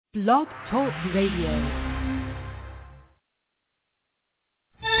Blog Talk Radio.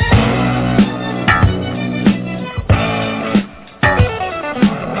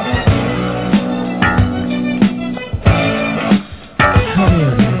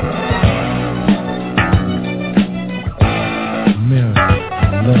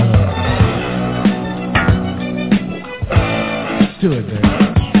 Do it, baby.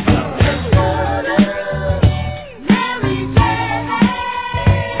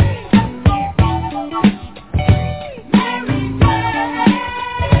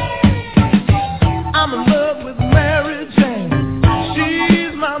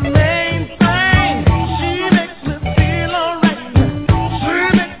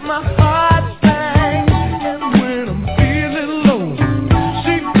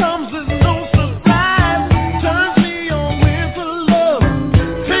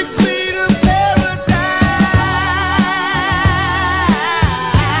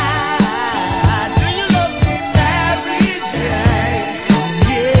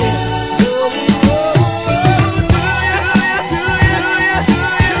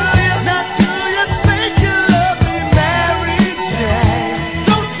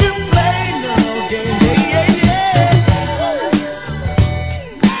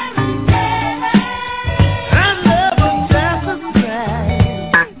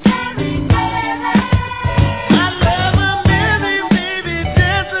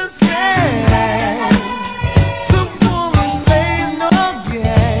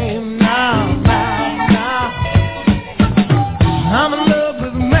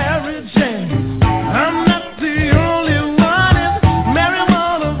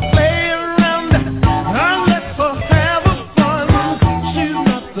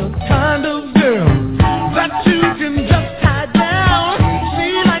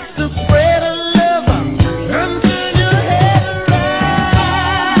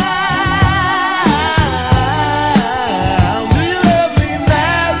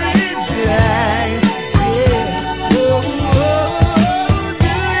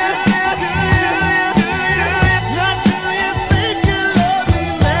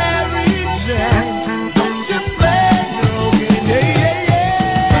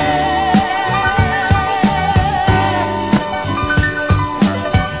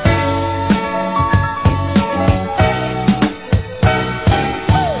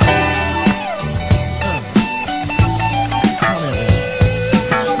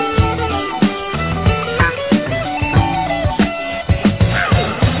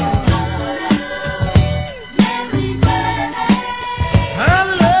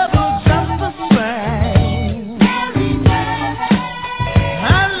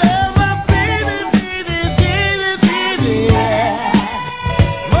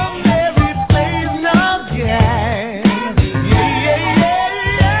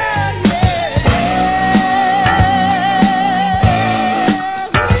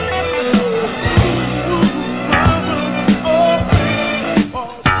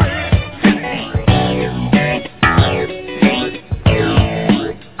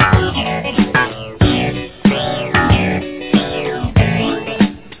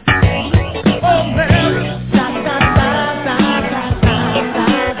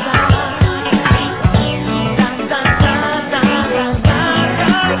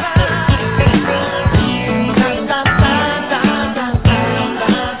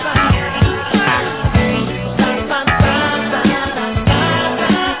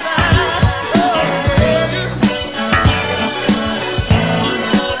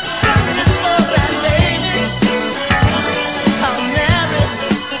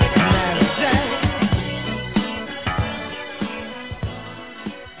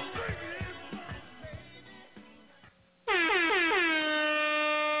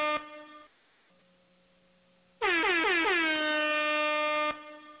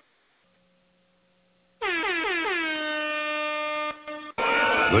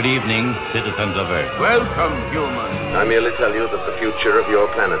 Good evening, citizens of Earth. Welcome, humans. I merely tell you that the future of your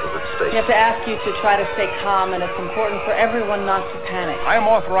planet is at stake. We have to ask you to try to stay calm, and it's important for everyone not to panic. I am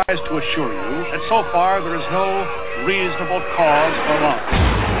authorized to assure you that so far there is no reasonable cause for alarm.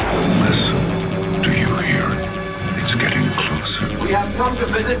 Listen. Do you hear it? It's getting closer. We have come to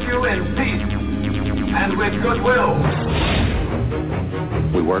visit you in peace and with goodwill.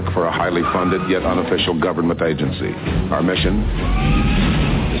 We work for a highly funded yet unofficial government agency. Our mission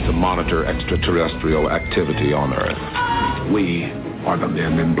is to monitor extraterrestrial activity on Earth. We are the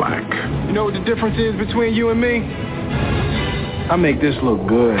men in black. You know what the difference is between you and me? I make this look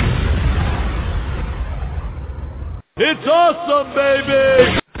good. It's awesome,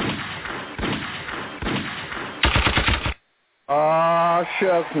 baby! Oh,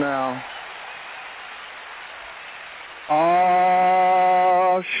 shucks now.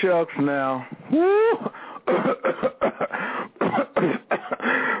 Oh, shucks now. Woo.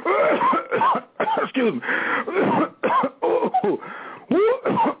 Excuse me.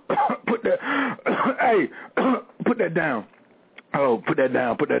 Put that. Hey, put that down. Oh, put that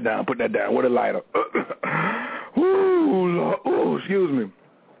down. With a lighter. Ooh, Lord. Excuse me.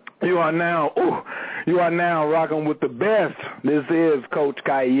 You are now rocking with the best. This is Coach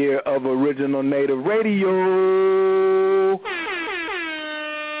Khayr of Original Native Radio.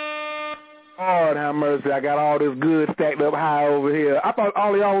 Lord have mercy, I got all this good stacked up high over here. I thought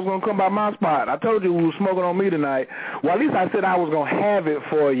all of y'all was going to come by my spot. I told you we were smoking on me tonight. Well, at least I said I was going to have it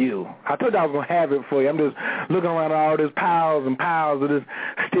for you. I told you I was going to have it for you. I'm just looking around at all this piles and piles of this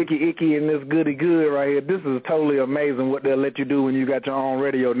sticky icky and this goody good right here. This is totally amazing what they'll let you do when you got your own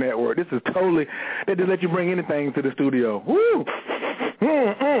radio network. This is totally, they just let you bring anything to the studio. Woo!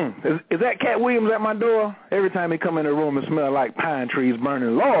 Is that Cat Williams at my door? Every time he come in the room, it smells like pine trees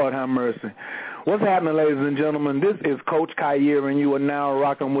burning. Lord have mercy. What's happening, ladies and gentlemen? This is Coach Khayr, and you are now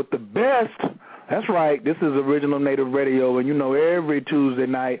rocking with the best. That's right. This is Original Native Radio, and you know every Tuesday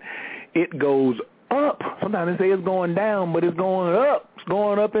night it goes up. Sometimes they say it's going down, but it's going up. It's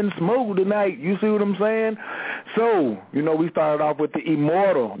going up in smoke tonight. You see what I'm saying? So, you know, we started off with the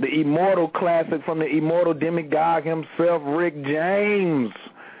immortal classic from the immortal demigod himself, Rick James.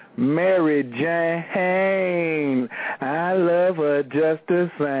 Mary Jane, I love her just the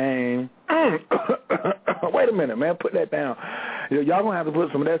same. Wait a minute, man, put that down. Y'all gonna have to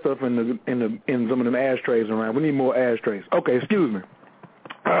put some of that stuff in some of them ashtrays around. We need more ashtrays. Okay, excuse me.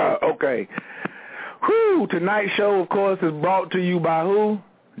 Okay. Whew, tonight's show, of course, is brought to you by who?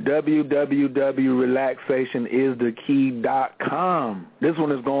 www.relaxationisthekey.com. This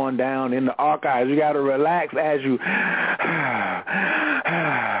one is going down in the archives. You got to relax as you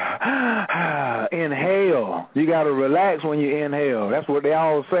inhale. You got to relax when you inhale. That's what they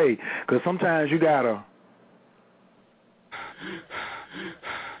all say, because sometimes you got to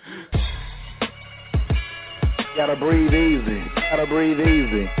breathe easy.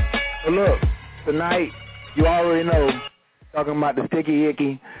 But look, tonight, you already know, talking about the sticky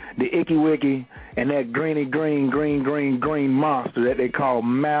icky, the icky wicky, and that green monster that they call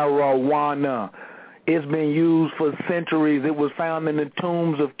marijuana. It's been used for centuries. It was found in the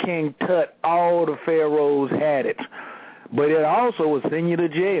tombs of King Tut. All the pharaohs had it. But it also will send you to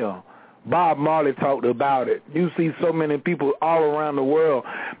jail. Bob Marley talked about it. You see so many people all around the world.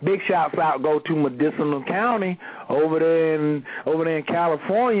 Big shouts out go to Medicinal County over there in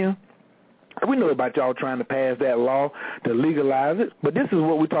California. We know about y'all trying to pass that law to legalize it, but this is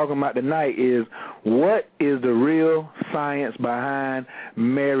what we're talking about tonight is what is the real science behind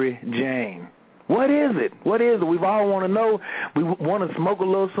Mary Jane? What is it? We've all want to know. We want to smoke a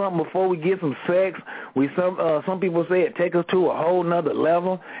little something before we get some sex. Some people say it take us to a whole nother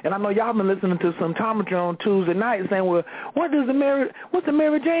level. And I know y'all been listening to Symptometry on Tuesday night saying, well, what's the Mary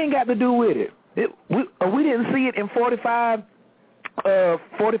Jane got to do with it? We didn't see it in 45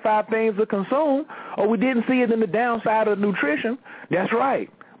 things to consume, or we didn't see it in the downside of nutrition. That's right.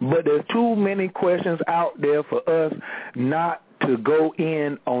 But there's too many questions out there for us not to go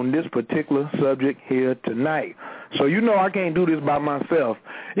in on this particular subject here tonight. So you know I can't do this by myself.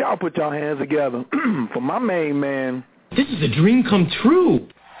 Y'all put your hands together for my main man. This is a dream come true.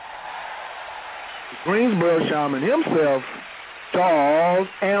 Greensboro shaman himself, Charles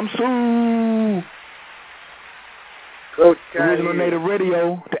Amsu. Coach Original Native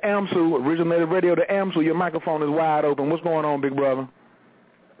Radio to AMSU. Your microphone is wide open. What's going on, big brother?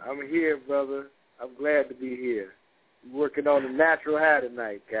 I'm here, brother. I'm glad to be here. I'm working on the natural high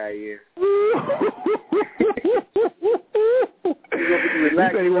tonight, Khayr. You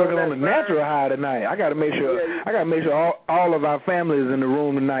said you're working on the natural high tonight. I got to make sure. I got to make sure all of our family is in the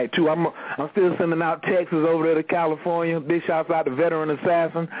room tonight too. I'm still sending out texts over there to California. Big shouts out to Veteran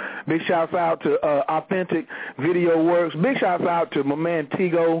Assassin. Big shouts out to Authentic Video Works. Big shouts out to my man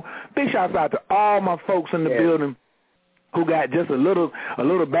Tigo. Big shouts out to all my folks in the building who got just a little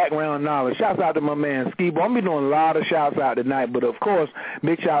background knowledge. Shouts out to my man Skibo. I'm going to be doing a lot of shouts out tonight, but of course,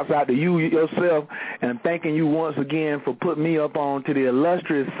 big shouts out to you yourself, and thanking you once again for putting me up on to the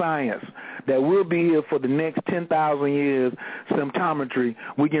illustrious science that will be here for the next 10,000 years, Symptometry.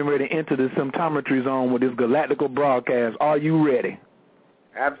 We're getting ready to enter the Symptometry zone with this galactical broadcast. Are you ready?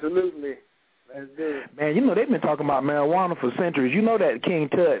 Absolutely. Let's do it. Man, you know, they've been talking about marijuana for centuries. You know that King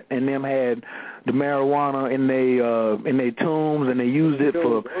Tut and them had the marijuana in their tombs, and they used it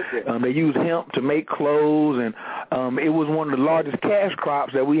for they used hemp to make clothes, and it was one of the largest cash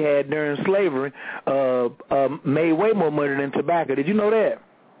crops that we had during slavery. Made way more money than tobacco. Did you know that?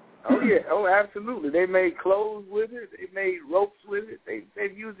 Oh yeah, oh absolutely. They made clothes with it. They made ropes with it.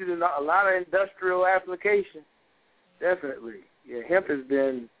 They've used it in a lot of industrial applications. Definitely, yeah. Hemp has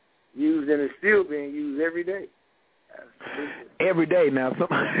been used and is still being used every day. Absolutely. Every day now.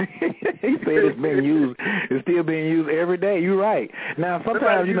 He said it's been used. It's still being used every day. You're right. Now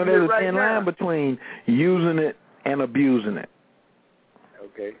sometimes there's a thin line between using it and abusing it.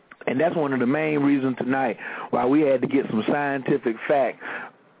 Okay. And that's one of the main reasons tonight why we had to get some scientific fact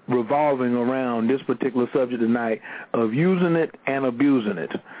revolving around this particular subject tonight of using it and abusing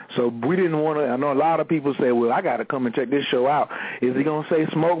it. So we didn't want to, I know a lot of people say, well, I got to come and check this show out. Is he going to say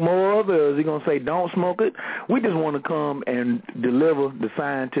smoke more of it, or is he going to say don't smoke it? We just want to come and deliver the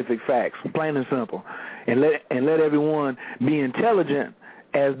scientific facts, plain and simple, and let everyone be intelligent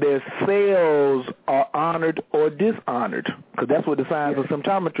as their cells are honored or dishonored, because that's what the science of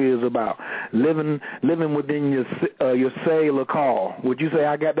symptometry is about, living within your cellular call. Would you say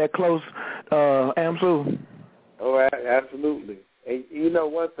I got that close, Amsu? Oh, absolutely. And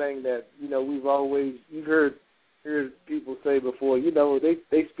one thing that you've heard people say before.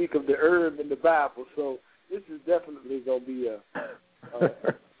 They speak of the herb in the Bible, so this is definitely going to be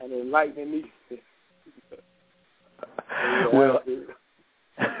an enlightening meeting. Well.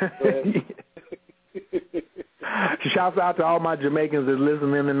 Shouts out to all my Jamaicans that's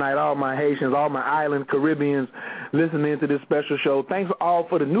listening tonight, all my Haitians, all my island Caribbeans listening to this special show. Thanks all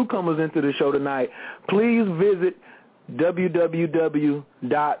for the newcomers into the show tonight. Please visit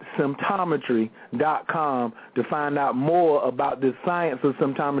www.symptometry.com to find out more about the science of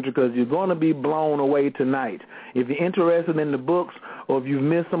symptometry, because you're going to be blown away tonight. If you're interested in the books, or if you've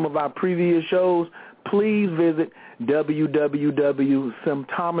missed some of our previous shows, please visit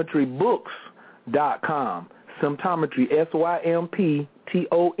www.symptometrybooks.com. Symptometry,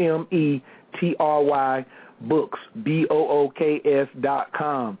 SYMPTOMETRY, books,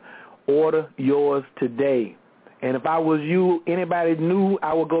 BOOKS.com. Order yours today. And if I was you, anybody new,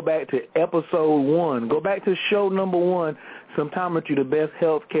 I would go back to episode 1. Go back to show number 1, Symptometry, the best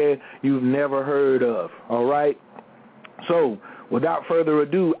health care you've never heard of. All right? So, without further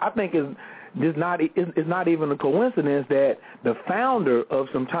ado, I think it's not even a coincidence that the founder of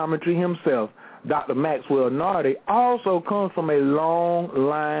Symptometry himself, Dr. Maxwell Nardi, also comes from a long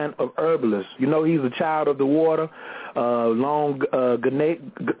line of herbalists. He's a child of the water,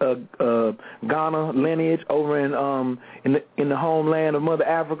 Ghana lineage over in the homeland of Mother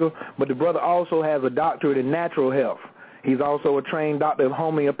Africa. But the brother also has a doctorate in natural health. He's also a trained doctor of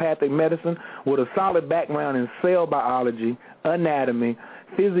homeopathic medicine with a solid background in cell biology, anatomy,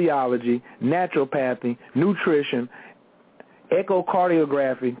 physiology, naturopathy, nutrition,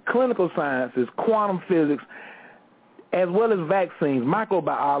 echocardiography, clinical sciences, quantum physics, as well as vaccines,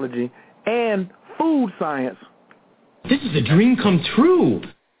 microbiology, and food science. This is a dream come true.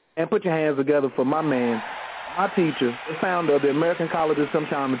 And put your hands together for my man, my teacher, the founder of the American College of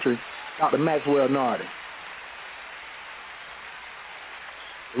Symptometry, Dr. Maxwell Nardi.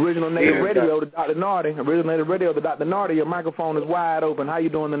 Original Native Radio to Dr. Nardi. Original Native Radio to Dr. Nardi. Your microphone is wide open. How you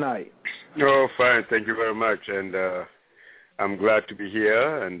doing tonight? Oh, fine. Thank you very much. And I'm glad to be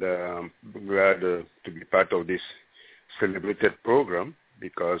here, and I'm glad to be part of this celebrated program,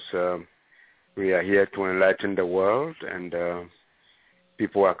 because we are here to enlighten the world, and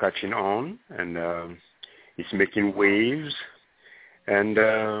people are catching on, and it's making waves, and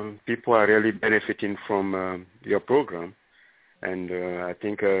people are really benefiting from your program. And I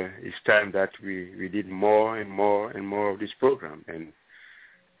think it's time that we did more and more and more of this program. And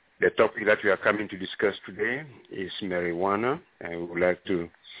the topic that we are coming to discuss today is marijuana, and we would like to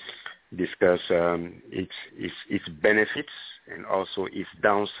discuss its benefits and also its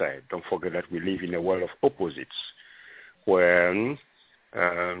downside. Don't forget that we live in a world of opposites, where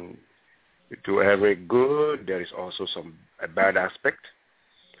to every good there is also a bad aspect.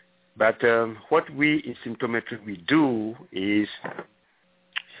 But what we in Symptometry we do is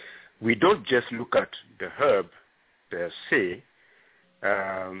we don't just look at the herb per se,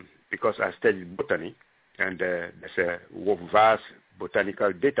 because I studied botany, and there's a vast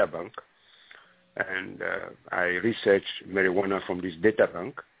botanical data bank, and I researched marijuana from this data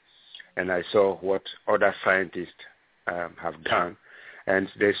bank, and I saw what other scientists have done, and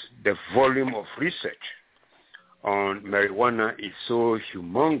the volume of research on marijuana is so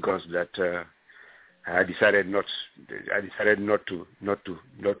humongous that I decided not to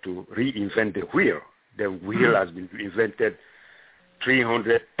reinvent the wheel. The wheel has been invented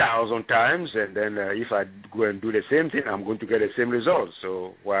 300,000 times, and then if I go and do the same thing, I'm going to get the same result.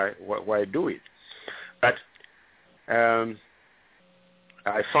 So why do it? But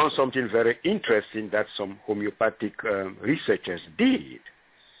I found something very interesting that some homeopathic researchers did.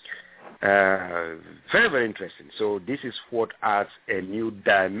 Very, very interesting. So this is what adds a new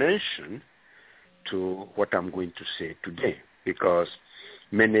dimension to what I'm going to say today, because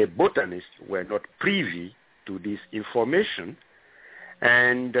many botanists were not privy to this information,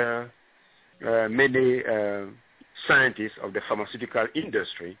 and many scientists of the pharmaceutical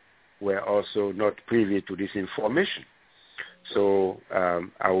industry were also not privy to this information. So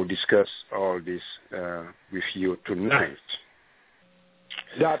I will discuss all this with you tonight.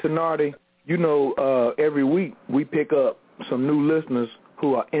 Dr. Nardi, you know, every week we pick up some new listeners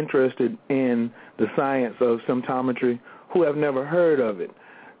who are interested in the science of symptometry who have never heard of it.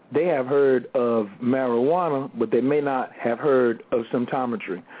 They have heard of marijuana, but they may not have heard of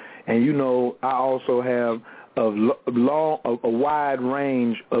symptometry. And, you know, I also have a wide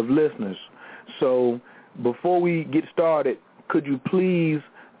range of listeners. So before we get started, could you please,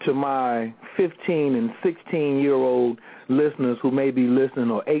 to my 15 and 16-year-old listeners who may be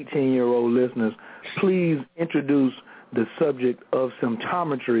listening, or 18-year-old listeners, please introduce the subject of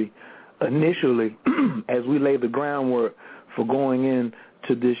symptometry initially as we lay the groundwork for going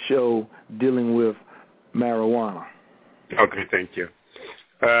into this show dealing with marijuana. Okay, thank you.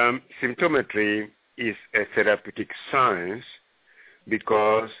 Symptometry is a therapeutic science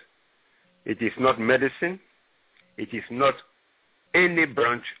because it is not medicine. It is not any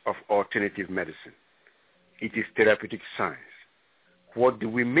branch of alternative medicine. It is therapeutic science. What do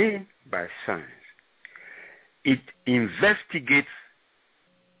we mean by science? It investigates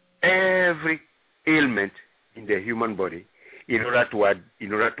every ailment in the human body in order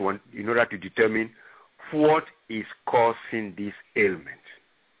to determine what is causing this ailment.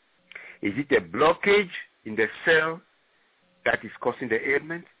 Is it a blockage in the cell that is causing the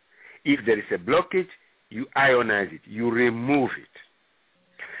ailment? If there is a blockage, you ionize it, you remove it.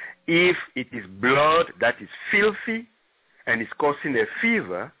 If it is blood that is filthy and is causing a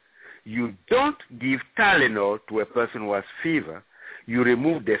fever, you don't give Tylenol to a person who has fever. You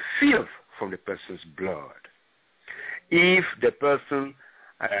remove the filth from the person's blood. If the person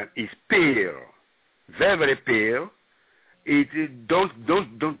is pale, very, very pale,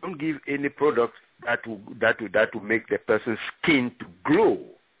 don't give any product that will make the person's skin to glow.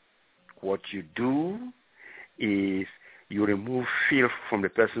 What you do is you remove filth from the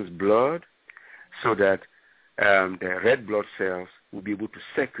person's blood so that the red blood cells will be able to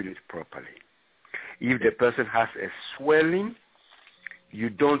circulate properly. If the person has a swelling, you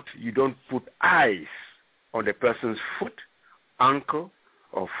don't put ice on the person's foot, ankle,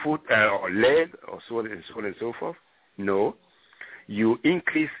 or foot or leg, or so on and so forth. No, you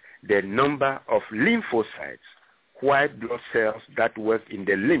increase the number of lymphocytes, white blood cells that work in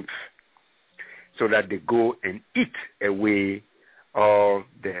the lymph, so that they go and eat away all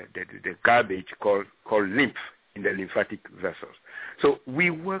the garbage called lymph in the lymphatic vessels. So we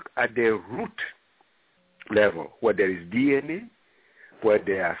work at the root level, where there is DNA, where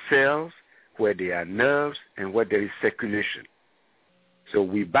there are cells, where there are nerves, and where there is circulation. So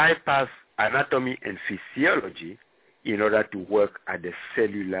we bypass anatomy and physiology in order to work at the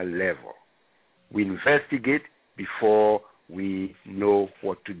cellular level. We investigate before we know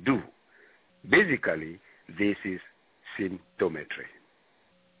what to do. Basically, this is symptometry.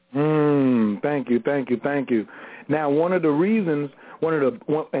 Thank you. Now, one of the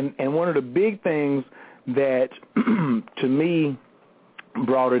big things that to me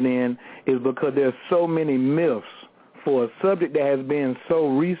brought it in is because there's so many myths. For a subject that has been so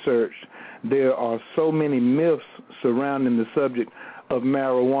researched, there are so many myths surrounding the subject of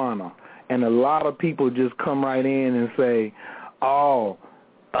marijuana. And a lot of people just come right in and say,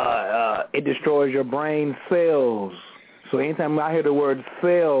 it destroys your brain cells. So anytime I hear the word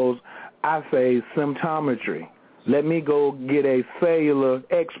cells, I say symptometry. Let me go get a cellular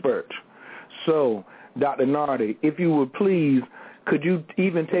expert. So, Dr. Nardi, if you would please, could you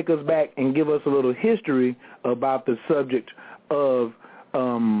even take us back and give us a little history about the subject of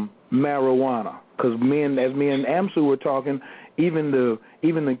marijuana? Because as me and Amsu were talking, even the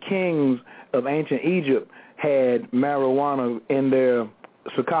kings of ancient Egypt had marijuana in their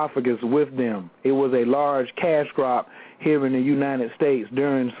sarcophagus with them. It was a large cash crop here in the United States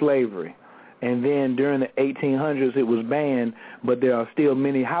during slavery. And then during the 1800s, it was banned, but there are still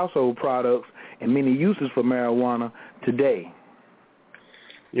many household products and many uses for marijuana today.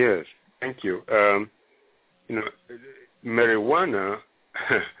 Yes, thank you. Marijuana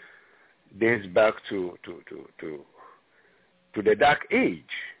dates back to to the Dark Age.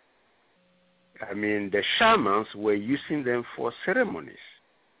 I mean, the shamans were using them for ceremonies.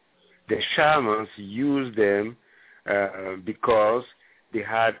 The shamans used them because they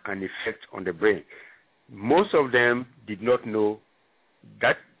had an effect on the brain. Most of them did not know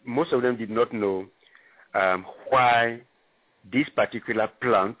why this particular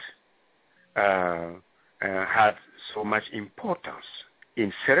plant had so much importance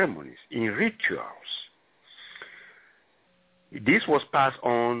in ceremonies, in rituals. This was passed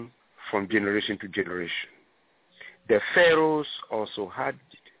on from generation to generation. The pharaohs also had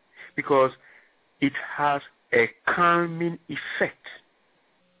it because it has a calming effect.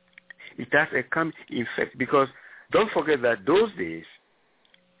 It has a calming effect because don't forget that those days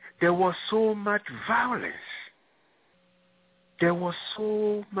there was so much violence. There was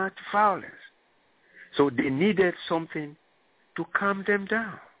so much violence. So they needed something to calm them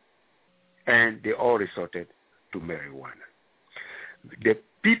down. And they all resorted to marijuana. The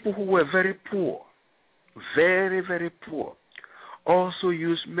people who were very poor, very, very poor, also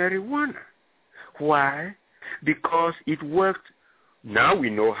used marijuana. Why? Because it worked. Now we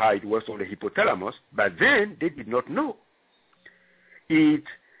know how it works on the hypothalamus, but then they did not know. It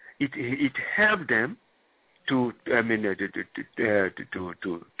helped them to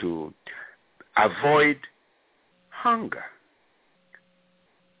avoid hunger.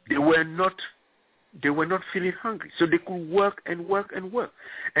 They were not feeling hungry, so they could work and work and work.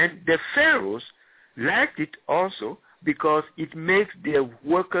 And the pharaohs liked it also because it makes their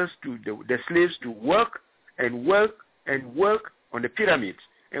workers the slaves to work and work and work on the pyramids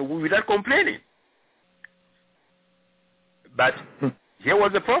and without complaining. But here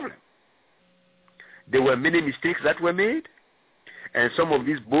was the problem. There were many mistakes that were made, and some of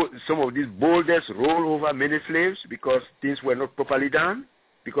these boulders rolled over many slaves because things were not properly done,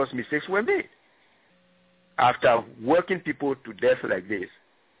 because mistakes were made. After working people to death like this,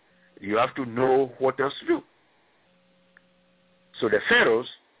 you have to know what else to do. So the pharaohs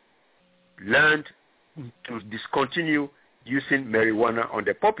learned to discontinue using marijuana on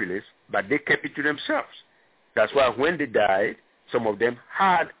the populace, but they kept it to themselves. That's why when they died, some of them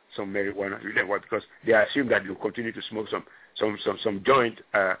had some marijuana because they assumed that you continue to smoke some joint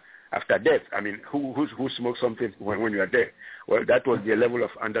after death. I mean, who smokes something when you are dead? Well, that was the level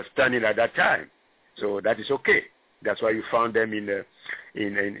of understanding at that time. So that is okay. That's why you found them in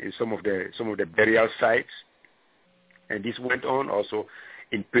some of the burial sites, and this went on also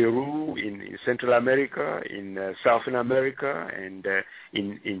in Peru, in Central America, in South America, and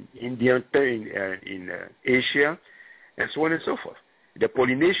in India, in Asia, and so on and so forth. The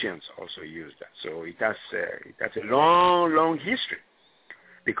Polynesians also used that. So it has a long, long history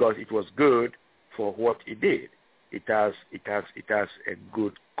because it was good for what it did. It has a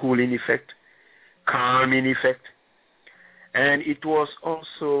good cooling effect, calming effect, and it was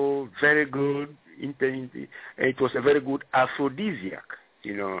also very good. It was a very good aphrodisiac.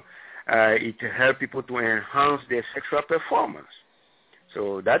 It helped people to enhance their sexual performance.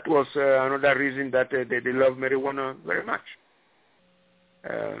 So that was another reason that they love marijuana very much.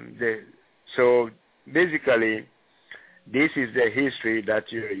 So basically, this is the history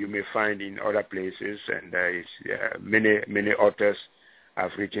that you may find in other places, and many authors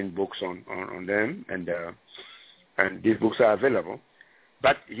have written books on them, and these books are available.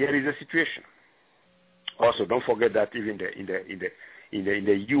 But here is the situation. Also, don't forget that even in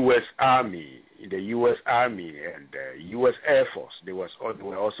the U.S. Army, and U.S. Air Force, they were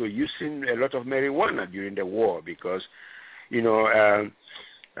also using a lot of marijuana during the war because, the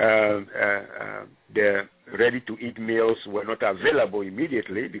ready-to-eat meals were not available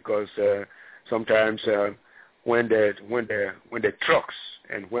immediately because sometimes when the trucks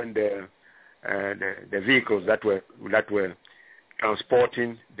and when the vehicles that were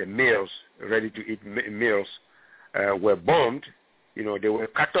transporting the meals, ready-to-eat meals, were bombed, they were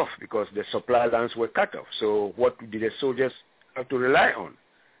cut off because the supply lines were cut off. So what did the soldiers have to rely on?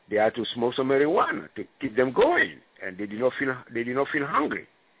 They had to smoke some marijuana to keep them going, and they did not feel hungry,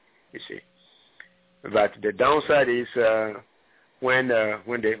 you see. But the downside is when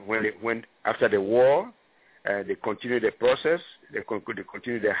after the war, they continued the process, they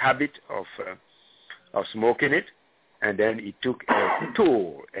continued the habit of smoking it, and then it took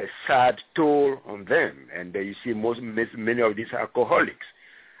a sad toll on them. And you see many of these alcoholics,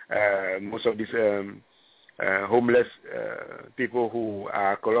 most of these homeless people who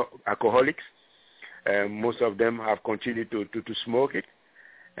are alcoholics, most of them have continued to smoke it.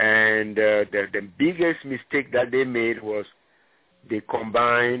 And the biggest mistake that they made was they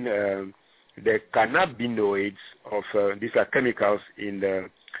combined the cannabinoids of these are chemicals in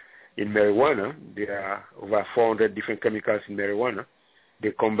in marijuana, there are over 400 different chemicals in marijuana.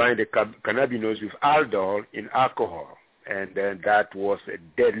 They combine the cannabinoids with aldol in alcohol, and that was a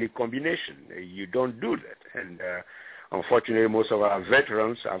deadly combination. You don't do that. And unfortunately, most of our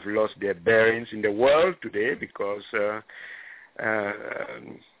veterans have lost their bearings in the world today because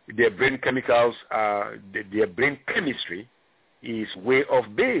their brain chemicals, their brain chemistry is way off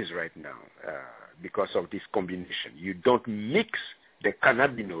base right now because of this combination. You don't mix the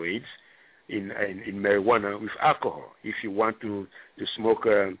cannabinoids in marijuana with alcohol. If you want to smoke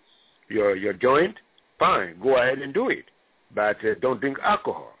your joint, fine, go ahead and do it. But don't drink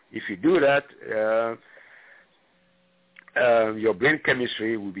alcohol. If you do that, your brain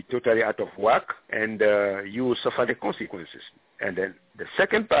chemistry will be totally out of whack, and you will suffer the consequences. And then the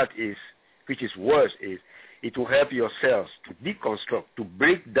second part is, which is worse, is it will help your cells to deconstruct, to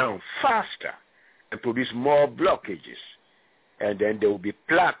break down faster and produce more blockages. And then there will be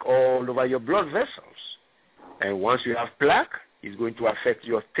plaque all over your blood vessels. And once you have plaque, it's going to affect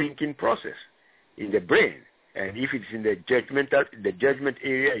your thinking process in the brain. And if it's in the judgment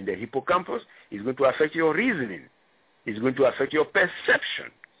area, in the hippocampus, it's going to affect your reasoning. It's going to affect your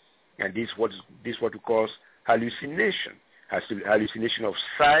perception. And this is what we call hallucination. Hallucination of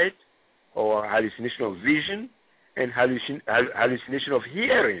sight, or hallucination of vision, and hallucination of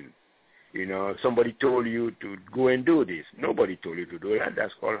hearing. You know, somebody told you to go and do this. Nobody told you to do that.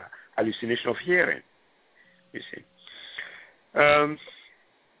 That's called hallucination of hearing. You see.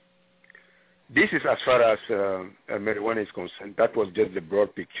 This is as far as marijuana is concerned. That was just the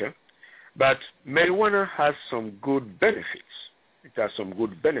broad picture. But marijuana has some good benefits. It has some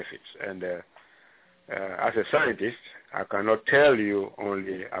good benefits. And as a scientist, I cannot tell you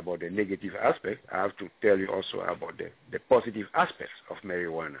only about the negative aspect. I have to tell you also about the positive aspects of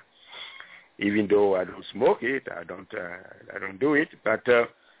marijuana. Even though I don't smoke it, I don't do it. But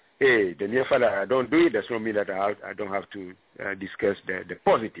hey, the mere fact that I don't do it does not mean that I don't have to discuss the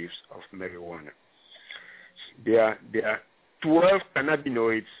positives of marijuana. There are 12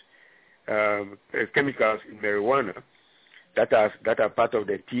 cannabinoids, chemicals in marijuana that are part of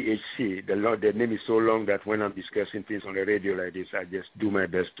the THC. The name is so long that when I'm discussing things on the radio like this, I just do my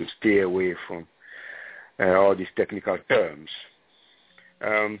best to stay away from all these technical terms.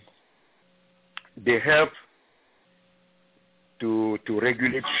 They help to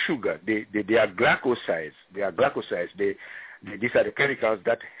regulate sugar. They are glycosides. These are the chemicals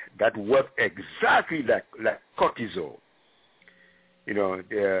that work exactly like cortisol. You know,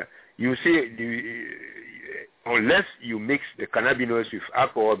 you see, unless you mix the cannabinoids with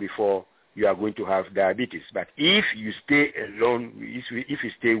alcohol before, you are going to have diabetes. But if you stay alone, if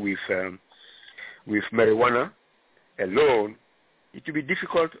you stay with marijuana alone, it will be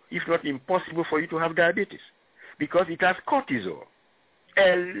difficult, if not impossible, for you to have diabetes because it has cortisol,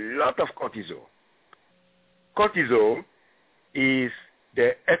 a lot of cortisol. Cortisol is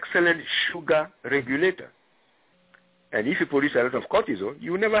the excellent sugar regulator. And if you produce a lot of cortisol,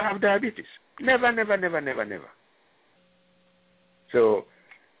 you will never have diabetes. Never, never, never, never, never. So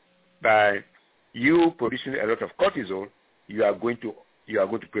by you producing a lot of cortisol, you are going to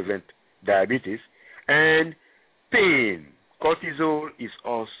prevent diabetes and pain. Cortisol is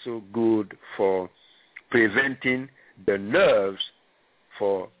also good for preventing the nerves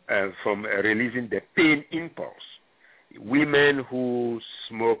from releasing the pain impulse. Women who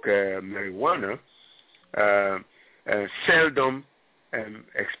smoke marijuana seldom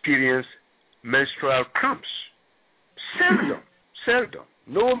experience menstrual cramps. Seldom.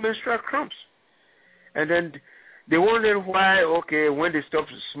 No menstrual cramps. And then they wonder why, when they stop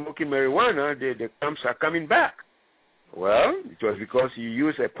smoking marijuana, the cramps are coming back. Well, it was because you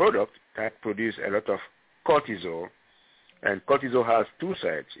use a product that produces a lot of cortisol, and cortisol has two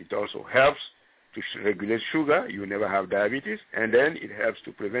sides. It also helps to regulate sugar. You never have diabetes, and then it helps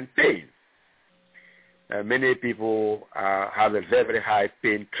to prevent pain. Many people have a very, very high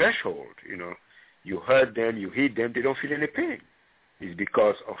pain threshold. You know, you hurt them, you hit them, they don't feel any pain. It's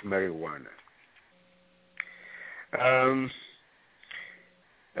because of marijuana.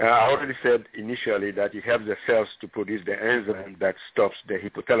 I already said initially that it helps the cells to produce the enzyme that stops the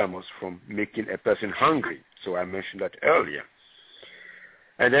hypothalamus from making a person hungry. So I mentioned that earlier.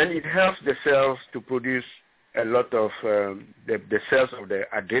 And then it helps the cells to produce a lot of, the cells of the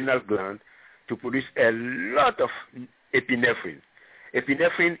adrenal gland to produce a lot of epinephrine.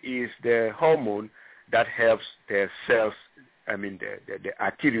 Epinephrine is the hormone that helps the cells, the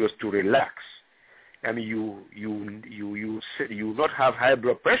arteries to relax. I mean, you will not have high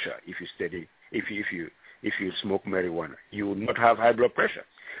blood pressure if you smoke marijuana. You will not have high blood pressure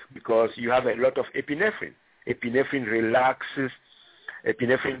because you have a lot of epinephrine. Epinephrine relaxes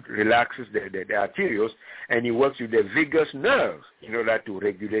epinephrine relaxes the arterioles, and it works with the vagus nerve in order to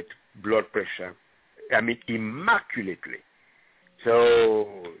regulate blood pressure, immaculately. So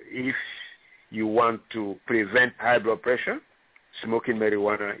if you want to prevent high blood pressure, smoking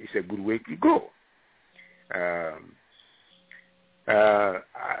marijuana is a good way to go.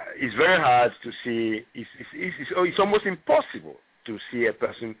 It's very hard to see. It's almost impossible to see a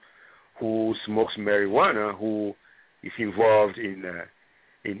person who smokes marijuana who is involved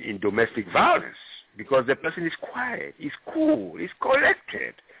in domestic violence, because the person is quiet, is cool, is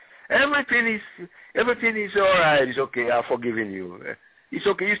collected. Everything is all right. It's okay. I've forgiven you. It's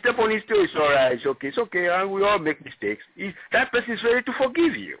okay. You step on his toe. It's all right. It's okay. It's okay. We all make mistakes. That person is ready to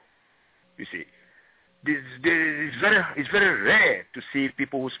forgive you. You see, it's very rare to see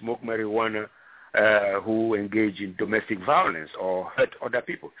people who smoke marijuana who engage in domestic violence or hurt other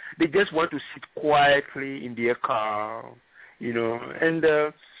people. They just want to sit quietly in their car, and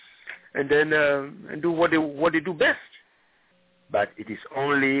do what they do best. But it is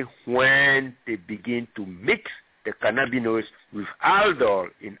only when they begin to mix the cannabinoids with aldol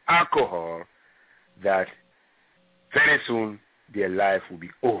in alcohol that very soon their life will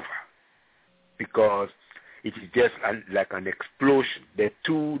be over, because it is just like an explosion. The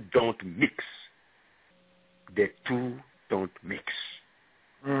two don't mix. The two don't mix.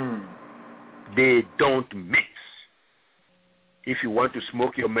 They don't mix. If you want to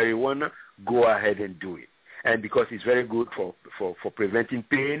smoke your marijuana, go ahead and do it. And because it's very good for preventing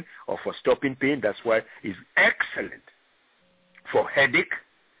pain or for stopping pain, that's why it's excellent for headache,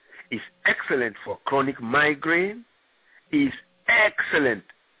 it's excellent for chronic migraine, it's excellent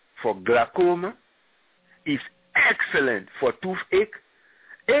for glaucoma, it's excellent for toothache.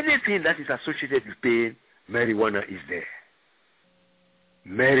 Anything that is associated with pain, marijuana is there.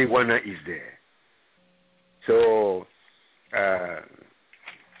 Marijuana is there. So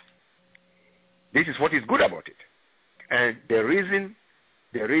this is what is good about it. And the reason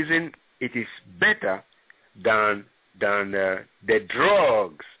it is better than the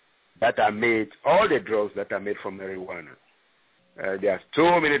drugs that are made, all the drugs that are made from marijuana. There are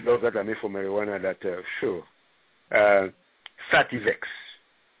so many drugs that are made from marijuana that, Sativex,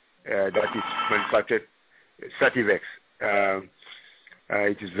 that is manufactured, Sativex.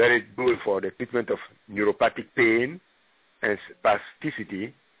 It is very good for the treatment of neuropathic pain and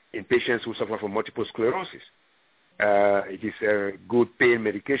spasticity in patients who suffer from multiple sclerosis. It is a good pain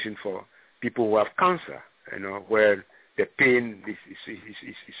medication for people who have cancer, where the pain is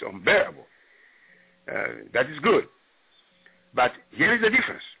unbearable. That is good. But here is the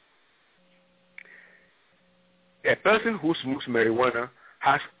difference. A person who smokes marijuana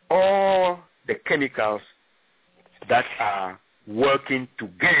has all the chemicals that are working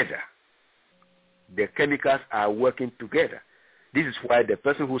together. The chemicals are working together. This is why the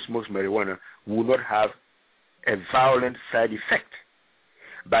person who smokes marijuana will not have a violent side effect.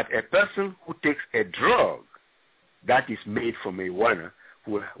 But a person who takes a drug that is made from marijuana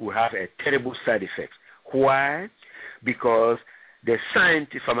will have a terrible side effect. Why? Because the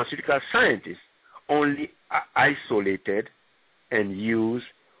pharmaceutical scientists only isolated and used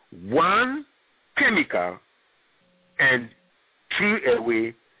one chemical and threw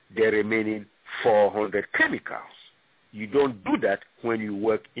away the remaining 400 chemicals. You don't do that when you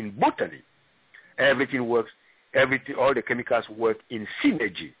work in botany. Everything works. All the chemicals work in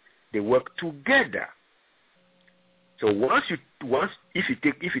synergy. They work together. So if you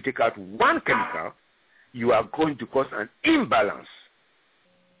take out one chemical, you are going to cause an imbalance.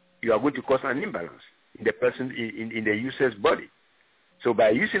 You are going to cause an imbalance in the person in the user's body. So by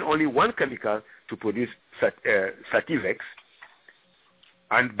using only one chemical to produce Sativex,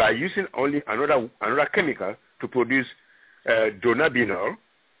 and by using only another chemical to produce dronabinol,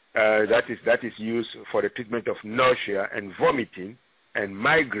 that is used for the treatment of nausea and vomiting and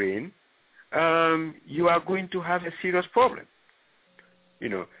migraine, you are going to have a serious problem.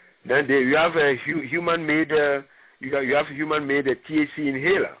 Then you have a human-made THC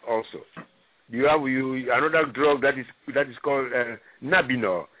inhaler also. You have another drug that is called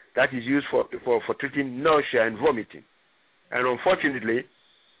nabinol, that is used for treating nausea and vomiting. And unfortunately,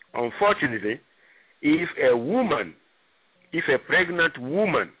 if a pregnant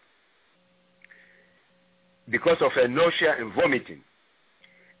woman, because of her nausea and vomiting,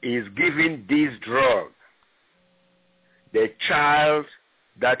 is given this drug, the child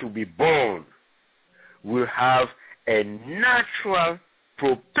that will be born will have a natural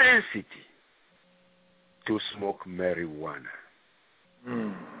propensity to smoke marijuana.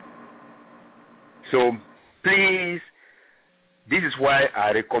 So please, this is why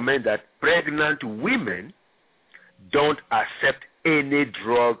I recommend that pregnant women don't accept any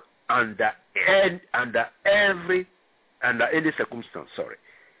drug under any circumstance.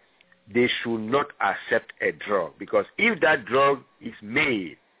 They should not accept a drug, because if that drug is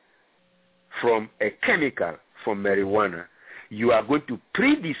made from a chemical from marijuana, you are going to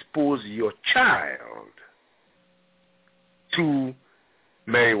predispose your child to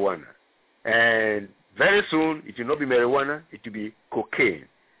marijuana. And very soon, it will not be marijuana, it will be cocaine,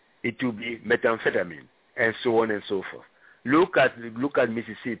 it will be methamphetamine, and so on and so forth. Look at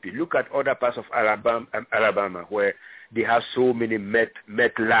Mississippi. Look at other parts of Alabama where they have so many meth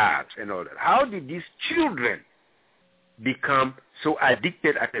labs and all that. How did these children become so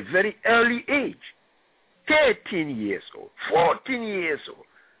addicted at a very early age? 13 years old, 14 years old.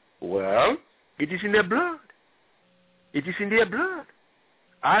 Well, it is in their blood. It is in their blood.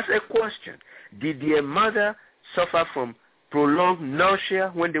 Ask a question. Did their mother suffer from prolonged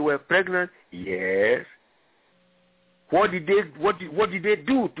nausea when they were pregnant? Yes. What did they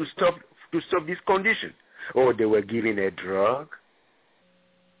do to stop this condition? Oh, they were given a drug.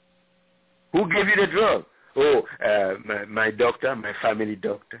 Who gave you the drug? Oh, my doctor, my family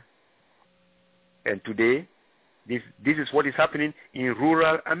doctor. And today, this is what is happening in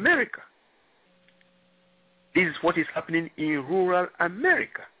rural America. This is what is happening in rural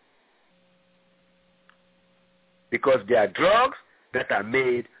America. Because there are drugs that are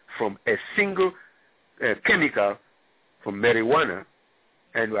made from a single chemical, from marijuana,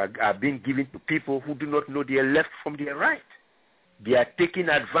 and are being given to people who do not know their left from their right. They are taking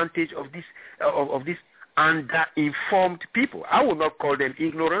advantage of this under-informed people. I will not call them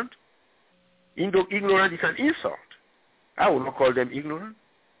ignorant. Ignorant is an insult. I will not call them ignorant.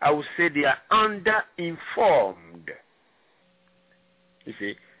 I will say they are under-informed. You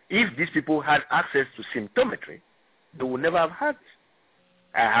see, if these people had access to symptometry, they would never have had this.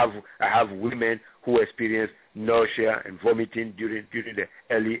 I have women who experience nausea and vomiting during the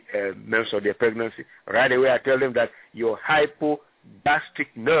early months of their pregnancy. Right away, I tell them that your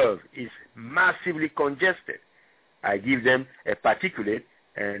hypogastric nerve is massively congested. I give them a particulate,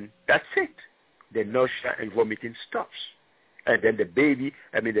 and that's it. The nausea and vomiting stops. And then the baby,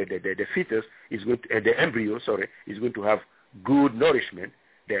 the fetus is going to, the embryo, is going to have good nourishment.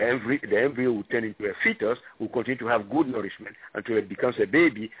 The embryo will turn into a fetus, will continue to have good nourishment until it becomes a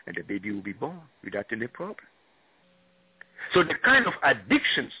baby, and the baby will be born without any problem. So the kind of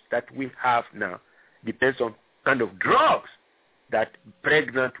addictions that we have now depends on kind of drugs that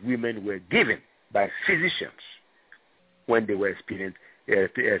pregnant women were given by physicians when they were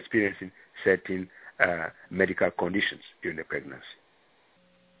experiencing certain medical conditions during the pregnancy.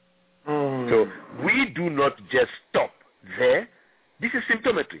 So we do not just stop there. This is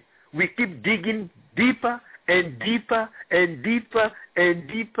symptometry. We keep digging deeper and deeper and deeper and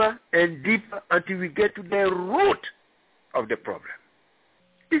deeper and deeper until we get to the root of the problem.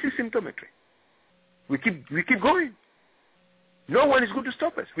 This is symptometry. We keep going. No one is going to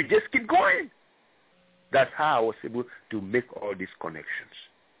stop us. We just keep going. That's how I was able to make all these connections.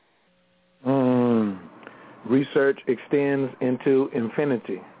 Research extends into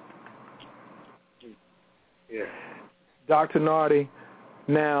infinity. Yeah. Dr. Nardi,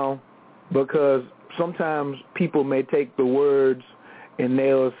 now, because sometimes people may take the words and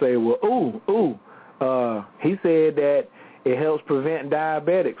they'll say, well, he said that it helps prevent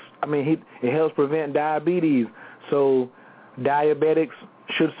diabetics. It helps prevent diabetes, so diabetics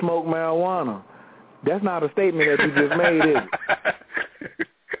should smoke marijuana. That's not a statement that you just made, is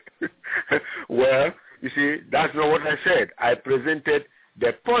it? Well, you see, that's not what I said. I presented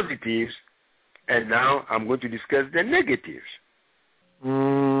the positives, and now I'm going to discuss the negatives.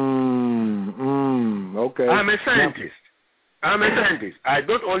 Okay. I'm a scientist. I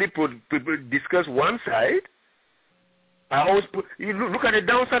don't only discuss one side. I always look at the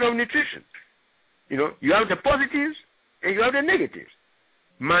downside of nutrition. You have the positives and you have the negatives.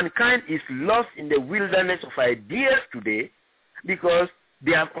 Mankind is lost in the wilderness of ideas today because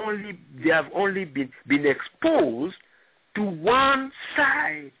they have only been exposed to one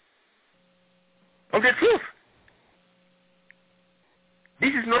side of the truth.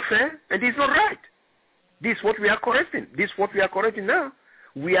 This is not fair and this is not right. This is what we are correcting. This is what we are correcting now.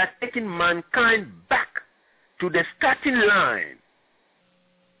 We are taking mankind back to the starting line.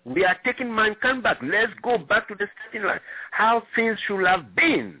 We are taking mankind back. Let's go back to the starting line. How things should have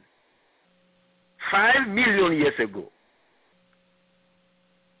been 5 million years ago.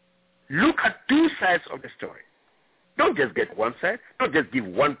 Look at two sides of the story. Don't just get one side. Don't just give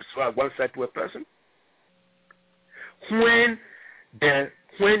one side to a person. When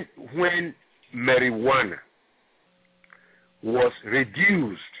marijuana was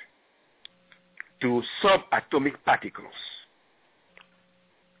reduced to subatomic particles,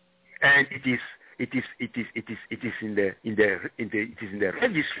 and it is in the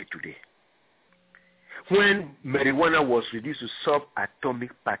registry today. When marijuana was reduced to subatomic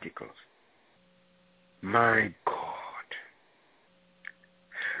particles, my God,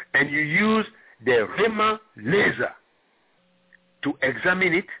 and you use the Raman laser to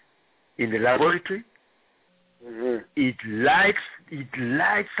examine it in the laboratory, it lights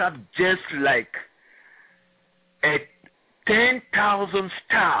up just like 10,000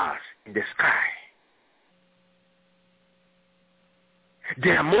 stars in the sky.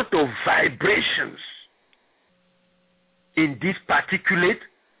 The amount of vibrations in this particulate,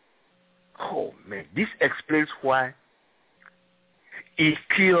 oh man, this explains why it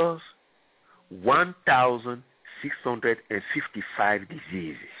cures 1,655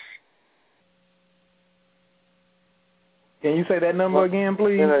 diseases. Can you say that number again,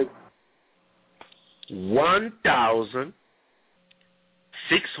 please?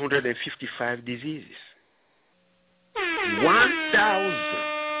 1,655 diseases.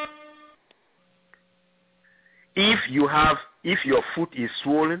 1,000. If your foot is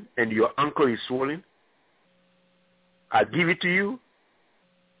swollen and your ankle is swollen, I give it to you,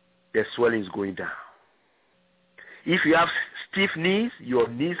 the swelling is going down. If you have stiff knees, your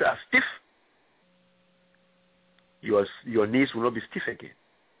knees are stiff, your knees will not be stiff again.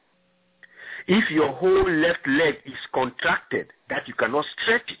 If your whole left leg is contracted, that you cannot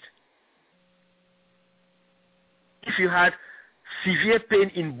stretch it. If you had severe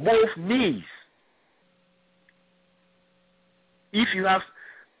pain in both knees, if you have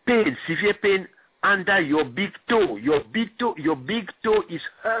severe pain under your big toe is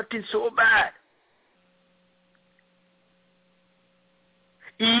hurting so bad.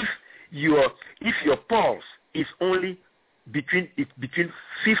 If your pulse is only between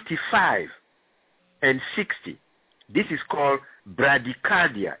 55 and 60, this is called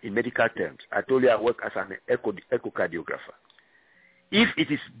bradycardia in medical terms. I told you I work as an echocardiographer. If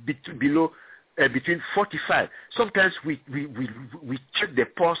it is between 45, sometimes we check the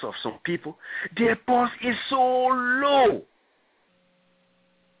pulse of some people. Their pulse is so low,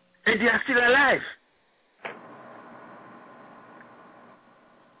 and they are still alive.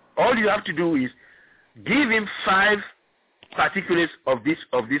 All you have to do is give him 5 particulates of this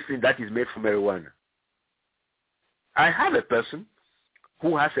thing that is made from marijuana. I have a person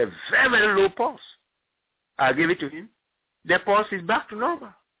who has a very, very low pulse. I give it to him. The pulse is back to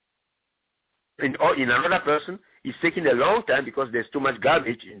normal. In another person, it's taking a long time because there's too much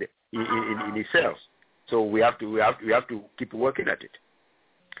garbage in his cells. So we have to keep working at it.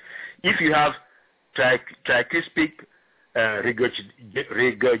 If you have tricuspid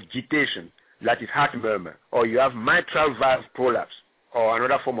regurgitation, that is heart murmur, or you have mitral valve prolapse, or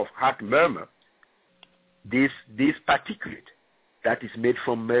another form of heart murmur, this particulate that is made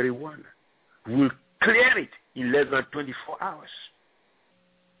from marijuana will clear it in less than 24 hours.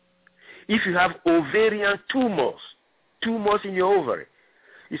 If you have ovarian tumors in your ovary,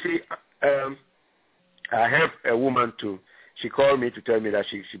 you see, I have a woman she called me to tell me that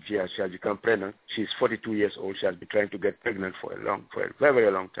she has become pregnant. She's 42 years old. She has been trying to get pregnant for a very,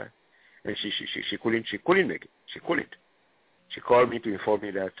 very long time, and she couldn't make it. She couldn't. She called me to inform me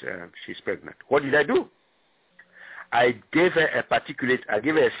that she's pregnant. What did I do? I gave her a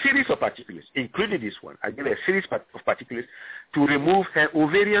series of particulates, including this one. I gave her a series of particulates to remove her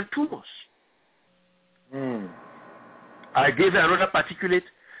ovarian tumors. I gave her another particulate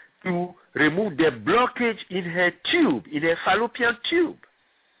to remove the blockage in her tube, in her fallopian tube,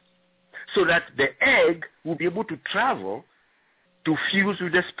 so that the egg will be able to travel to fuse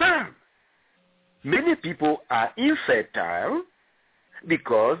with the sperm. Many people are infertile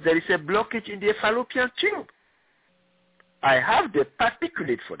because there is a blockage in their fallopian tube. I have the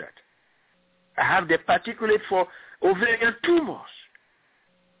particulate for that. I have the particulate for ovarian tumors.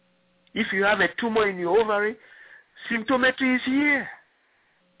 If you have a tumor in your ovary, symptometry is here.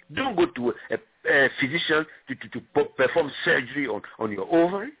 Don't go to a physician to perform surgery on your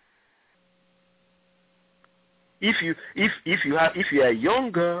ovary. If you are a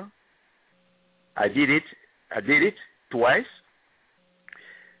young girl, I did it twice.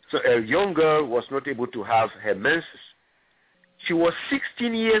 So a young girl was not able to have her menses. She was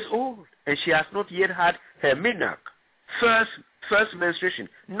 16 years old, and she has not yet had her menarche, first menstruation,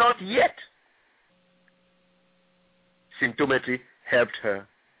 not yet. Symptometry helped her,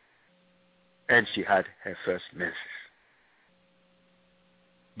 and she had her first menses.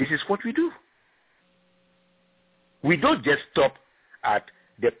 This is what we do. We don't just stop at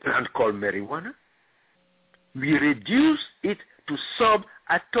the plant called marijuana. We reduce it to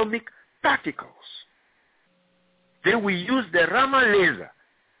subatomic particles. Then we use the Raman laser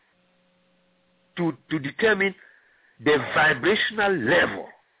to determine the vibrational level.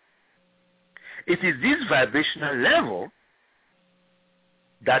 It is this vibrational level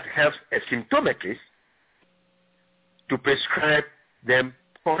that helps a symptometrist to prescribe them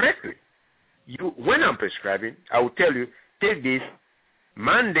correctly. When I'm prescribing, I will tell you, take this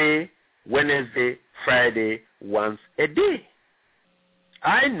Monday, Wednesday, Friday, once a day.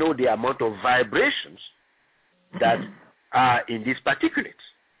 I know the amount of vibrations that are in these particulates.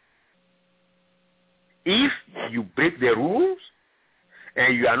 If you break the rules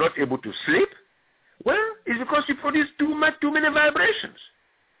and you are not able to sleep, well, it's because you produce too many vibrations.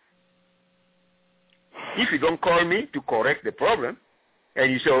 If you don't call me to correct the problem,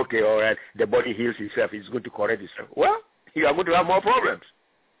 and you say, okay, all right, the body heals itself, it's going to correct itself, well, you are going to have more problems.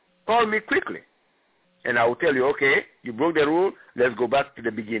 Call me quickly, and I will tell you, okay, you broke the rule, let's go back to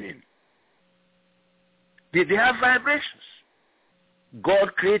the beginning. They have vibrations.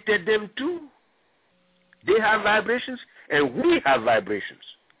 God created them too. They have vibrations, and we have vibrations.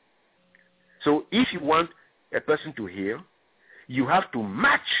 So if you want a person to heal, you have to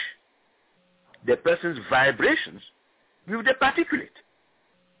match the person's vibrations with the particulate.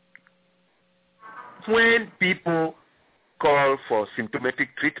 When people call for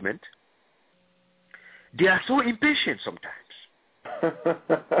symptomatic treatment, they are so impatient sometimes.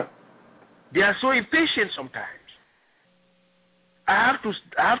 They are so impatient sometimes. I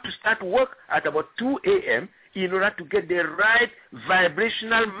have to start work at about 2 a.m. in order to get the right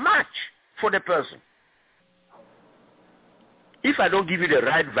vibrational match for the person. If I don't give you the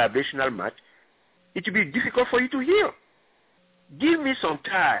right vibrational match, it will be difficult for you to heal. Give me some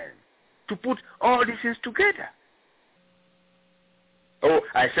time to put all these things together. Oh,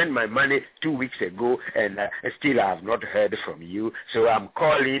 I sent my money 2 weeks ago and still I have not heard from you, so I'm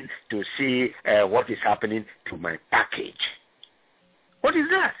calling to see what is happening to my package. What is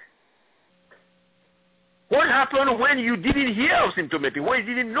that? What happened when you didn't hear of symptometry, when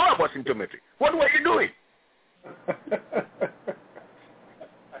you didn't know about symptometry? What were you doing?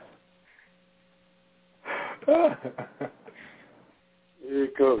 Here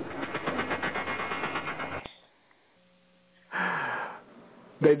it goes.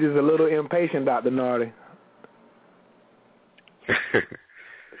 They just a little impatient, Dr. Nardi.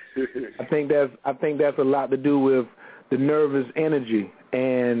 I think that's a lot to do with the nervous energy,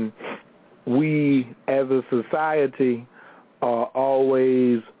 and we as a society are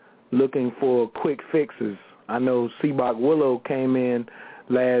always looking for quick fixes. I know Seabach Willow came in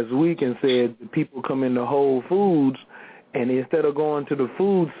last week and said people come into Whole Foods, and instead of going to the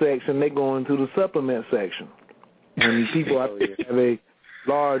food section, they go into the supplement section. And people I think have a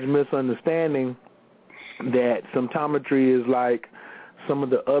large misunderstanding that symptometry is like some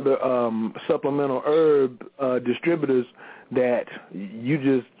of the other supplemental herb distributors that you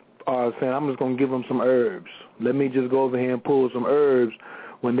just are saying, I'm just going to give them some herbs. Let me just go over here and pull some herbs,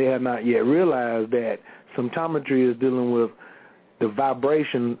 when they have not yet realized that symptometry is dealing with the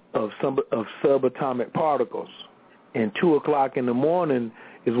vibration of subatomic particles. And 2 o'clock in the morning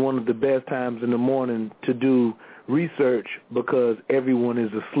is one of the best times in the morning to do research because everyone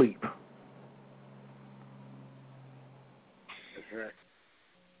is asleep. That's right.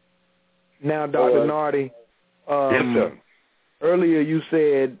 Now, Dr. Nardi, yes, sir. Earlier you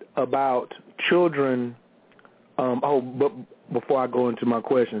said about children. But before I go into my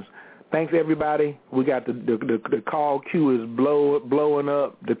questions, thanks everybody. We got the call queue is blowing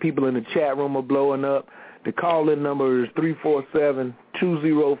up. The people in the chat room are blowing up. The call-in number is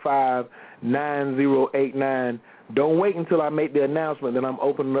 347-205-9089. Don't wait until I make the announcement that I'm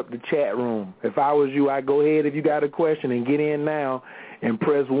opening up the chat room. If I was you, I'd go ahead if you got a question and get in now and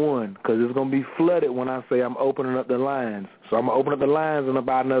press 1, because it's going to be flooded when I say I'm opening up the lines. So I'm going to open up the lines in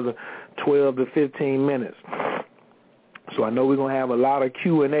about another 12 to 15 minutes. So I know we're going to have a lot of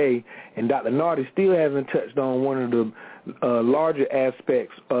Q&A, and Dr. Nardi still hasn't touched on one of the larger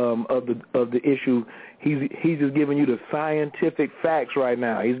aspects of the issue. He's just giving you the scientific facts right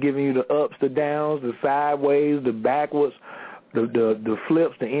now. He's giving you the ups, the downs, the sideways, the backwards, the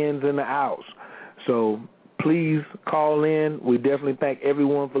flips, the ins and the outs. So please call in. We definitely thank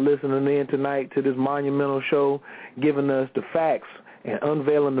everyone for listening in tonight to this monumental show, giving us the facts and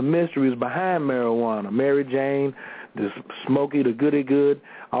unveiling the mysteries behind marijuana. Mary Jane, the Smokey, the Goody Good,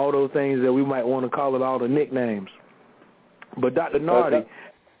 all those things that we might want to call it, all the nicknames. But Dr. Nardi,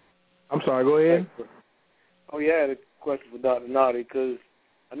 I'm sorry, go ahead. Oh, yeah, I had a question for Dr. Nardi, because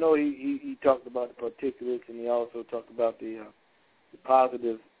I know he talked about the particulates, and he also talked about the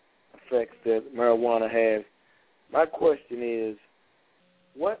positive effects that marijuana has. My question is,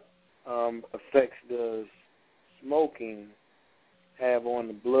 what effects does smoking have on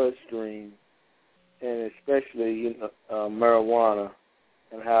the bloodstream and especially marijuana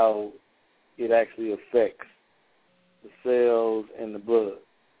and how it actually affects the cells and the blood?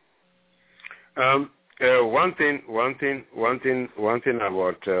 One thing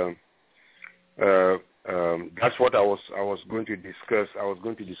about that's what I was going to discuss. I was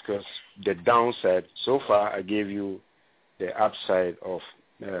going to discuss the downside. So far, I gave you the upside of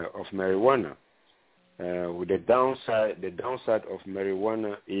marijuana. With the downside of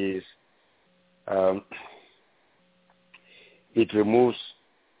marijuana is it removes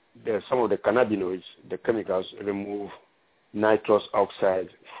some of the cannabinoids, the chemicals remove nitrous oxide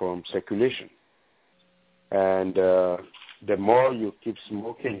from circulation. And the more you keep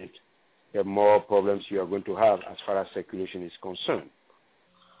smoking it, the more problems you are going to have as far as circulation is concerned.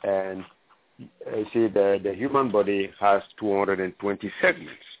 And you see, the human body has 220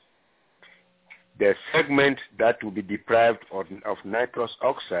 segments. The segment that will be deprived of nitrous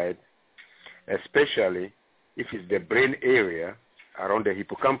oxide, especially if it's the brain area around the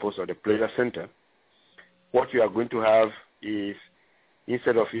hippocampus or the pleasure center, what you are going to have is,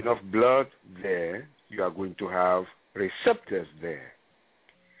 instead of enough blood there, you are going to have receptors there.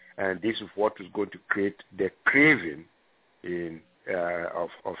 And this is what is going to create the craving of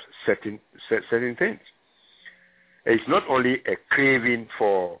certain things. It's not only a craving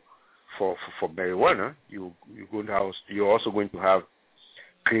for marijuana. You're also going to have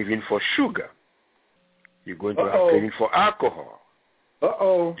craving for sugar. You're going to have craving for alcohol.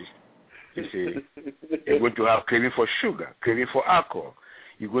 You see, you're going to have craving for sugar, craving for alcohol.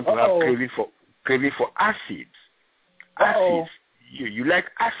 You're going to have craving for acids. Acids. You like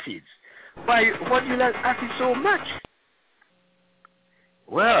acids. Why do you like acids so much?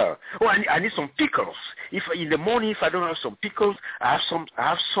 Well, I need some pickles. If in the morning, if I don't have some pickles, I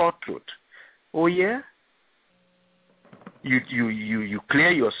have sore throat. Oh yeah? You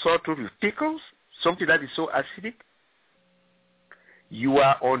clear your sore throat with pickles? Something that is so acidic? You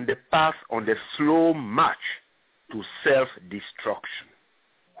are on the path, on the slow march to self-destruction.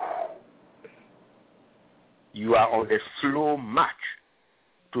 You are on the slow march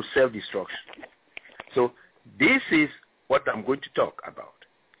to self-destruction. So this is what I'm going to talk about.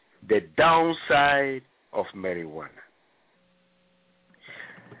 The downside of marijuana.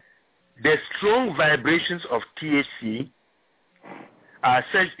 The strong vibrations of THC are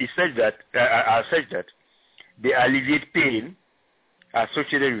such that they alleviate pain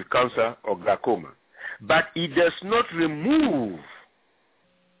associated with cancer or glaucoma. But it does not remove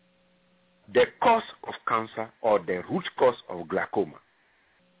the cause of cancer or the root cause of glaucoma.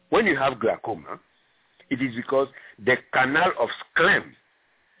 When you have glaucoma, it is because the canal of Schlem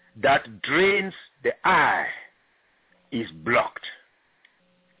that drains the eye is blocked.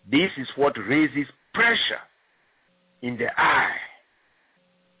 This is what raises pressure in the eye.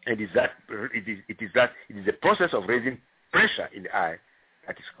 And it is the process of raising pressure in the eye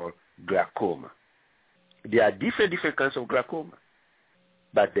that is called glaucoma. There are different kinds of glaucoma,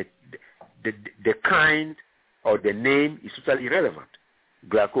 but the kind or the name is totally irrelevant.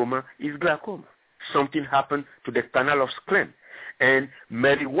 Glaucoma is glaucoma. Something happened to the canal of Schlem. And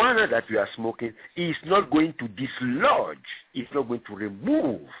marijuana that we are smoking is not going to dislodge, it's not going to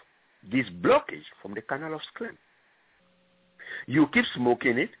remove this blockage from the canal of Schlem. You keep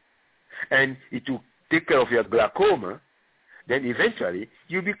smoking it, and it will take care of your glaucoma, then eventually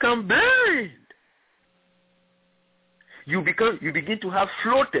you become blind. You begin to have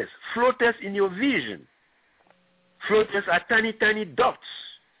floaters in your vision. Floaters are tiny dots.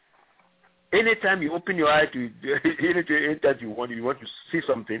 Anytime you open your eye to anytime you want to see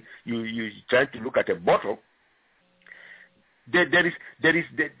something, you try to look at a bottle. There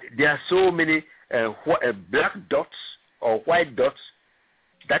are so many black dots or white dots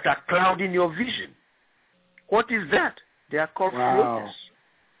that are clouding your vision. What is that? They are called floaters.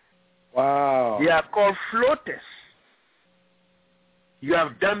 Wow. They are called floaters. You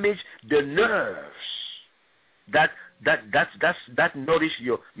have damaged the nerves that nourish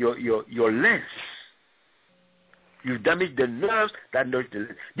your lens. You damage the nerves that nourish the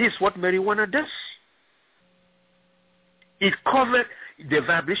lens. This is what marijuana does. It covers, the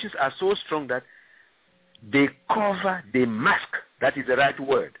vibrations are so strong that they mask, that is the right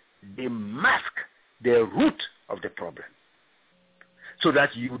word. They mask the root of the problem. So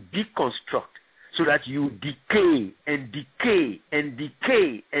that you deconstruct, so that you decay and decay and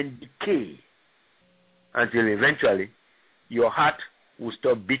decay and decay until eventually your heart will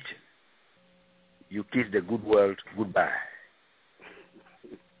stop beating. You kiss the good world goodbye.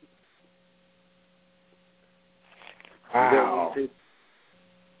 Wow.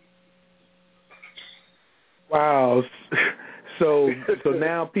 Wow. So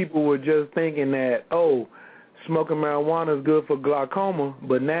now people were just thinking that, oh, smoking marijuana is good for glaucoma,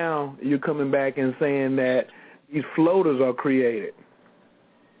 but now you're coming back and saying that these floaters are created.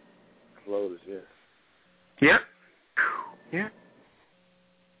 Floaters, yeah. Yeah. Yeah.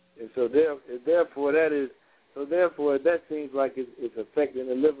 And so therefore that seems like it's affecting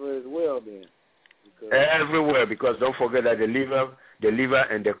the liver as well then. Everywhere, because don't forget that the liver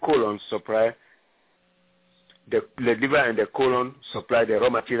and the colon supply the liver and the colon supply the raw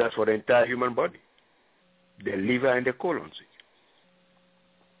materials for the entire human body. The liver and the colon.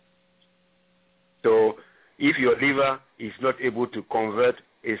 So if your liver is not able to convert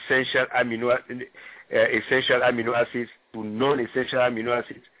essential amino acids to non-essential amino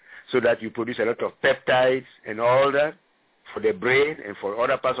acids, so that you produce a lot of peptides and all that for the brain and for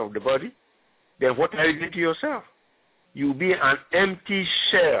other parts of the body, then what are you doing to yourself? You'll be an empty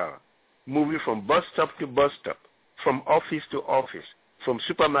shell moving from bus stop to bus stop, from office to office, from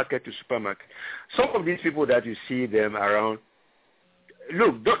supermarket to supermarket. Some of these people that you see them around,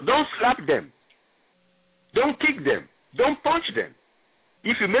 look, don't slap them. Don't kick them. Don't punch them.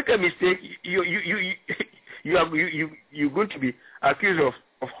 If you make a mistake, you're going to be accused of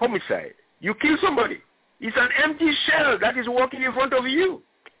homicide. You kill somebody. It's an empty shell that is walking in front of you.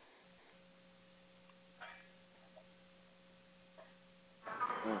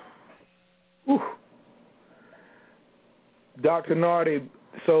 Dr. Nardi,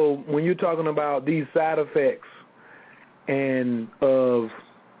 so when you're talking about these side effects and of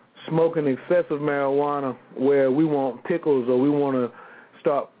smoking excessive marijuana where we want tickles or we want to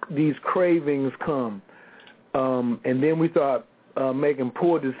start, these cravings come, and then we start making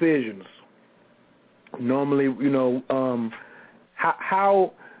poor decisions. Normally,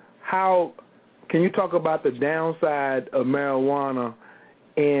 how can you talk about the downside of marijuana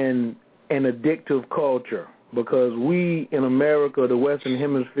in an addictive culture? Because we in America, the Western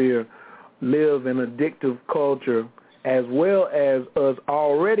Hemisphere, live in addictive culture, as well as us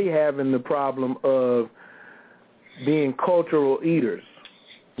already having the problem of being cultural eaters.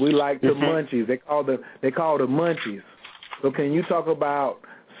 We like the munchies. They call the munchies. So can you talk about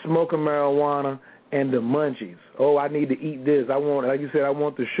smoking marijuana and the munchies? Oh, I need to eat this. I want, like you said, I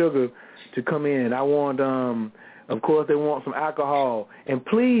want the sugar to come in. I want, of course, they want some alcohol. And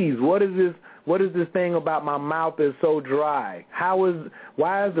please, what is this thing about my mouth is so dry?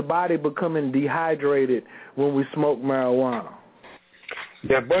 Why is the body becoming dehydrated when we smoke marijuana?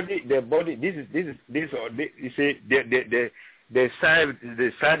 The body. You see, the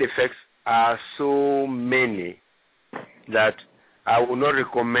side effects are so many that I will not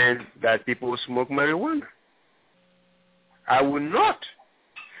recommend that people smoke marijuana. I will not,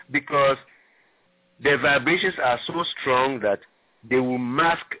 because the vibrations are so strong that they will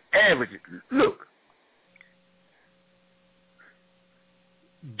mask everything. Look,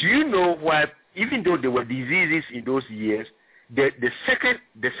 do you know why, even though there were diseases in those years, the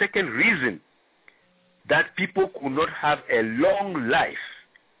second reason that people could not have a long life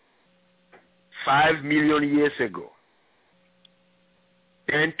 5 million years ago,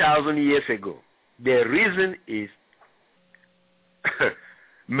 10,000 years ago, the reason is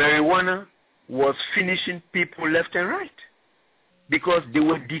marijuana was finishing people left and right because they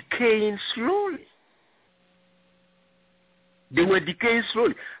were decaying slowly. They were decaying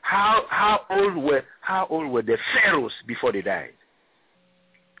slowly. How old were the pharaohs before they died?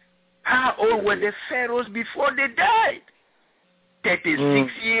 How old were the pharaohs before they died?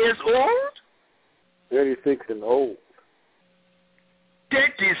 36 years old? 36 and old.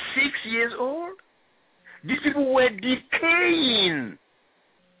 36 years old? These people were decaying.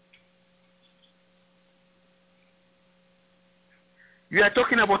 You are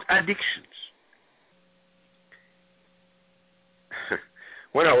talking about addictions.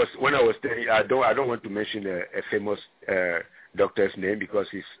 When I was telling, I don't want to mention a famous doctor's name because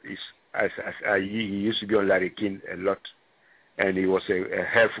he used to be on Larry King a lot, and he was a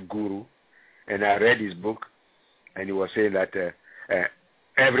health guru. And I read his book, and he was saying that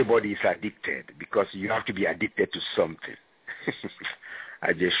everybody is addicted because you have to be addicted to something.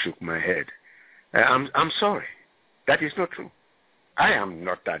 I just shook my head. I'm sorry, that is not true. I am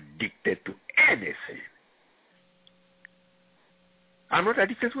not addicted to anything. I'm not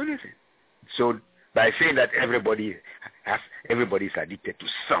addicted to anything. So by saying that everybody is addicted to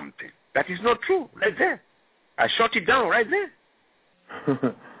something, that is not true. Right there, I shut it down right there.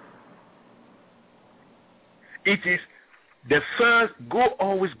 It is the first.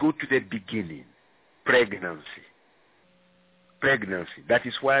 Always go to the beginning. Pregnancy. That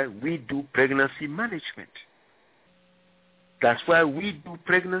is why we do pregnancy management. That's why we do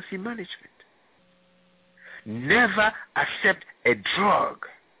pregnancy management. never accept a drug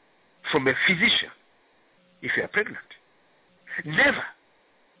from a physician if you are pregnant. Never.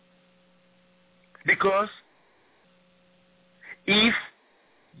 Because if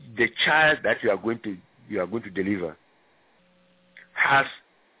the child that you are going to deliver has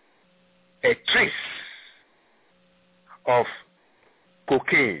a trace of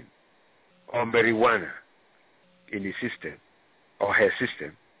cocaine or marijuana in his system or her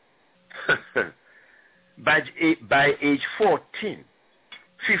system, by age 14,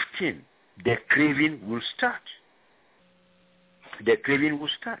 15, the craving will start. The craving will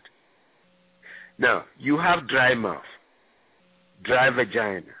start. Now, you have dry mouth, dry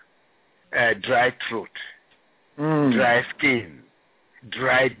vagina, dry throat, dry skin,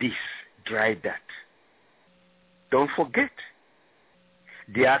 dry this, dry that. Don't forget,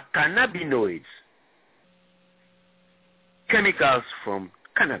 there are cannabinoids, chemicals from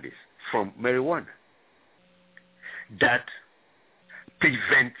cannabis, from marijuana, that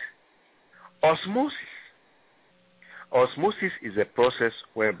prevent osmosis. Osmosis is a process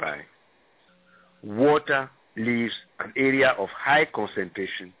whereby water leaves an area of high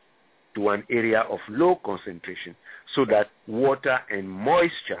concentration to an area of low concentration so that water and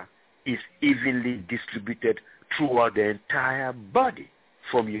moisture is evenly distributed throughout the entire body,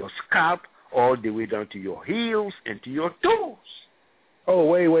 from your scalp all the way down to your heels and to your toes. Oh,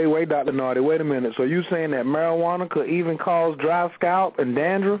 wait, Dr. Nardi, wait a minute. So you saying that marijuana could even cause dry scalp and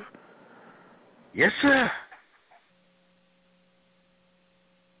dandruff? Yes, sir.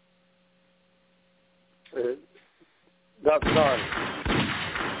 Dr. Nardi.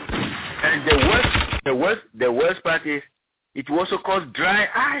 And the worst part is it also causes dry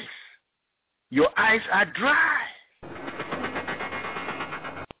eyes. Your eyes are dry.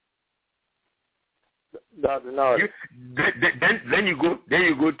 Dr. Nardi. Then you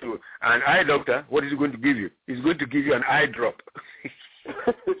go to an eye doctor. What is he going to give you? He's going to give you an eye drop.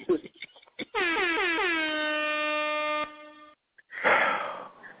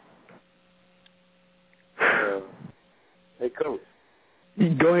 Hey, Coach.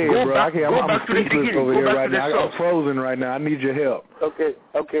 Go ahead, bro. I'm speechless over here right now. I'm frozen right now. I need your help. Okay,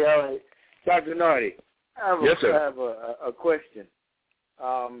 all right. Dr. Nardi, I have a question.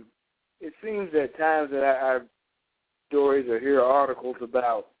 It seems at times that I stories or hear articles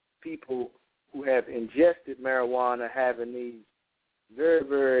about people who have ingested marijuana having these very,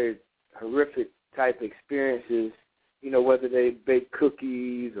 very horrific type experiences, whether they bake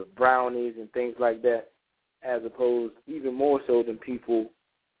cookies or brownies and things like that, as opposed even more so than people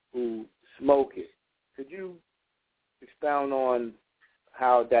who smoke it. Could you expound on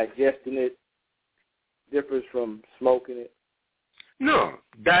how digesting it differs from smoking it? No,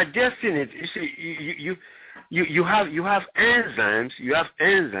 digesting it. You see, you have enzymes. You have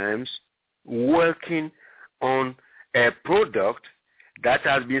enzymes working on a product that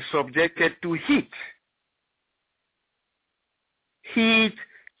has been subjected to heat. Heat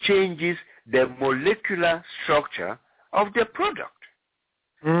changes the molecular structure of the product.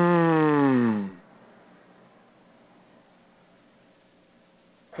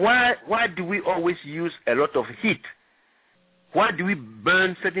 Why do we always use a lot of heat? Why do we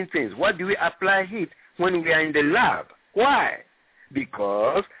burn certain things? Why do we apply heat when we are in the lab? Why?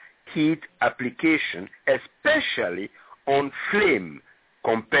 Because heat application, especially on flame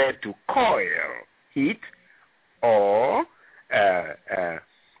compared to coil heat or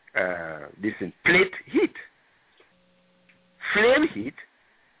plate heat. Flame heat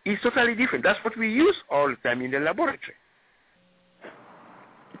is totally different. That's what we use all the time in the laboratory.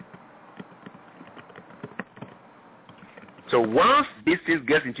 So once this thing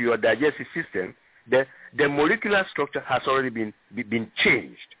gets into your digestive system, the molecular structure has already been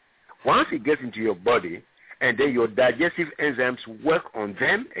changed. Once it gets into your body, and then your digestive enzymes work on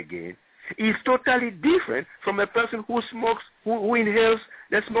them again, it's totally different from a person who smokes, who inhales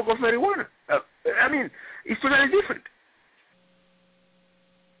the smoke of marijuana. It's totally different.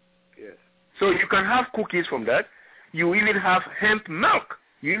 Yes. So you can have cookies from that. You even have hemp milk.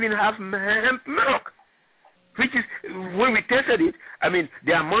 Which is, when we tested it,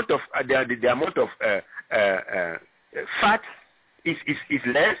 the amount of fat is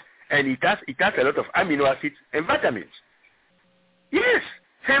less, and it has a lot of amino acids and vitamins. Yes,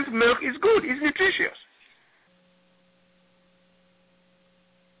 hemp milk is good. It's nutritious.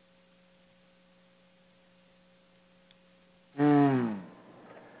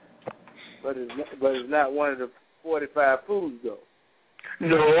 But it's not one of the 45 foods, though.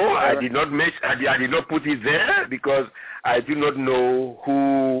 No, I did not put it there because I do not know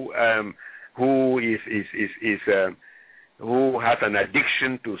who who has an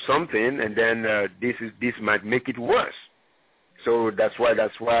addiction to something, and then this might make it worse. So that's why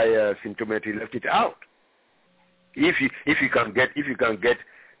symptometry left it out. If you can get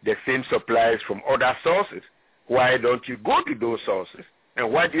the same supplies from other sources, why don't you go to those sources?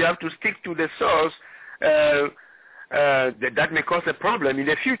 And why do you have to stick to the source that may cause a problem in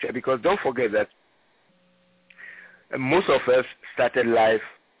the future? Because don't forget that most of us started life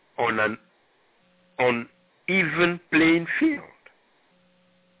on an uneven playing field.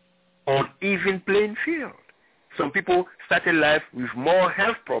 On even playing field. Some people started life with more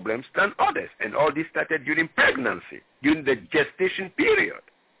health problems than others, and all this started during pregnancy, during the gestation period.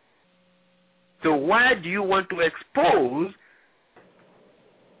 So why do you want to expose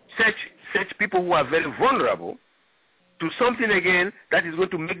such people who are very vulnerable to something again that is going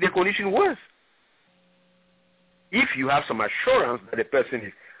to make their condition worse? If you have some assurance that the person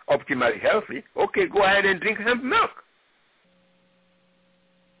is optimally healthy, okay, go ahead and drink hemp milk.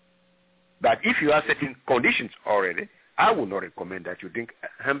 But if you have certain conditions already, I would not recommend that you drink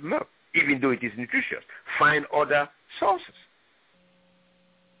hemp milk, even though it is nutritious. Find other sources.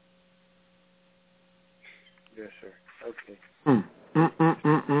 Yes, sir. Okay.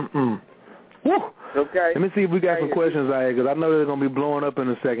 Woo. Okay. Let me see if we got some questions out here, because I know they're going to be blowing up in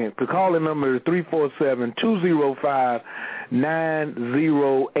a second. The calling number is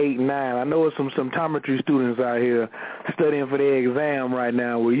 347-205-9089. I know there's some symptometry students out here studying for their exam right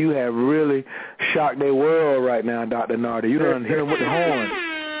now, where you have really shocked their world right now, Dr. Nardi. You done hit them with the horn.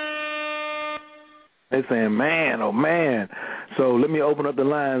 They're saying, man, oh, man. So let me open up the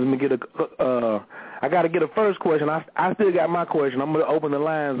lines. Let me get I got to get a first question. I still got my question. I'm going to open the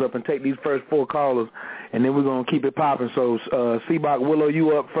lines up and take these first 4 callers, and then we're going to keep it popping. So, Seabach Willow,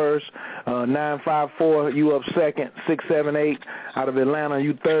 you up first. 954, you up second. 678 out of Atlanta,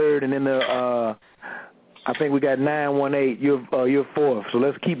 you third. And then I think we got 918. You're fourth. So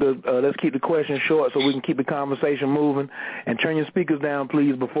let's keep the question short so we can keep the conversation moving. And turn your speakers down,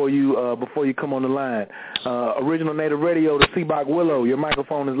 please, before you come on the line. Original Native Radio, the Seabach Willow. Your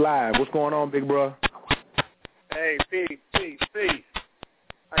microphone is live. What's going on, big bro? Hey, peace.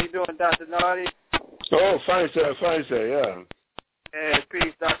 How you doing, Dr. Nardi? Oh, fine, sir, yeah. Hey,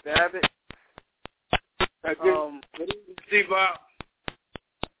 peace, Dr. Abbott. Good evening, Seabach.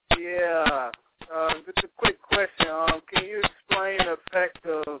 Yeah. Just a quick question. Can you explain the effect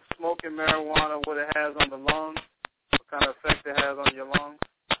of smoking marijuana, what it has on the lungs? What kind of effect it has on your lungs?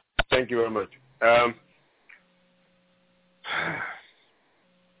 Thank you very much.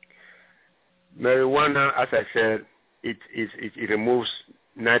 Marijuana, as I said, it removes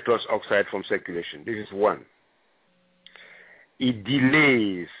nitrous oxide from circulation. This is one. It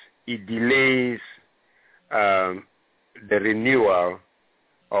delays the renewal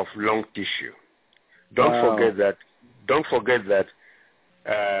of lung tissue. Don't forget that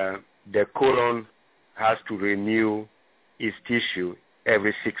the colon has to renew its tissue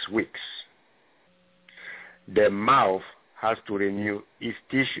every 6 weeks. The mouth has to renew its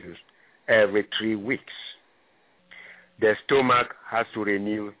tissues every 3 weeks. The stomach has to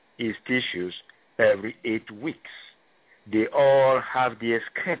renew its tissues every 8 weeks. They all have their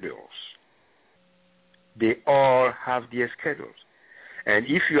schedules. And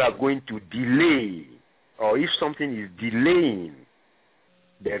if you are going to delay, or if something is delaying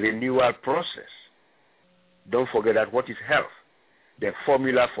the renewal process, don't forget that what is health? The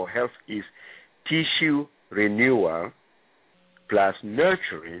formula for health is tissue renewal plus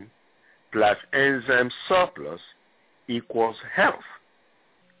nurturing plus enzyme surplus equals health.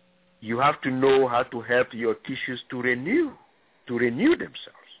 You have to know how to help your tissues to renew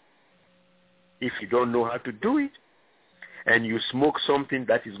themselves. If you don't know how to do it, and you smoke something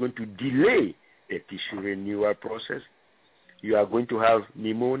that is going to delay the tissue renewal process, you are going to have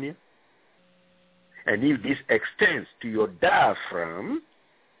pneumonia. And if this extends to your diaphragm,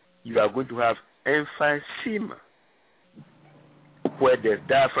 you are going to have emphysema, where the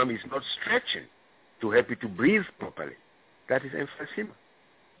diaphragm is not stretching to help you to breathe properly. That is emphysema.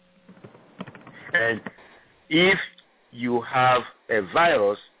 And if you have a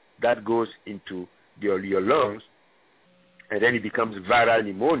virus that goes into your lungs, and then it becomes viral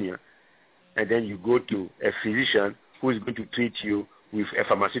pneumonia, and then you go to a physician who is going to treat you with a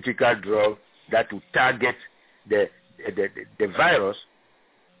pharmaceutical drug that will target the virus,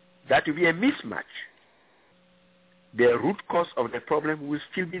 that will be a mismatch. The root cause of the problem will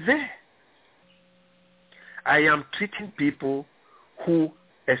still be there. I am treating people who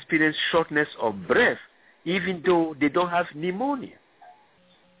experience shortness of breath even though they don't have pneumonia.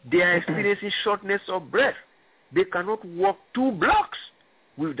 They are experiencing shortness of breath. They cannot walk 2 blocks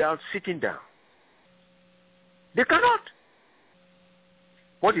without sitting down. They cannot.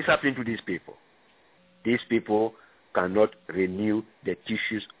 What is happening to these people? These people cannot renew the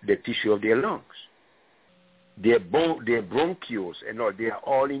tissue of their lungs. Their bronchioles and all, they are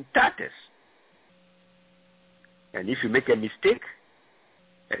all in tatters. And if you make a mistake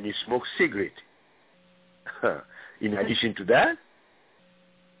and you smoke cigarette, in addition to that,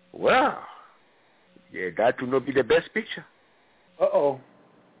 well, yeah, that will not be the best picture. Uh-oh.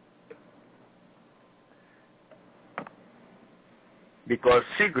 Because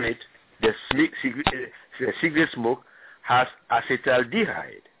the cigarette smoke has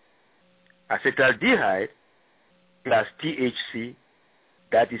acetaldehyde. Acetaldehyde plus THC,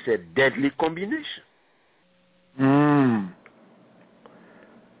 that is a deadly combination.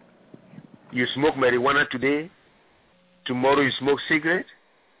 You smoke marijuana today, tomorrow you smoke cigarette.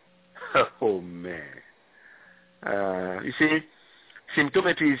 Oh, man. You see,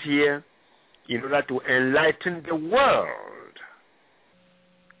 Symptometry is here in order to enlighten the world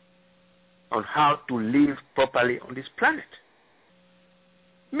on how to live properly on this planet.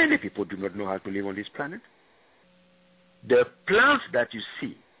 Many people do not know how to live on this planet. The plants that you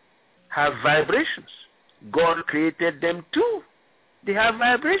see have vibrations. God created them too. They have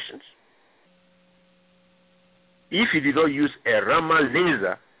vibrations. If you did not use a Raman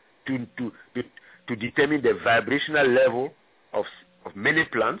laser to determine the vibrational level of many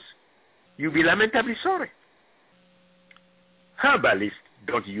plants, you'll be lamentably sorry. Herbalists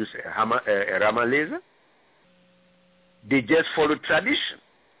don't use a Raman laser. They just follow tradition.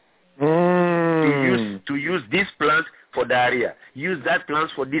 To use this plant for diarrhea, use that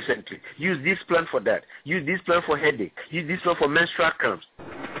plant for dysentery, use this plant for that, use this plant for headache, use this plant for menstrual cramps.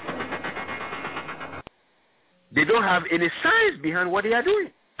 They don't have any science behind what they are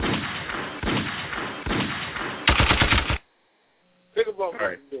doing. Think about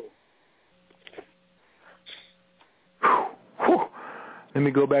what you do. Let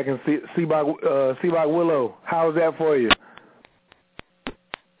me go back and see about Willow. How's that for you?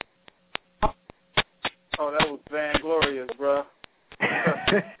 Oh, that was vainglorious, bro.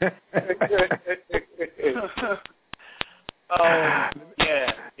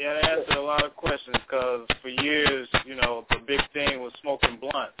 Yeah, that answered a lot of questions because for years, the big thing was smoking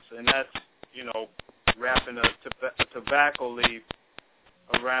blunts, and that's, wrapping a tobacco leaf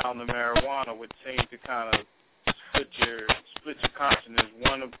around the marijuana would seem to kind of split your consciousness.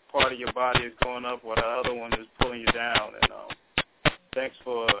 One part of your body is going up while the other one is pulling you down, and thanks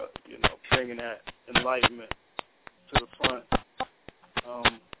for, bringing that enlightenment to the front.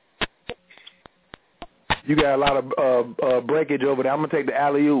 You got a lot of breakage over there. I'm gonna take the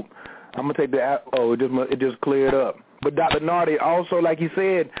alley-oop. It just cleared up. But Dr. Nardi, also, like you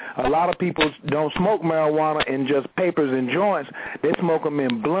said, a lot of people don't smoke marijuana in just papers and joints. They smoke them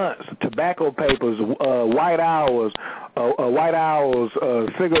in blunts, tobacco papers, white owls,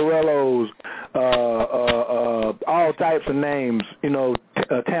 cigarillos, all types of names,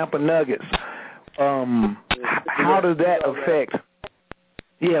 Tampa Nuggets. How does that affect?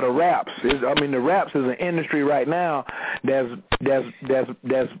 Yeah, the wraps. The wraps is an industry right now that's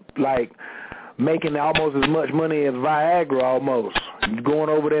like making almost as much money as Viagra almost. Going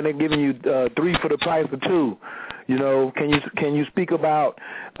over there and they're giving you 3 for the price of 2. Can you speak about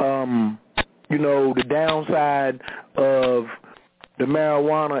the downside of the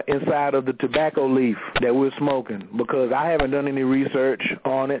marijuana inside of the tobacco leaf that we're smoking? Because I haven't done any research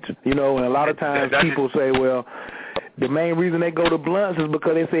on it, and a lot of times people say, well, the main reason they go to blunts is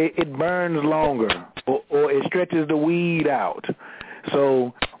because they say it burns longer or it stretches the weed out.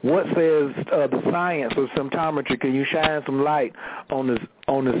 So what says the science of symptometry? Can you shine some light on the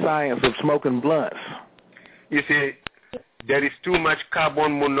science of smoking blunts? You see, there is too much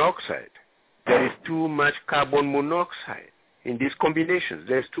carbon monoxide. There is too much carbon monoxide in these combinations.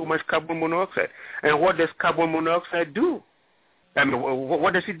 There's too much carbon monoxide. And what does carbon monoxide do?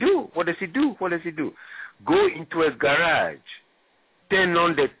 What does it do? Go into a garage, turn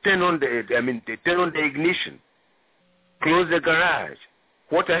on the ignition, close the garage.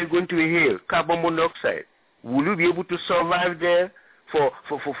 What are you going to inhale? Carbon monoxide. Will you be able to survive there for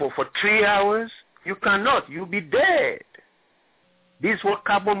 3 hours? You cannot. You'll be dead. This is what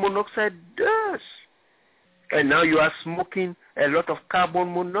carbon monoxide does. And now you are smoking a lot of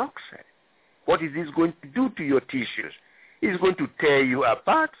carbon monoxide. What is this going to do to your tissues? It's going to tear you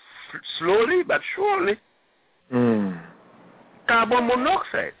apart slowly but surely. Carbon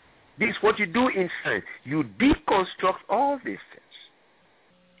monoxide. This is what you do in science. You deconstruct all these things.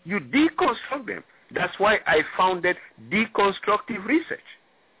 You deconstruct them. That's why I founded deconstructive research.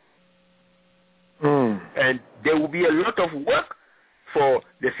 And there will be a lot of work for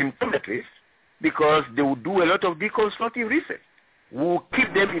the symptometrists because they will do a lot of deconstructive research. we'll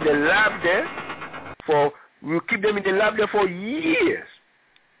keep them in the lab there for years.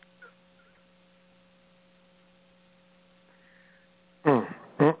 Hear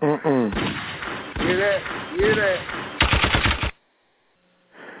that?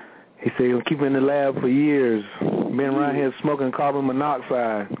 He said he'll keep him in the lab for years. Been around here smoking carbon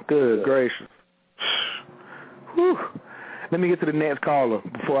monoxide. Good gracious. Whew. Let me get to the next caller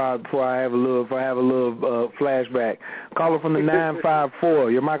before I have a little flashback. Caller from the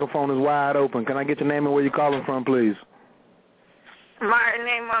 954. Your microphone is wide open. Can I get your name and where you're calling from, please? My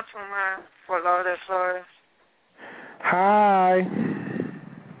name is from Fort Lauderdale, Florida. Hi.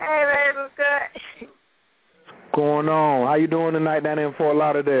 Hey, baby, what's good? What's going on? How you doing tonight down in Fort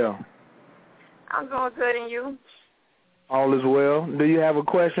Lauderdale? I'm doing good, and you? All is well. Do you have a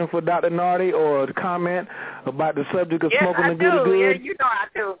question for Dr. Nardi or a comment about the subject of smoking the goody good? Yeah, you know I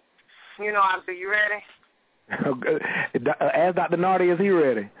do. You You ready? Ask Dr. Nardi, is he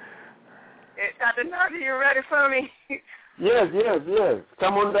ready? Dr. Nardi, you ready for me? Yes.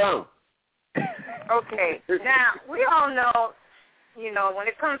 Come on down. Okay. Now, we all know, when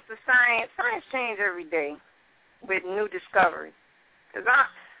it comes to science changes every day with new discoveries. Because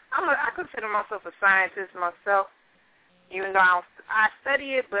I consider myself a scientist myself, even though I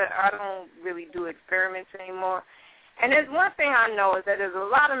study it, but I don't really do experiments anymore. And there's one thing I know is that there's a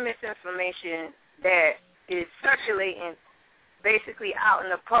lot of misinformation that is circulating basically out in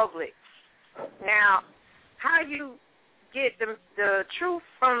the public. Now, how you get the truth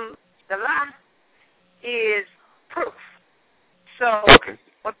from the lie is proof. So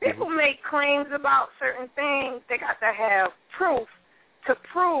when people make claims about certain things, they got to have proof to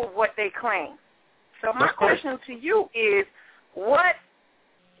prove what they claim. So my question to you is, what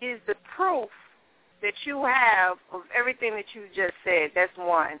is the proof that you have of everything that you just said? That's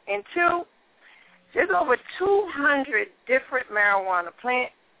one. And two, there's over 200 different marijuana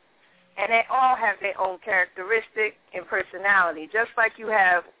plants, and they all have their own characteristic and personality. Just like you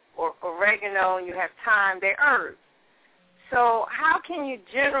have oregano and you have thyme, they're herbs. So how can you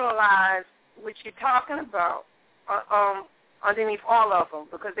generalize what you're talking about underneath all of them?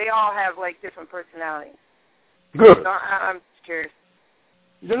 Because they all have, different personalities. Good. So I'm curious.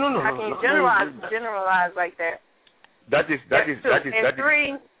 No. How can you generalize like that? That is.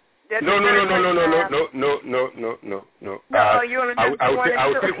 Three. No.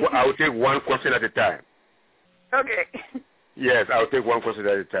 I'll take one question at a time. Okay. Yes, I'll take one question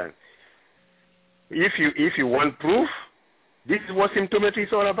at a time. If you want proof, this is what symptometry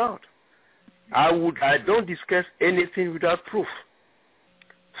is all about. I don't discuss anything without proof.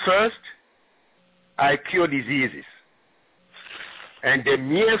 First, I cure diseases. And the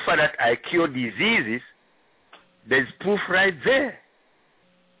mere fact that I cure diseases, there's proof right there.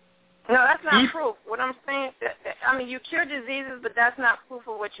 No, that's not proof. What I'm saying, you cure diseases, but that's not proof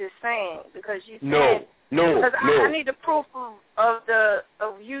of what you're saying, because you said No. I need the proof of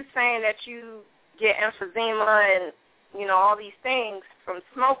you saying that you get emphysema and all these things from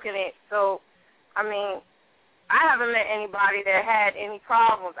smoking it. So, I haven't met anybody that had any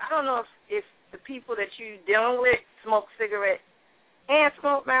problems. I don't know if the people that you're dealing with smoke cigarettes and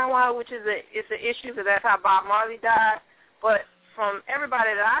smoke marijuana, which is an issue, because that's how Bob Marley died. But from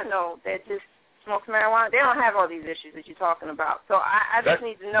everybody that I know that just smokes marijuana, they don't have all these issues that you're talking about. So I just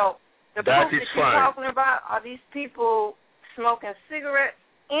need to know the proof that you're talking about. Are these people smoking cigarettes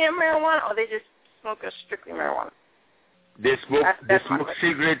and marijuana, or they just smoking strictly marijuana? They smoke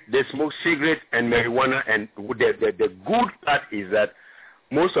cigarette and marijuana, and the good part is that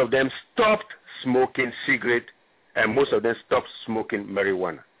most of them stopped smoking cigarette and most of them stopped smoking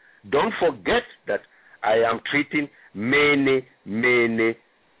marijuana. Don't forget that I am treating many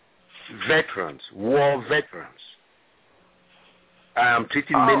veterans, war veterans. I am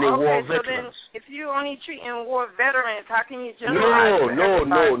treating many war veterans. So then if you're only treating war veterans, how can you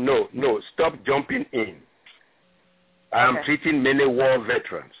generalize? No. Stop jumping in. I am treating many war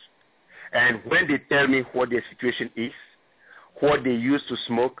veterans. And when they tell me what their situation is, what they used to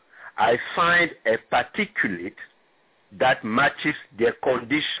smoke, I find a particulate that matches their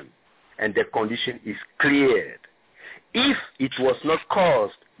condition, and the condition is cleared. If it was not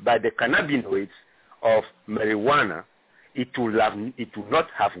caused by the cannabinoids of marijuana, it would not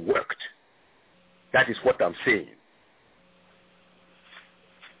have worked. That is what I'm saying.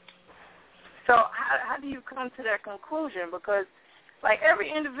 So how do you come to that conclusion? Because, every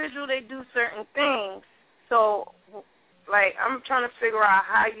individual, they do certain things. So, I'm trying to figure out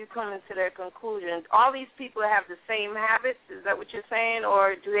how you come into that conclusion. All these people have the same habits? Is that what you're saying?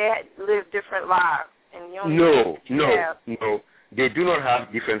 Or do they live different lives? And no. They do not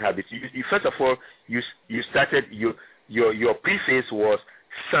have different habits. First of all, you your preface was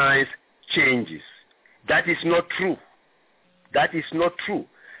science changes. That is not true. That is not true.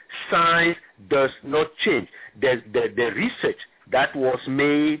 Science does not change. The research that was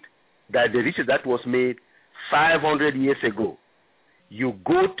made 500 years ago. You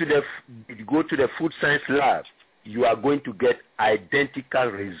go to the food science lab, you are going to get identical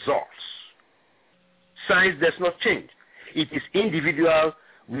results. Science does not change. It is individual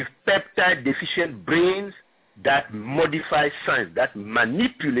with peptide deficient brains that modify science, that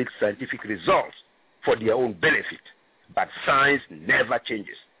manipulate scientific results for their own benefit. But science never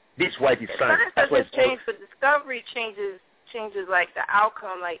changes. This is why it is science. Science doesn't change, but discovery changes like the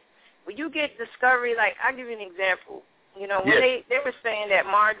outcome. Like when you get discovery, like I'll give you an example. You know, when they were saying that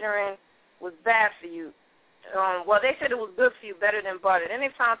margarine was bad for you. Well, they said it was good for you, better than butter. Then they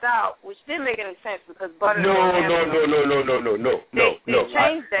found out, which didn't make any sense because butter. No. They changed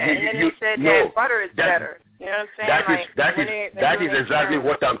that, and then they said that butter is better. You know what I'm saying? That is exactly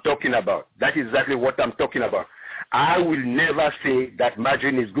what I'm talking about. That is exactly what I'm talking about. I will never say that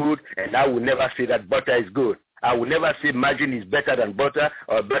margarine is good, and I will never say that butter is good. I will never say margarine is better than butter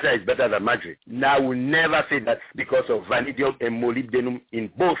or butter is better than margarine. Now, I will never say that because of vanadium and molybdenum in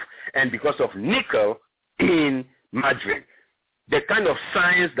both and because of nickel in margarine. The kind of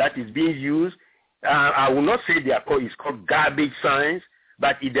science that is being used, I will not say it's called garbage science,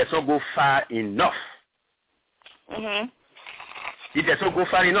 but it does not go far enough. Mm-hmm. It does not go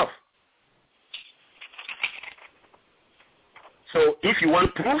far enough. So if you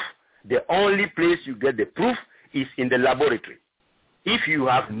want proof, the only place you get the proof is in the laboratory. If you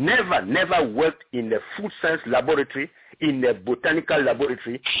have never worked in the food science laboratory, in the botanical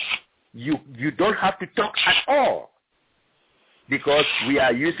laboratory, you don't have to talk at all, because we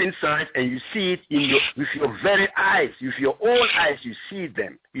are using science and you see it with your very eyes, with your own eyes. You see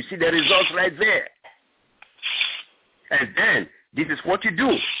them. You see the results right there. And then this is what you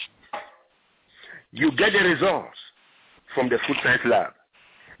do. You get the results from the food science lab.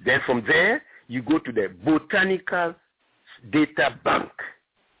 Then from there, you go to the botanical data bank.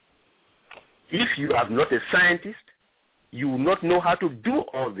 If you are not a scientist, you will not know how to do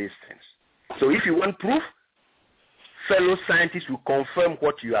all these things. So if you want proof, fellow scientists will confirm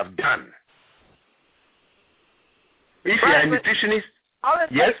what you have done. If you are a nutritionist, all it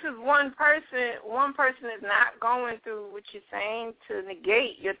takes is one person is not going through what you're saying to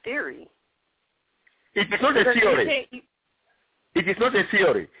negate your theory. It is not a theory. It is not a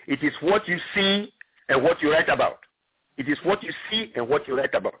theory. It is what you see and what you write about. It is what you see and what you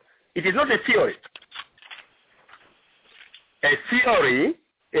write about. It is not a theory. A theory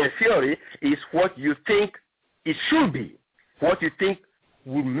is what you think it should be, what you think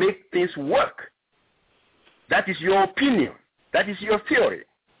will make things work. That is your opinion. That is your theory.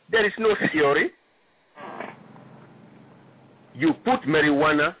 There is no theory. You put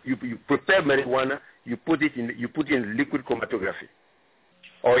marijuana, you prepare marijuana, you put it in liquid chromatography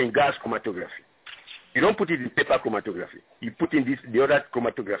or in gas chromatography. You don't put it in paper chromatography. You put in the other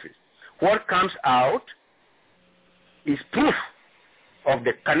chromatographies. What comes out is proof of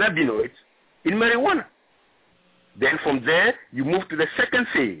the cannabinoids in marijuana. Then from there, you move to the second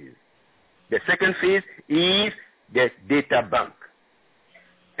phase. The second phase is the data bank.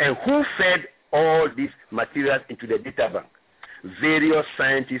 And who fed all these materials into the data bank? Various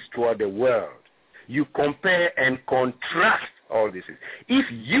scientists throughout the world. You compare and contrast all this. If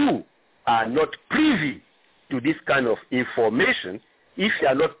you are not privy to this kind of information, if you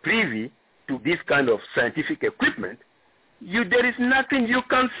are not privy to this kind of scientific equipment, there is nothing you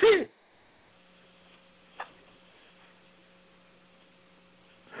can say.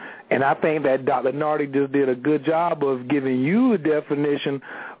 And I think that Dr. Nardi just did a good job of giving you a definition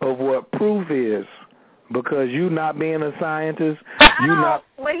of what proof is, because you not being a scientist,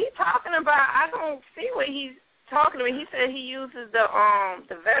 what he's talking about, I don't see what he's talking about. He said he uses the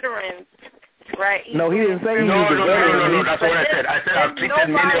veterans, right? No, he didn't say he used the veterans. No, that's what I said. I said I've treated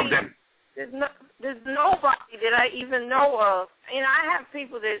many of them. There's nobody that I even know of. You know, I have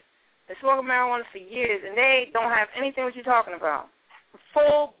people that smoke marijuana for years, and they don't have anything what you're talking about.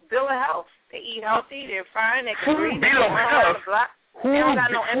 Full bill of health. They eat healthy. They're fine. They can breathe. Full bill of health? They don't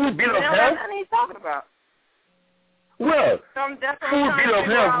got no full bill of health? They don't have nothing he's talking about. Well, full bill of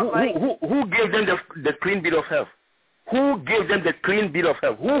health. Who gave them the clean bill of health? Who gave them the clean bill of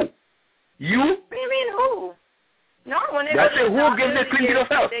health? Who? You? What do you mean who? No, when they That's who gave the clean bill of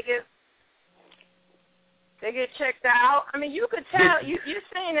health? They get checked out. I mean, you could tell. You're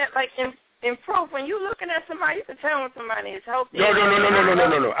saying that like in proof. When you're looking at somebody, you can tell when somebody is healthy. No.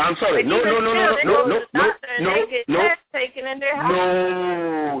 I'm sorry. No. They get tests taken and they're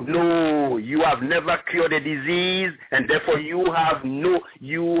healthy. you have never cured a disease, and therefore you have no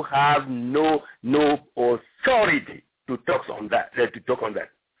authority to talk on that.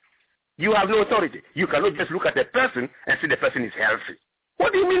 You have no authority. You cannot just look at a person and say the person is healthy.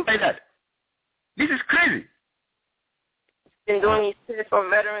 What do you mean by that? This is crazy. Been doing these tests for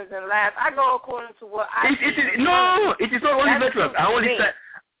veterans and labs. I go according to what I it is not only veterans.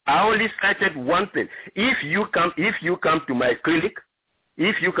 I only cited one thing. If you come to my clinic,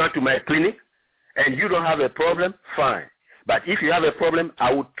 and you don't have a problem, fine. But if you have a problem,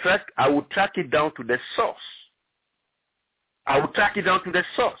 I will track it down to the source.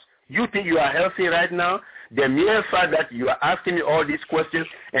 You think you are healthy right now? The mere fact that you are asking me all these questions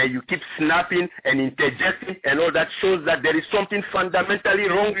and you keep snapping and interjecting and all that shows that there is something fundamentally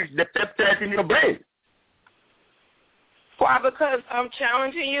wrong with the peptides in your brain. Why? Because I'm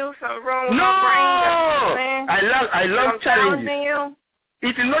challenging you. Something wrong with my brain? I love challenges. Challenging you?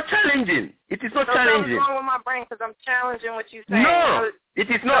 It is not challenging. Something's wrong with my brain because I'm challenging what you say. No, it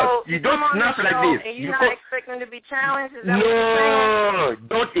is not. So you don't snap like this. And you're not expecting to be challenged? Is that what you're saying?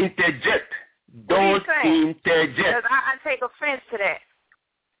 Don't interject. Don't interject. Because I take offense to that.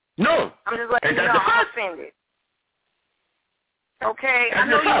 No. I'm just letting you know I'm offended. Okay? I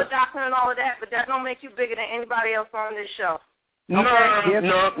know you're a doctor and all of that, but that don't make you bigger than anybody else on this show. No. Wait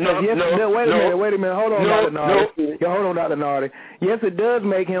a minute. Hold on, Dr. Nardi. Hold on, Dr. Nardi. Yes, it does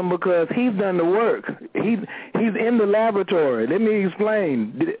make him because he's done the work. He's in the laboratory. Let me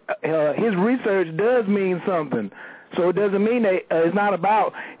explain. His research does mean something. So it doesn't mean that it's not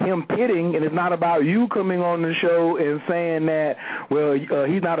about him pitting, and it's not about you coming on the show and saying that, well,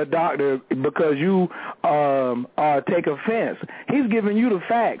 he's not a doctor because you take offense. He's giving you the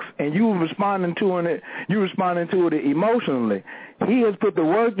facts, and you responding to it. You're responding to it emotionally. He has put the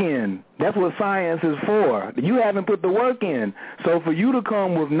work in. That's what science is for. You haven't put the work in. So for you to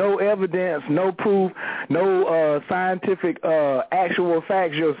come with no evidence, no proof, no scientific actual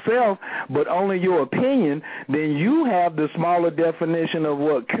facts yourself, but only your opinion, then you have the smaller definition of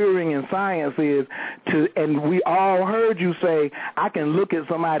what curing in science is. And we all heard you say, I can look at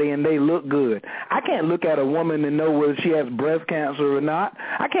somebody and they look good. I can't look at a woman and know whether she has breast cancer or not.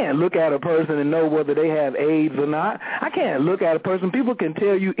 I can't look at a person and know whether they have AIDS or not. I can't look at a person. People can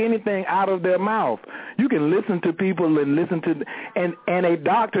tell you anything out of their mouth. You can listen to people and a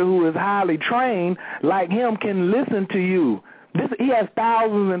doctor who is highly trained like him can listen to you. He has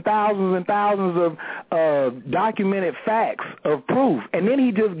thousands and thousands and thousands of documented facts of proof, and then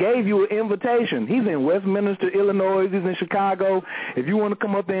he just gave you an invitation. He's in Westminster, Illinois. He's in Chicago. If you want to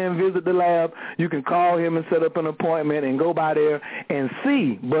come up there and visit the lab, you can call him and set up an appointment and go by there and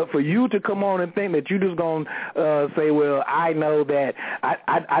see. But for you to come on and think that you're just going to say, well, I know that,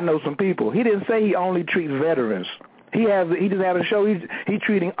 I know some people. He didn't say he only treats veterans. He just had a show. He's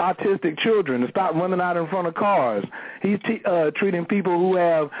treating autistic children to stop running out in front of cars. He's treating people who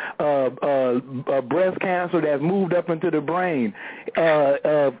have breast cancer that's moved up into the brain,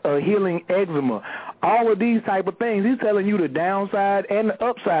 healing eczema. All of these type of things. He's telling you the downside and the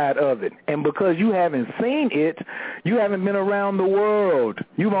upside of it. And because you haven't seen it, you haven't been around the world.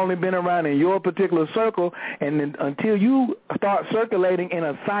 You've only been around in your particular circle. And then until you start circulating in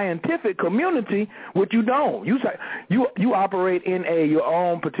a scientific community, which you don't. You operate in your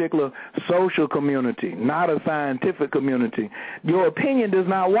own particular social community, not a scientific community. Your opinion does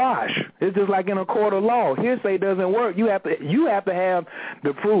not wash. It's just like in a court of law. Hearsay doesn't work. You have to have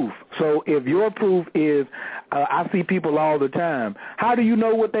the proof. So if your proof is, I see people all the time. How do you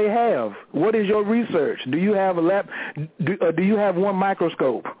know what they have? What is your research? Do you have a lab? Do you have one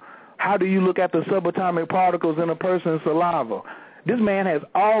microscope? How do you look at the subatomic particles in a person's saliva? This man has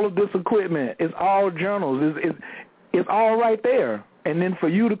all of this equipment. It's all journals. It's all right there. And then for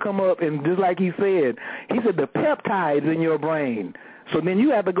you to come up and just like he said the peptides in your brain. So then you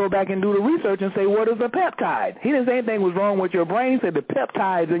have to go back and do the research and say, what is a peptide? He didn't say anything was wrong with your brain. He said the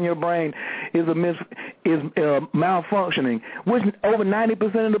peptides in your brain is malfunctioning, which over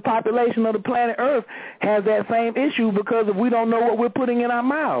 90% of the population of the planet Earth has that same issue because we don't know what we're putting in our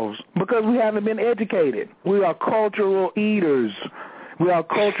mouths because we haven't been educated. We are cultural eaters. We are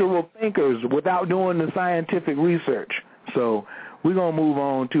cultural thinkers without doing the scientific research. So we're going to move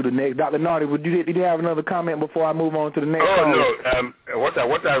on to the next. Dr. Nardi, did you have another comment before I move on to the next? No. What I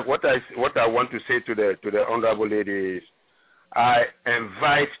want to say to the honorable lady is I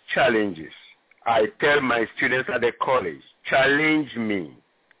invite challenges. I tell my students at the college, challenge me.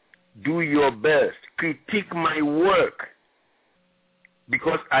 Do your best. Critique my work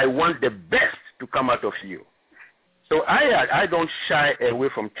because I want the best to come out of you. So I don't shy away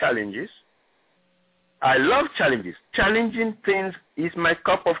from challenges. I love challenges. Challenging things is my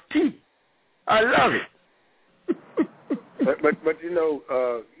cup of tea. I love it. but my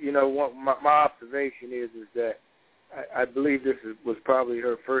observation is that I believe this was probably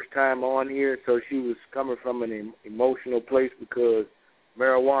her first time on here, so she was coming from an emotional place because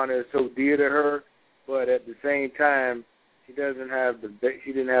marijuana is so dear to her. But at the same time, she didn't have the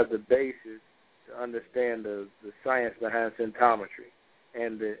basis to understand the science behind symptometry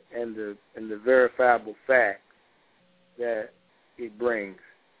and the verifiable facts that it brings.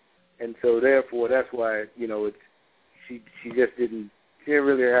 And so therefore, that's why she just didn't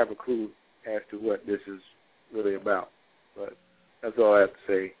really have a clue as to what this is really about. But that's all I have to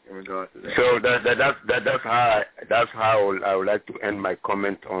say in regards to that. So that's how I would like to end my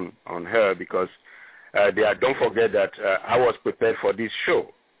comment on her, because don't forget that I was prepared for this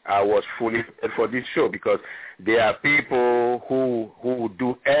show. I was fully prepared for this show because there are people who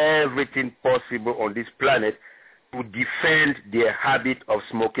do everything possible on this planet to defend their habit of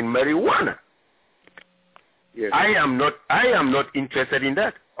smoking marijuana. Yes. I am not interested in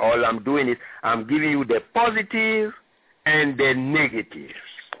that. All I'm doing is I'm giving you the positive and the negatives.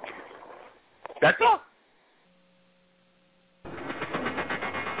 That's all.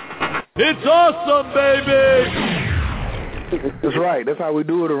 It's awesome, baby! That's right. That's how we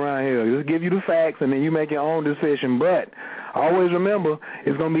do it around here. Just give you the facts, and then you make your own decision. But always remember,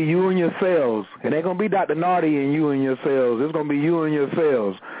 it's going to be you and your cells. It ain't going to be Dr. Nardi and you and your cells. It's going to be you and your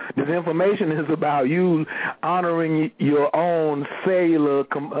cells. This information is about you honoring your own cellular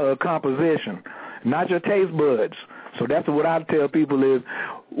composition, not your taste buds. So that's what I tell people is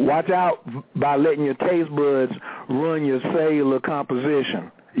watch out by letting your taste buds run your cellular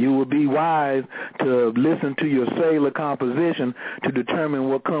composition. You will be wise to listen to your cellular composition to determine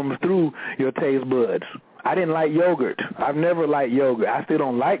what comes through your taste buds. I didn't like yogurt. I've never liked yogurt. I still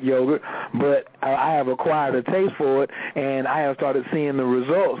don't like yogurt, but I have acquired a taste for it, and I have started seeing the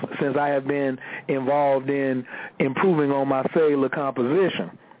results since I have been involved in improving on my cellular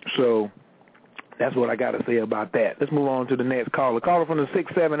composition. So that's what I got to say about that. Let's move on to the next caller. Caller from the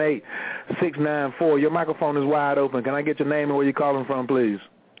 678-694. Your microphone is wide open. Can I get your name and where you're calling from, please?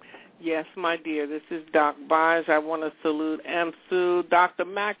 Yes, my dear. This is Doc Byers. I want to salute MSU, Dr.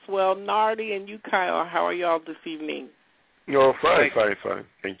 Maxwell, Nardi, and you, Kyle. How are y'all this evening? Oh, fine.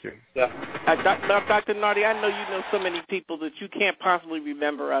 Thank you. Yeah. Dr. Nardi, I know you know so many people that you can't possibly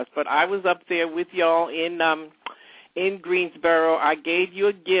remember us, but I was up there with y'all in Greensboro. I gave you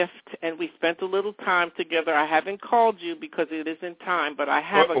a gift, and we spent a little time together. I haven't called you because it isn't time, but I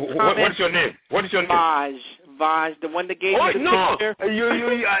have a comment. What's your name? Vaj, the one that gave you the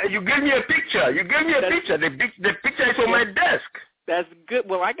picture. You gave me a picture. The picture is on my desk. That's good.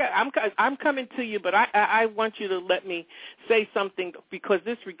 Well, I'm coming to you, but I want you to let me say something because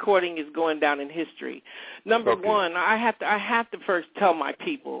this recording is going down in history. Number one, I have to first tell my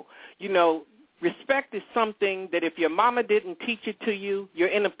people, respect is something that if your mama didn't teach it to you, you're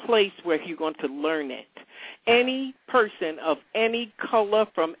in a place where you're going to learn it. Any person of any color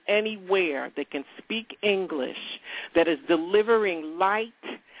from anywhere that can speak English, that is delivering light,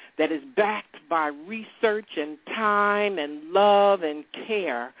 that is backed by research and time and love and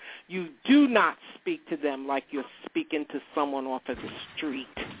care, you do not speak to them like you're speaking to someone off of the street.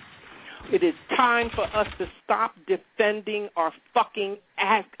 It is time for us to stop defending our fucking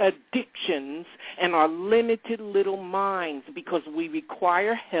addictions and our limited little minds because we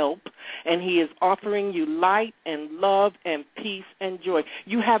require help, and he is offering you light and love and peace and joy.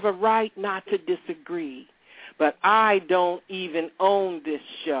 You have a right not to disagree, but I don't even own this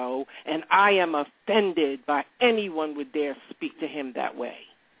show, and I am offended by anyone would dare speak to him that way.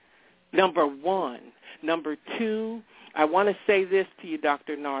 Number one. Number two, I want to say this to you,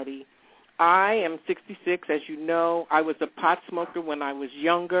 Dr. Nardi. I am 66, as you know. I was a pot smoker when I was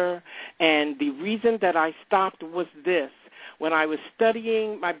younger, and the reason that I stopped was this. When I was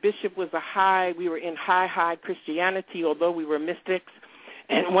studying, my bishop was we were in high Christianity, although we were mystics.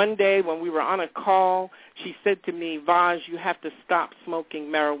 And one day when we were on a call, she said to me, Vaj, you have to stop smoking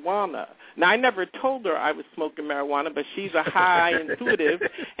marijuana. Now, I never told her I was smoking marijuana, but she's a high intuitive,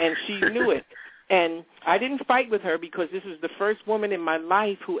 and she knew it. And I didn't fight with her because this was the first woman in my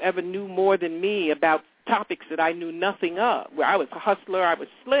life who ever knew more than me about topics that I knew nothing of. Where I was a hustler, I was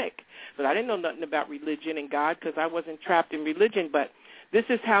slick, but I didn't know nothing about religion and God because I wasn't trapped in religion. But this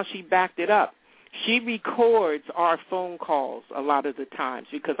is how she backed it up. She records our phone calls a lot of the times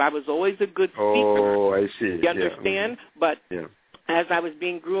because I was always a good speaker. Oh, I see. You understand? Yeah. But as I was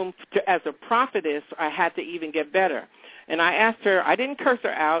being groomed as a prophetess, I had to even get better. And I asked her, I didn't curse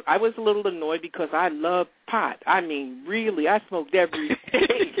her out. I was a little annoyed because I love pot. I mean, really, I smoked every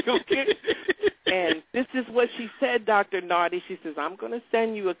day. And this is what she said, Dr. Nardi. She says, I'm going to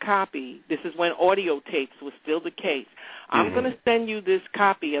send you a copy. This is when audio tapes was still the case. I'm going to send you this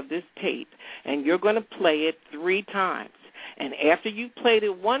copy of this tape, and you're going to play it 3 times. And after you played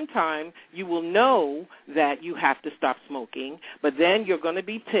it 1 time, you will know that you have to stop smoking. But then you're going to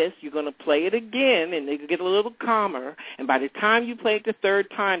be pissed. You're going to play it again, and they get a little calmer. And by the time you play it the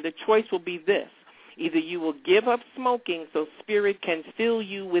 3rd time, the choice will be this. Either you will give up smoking so spirit can fill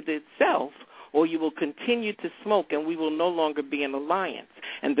you with itself, or you will continue to smoke and we will no longer be in alliance.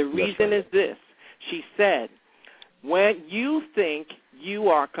 And the reason is this. She said, when you think you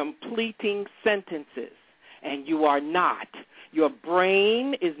are completing sentences and you are not, your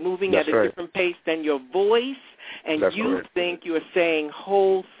brain is moving at a different pace than your voice, and you think you are saying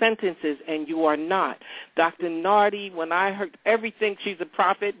whole sentences, and you are not. Dr. Nardi, when I heard everything, she's a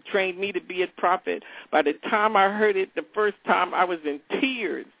prophet, trained me to be a prophet. By the time I heard it the first time, I was in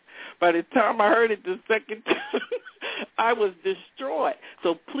tears. By the time I heard it the second time, I was destroyed.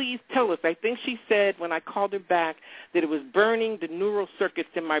 So please tell us. I think she said when I called her back that it was burning the neural circuits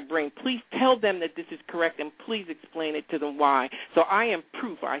in my brain. Please tell them that this is correct, and please explain it to them why. So I am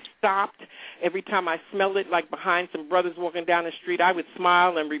proof. I stopped. Every time I smelled it, like behind some brothers walking down the street, I would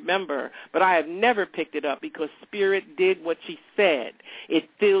smile and remember. But I have never picked it up because Spirit did what she said. It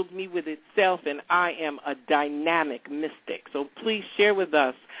filled me with itself, and I am a dynamic mystic. So please share with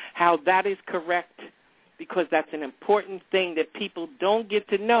us how that is correct, because that's an important thing that people don't get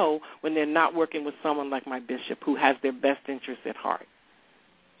to know when they're not working with someone like my bishop who has their best interests at heart.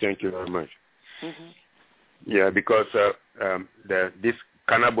 Thank you very much. Yeah, because this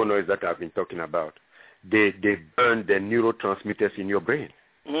cannabinoids that I've been talking about, they burn the neurotransmitters in your brain.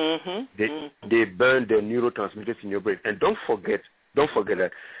 They burn the neurotransmitters in your brain. And don't forget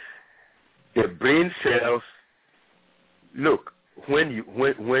that the brain cells, look, when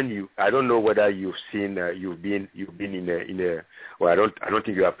you I don't know whether you've seen you've been in a well, I don't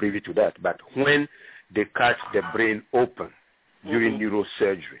think you are privy to that, but when they cut the brain open during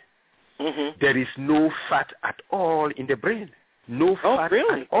neurosurgery, there is no fat at all in the brain. No fat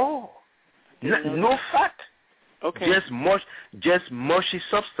at all. No fat. Just mushy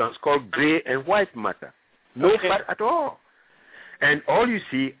substance called gray and white matter. No fat at all. And all you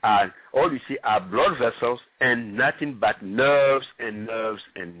see are blood vessels and nothing but nerves and nerves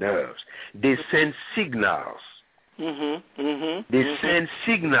and nerves. They send signals. They send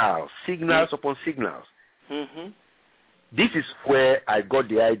signals upon signals. This is where I got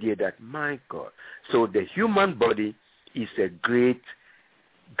the idea that, my God, so the human body is a great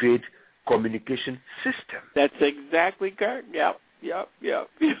communication system. That's exactly correct. Yep.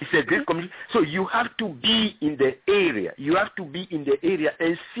 It's a great community. So you have to be in the area. You have to be in the area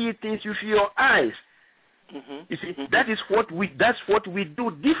and see things with your eyes. You see, that's what we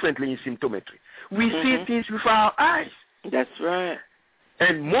do differently in symptometry. We see things with our eyes. That's right.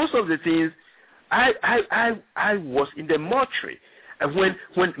 And most of the things, I was in the mortuary when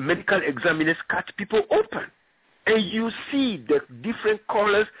medical examiners cut people open, and you see the different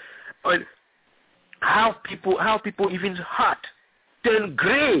colors and how people even heart turn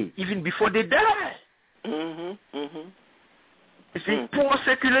gray even before they die. You see, poor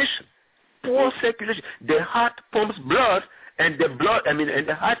circulation. The heart pumps blood, and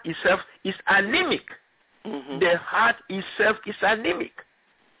the heart itself is anemic. The heart itself is anemic.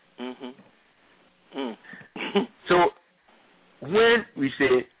 So when we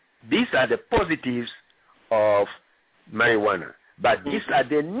say these are the positives of marijuana, but these are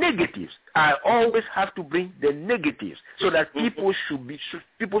the negatives, I always have to bring the negatives so that people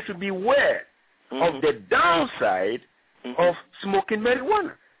should be aware of the downside of smoking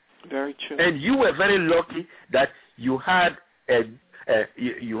marijuana. Very true. And you were very lucky that you had a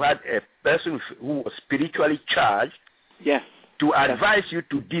person who was spiritually charged. Yes. To advise you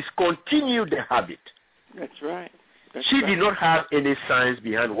to discontinue the habit. That's right. She did not have any science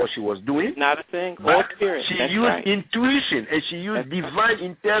behind what she was doing. Not a thing. But she used intuition, and she used divine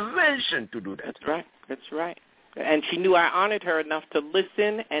intervention to do that. That's right. And she knew I honored her enough to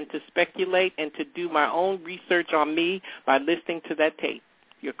listen and to speculate and to do my own research on me by listening to that tape.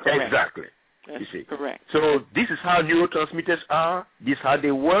 You're correct. Exactly. That's you see. Correct. So this is how neurotransmitters are. This is how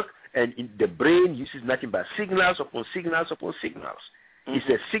they work. And the brain uses nothing but signals upon signals upon signals. It's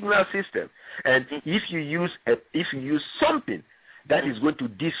a signal system. And if you use something that is going to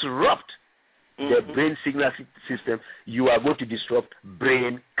disrupt the brain signal system, you are going to disrupt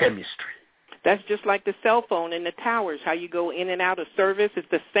brain chemistry. That's just like the cell phone and the towers, how you go in and out of service. It's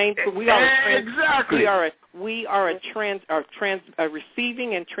the same. We are a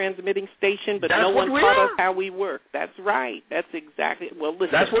receiving and transmitting station, but no one taught us how we work. That's right. That's exactly. Well, listen.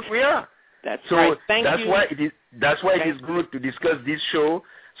 That's what we are. That's so right. Thank that's you. why it is. That's why it is good to discuss this show,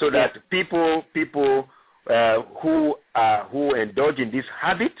 so that people who indulge in this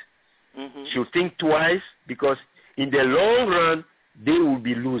habit should think twice, because in the long run they will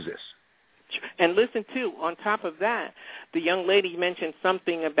be losers. And listen, too, on top of that, the young lady mentioned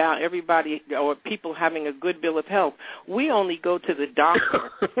something about everybody or people having a good bill of health. We only go to the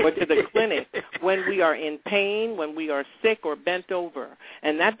doctor or to the clinic when we are in pain, when we are sick or bent over.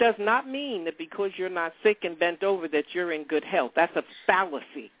 And that does not mean that because you're not sick and bent over that you're in good health. That's a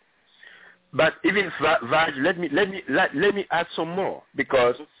fallacy. But even, Vaj, let me add some more,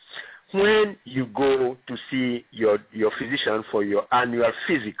 because when you go to see your physician for your annual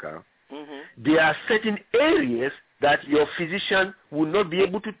physical, there are certain areas that your physician will not be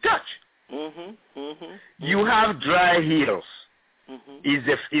able to touch. You have dry heels. Is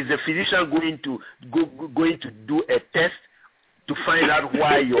the physician going to do a test to find out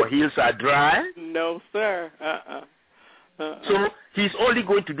why your heels are dry? No, sir. So he's only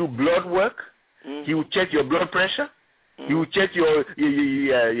going to do blood work. He will check your blood pressure. He will check your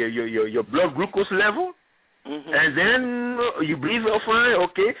blood glucose level. And then you breathe fine,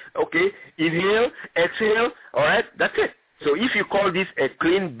 okay, inhale, exhale, all right, that's it. So if you call this a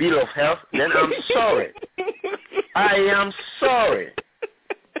clean bill of health, then I'm sorry. I am sorry.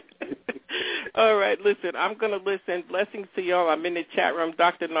 All right, listen, I'm going to listen. Blessings to y'all. I'm in the chat room.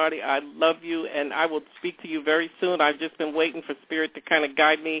 Dr. Nardi, I love you, and I will speak to you very soon. I've just been waiting for Spirit to kind of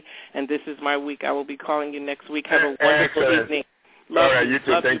guide me, and this is my week. I will be calling you next week. Have a wonderful evening. All right, you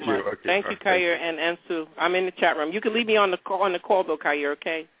too. Thank you. Okay. Thank you, Kyer and Ansu. I'm in the chat room. You can leave me on the call though, Kyer,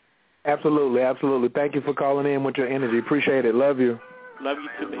 okay? Absolutely. Thank you for calling in with your energy. Appreciate it. Love you. Love you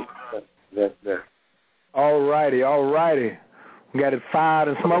too, baby. All righty. We got it fired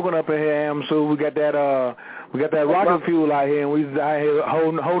and smoking up in here, Amsu. We got that rocket fuel out here, and we out here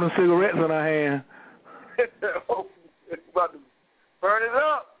holding cigarettes in our hand. It's about to burn it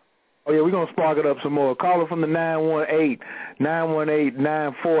up. Oh, yeah, we're going to spark it up some more. Caller from the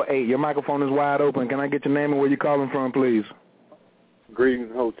 918-918-948. Your microphone is wide open. Can I get your name and where you're calling from, please?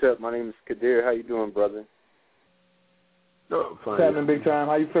 Greetings, Hotep. My name is Kadir. How you doing, brother? Oh, fine. What's happening, big time?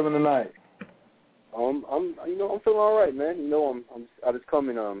 How you feeling tonight? I'm feeling all right, man. I just come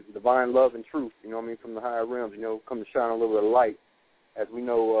in divine love and truth. You know what I mean, from the higher realms. Come to shine a little bit of light. As we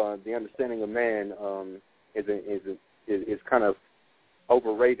know, the understanding of man is kind of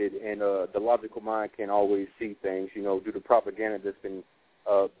overrated, and the logical mind can't always see things, due to propaganda that's been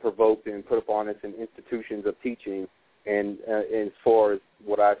provoked and put upon us in institutions of teaching. And as far as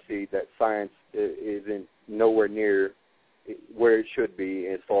what I see, that science isn't nowhere near where it should be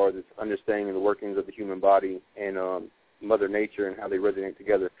as far as its understanding the workings of the human body and Mother Nature and how they resonate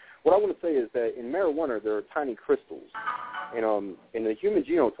together. What I want to say is that in marijuana there are tiny crystals. And in the human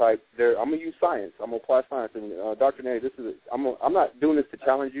genotype, I'm going to use science. I'm going to apply science. And Dr. Nanny, I'm not doing this to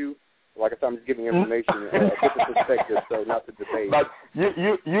challenge you. Like I said, I'm just giving information, a different perspective, so not to debate. But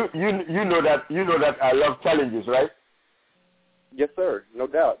you know that I love challenges, right? Yes, sir, no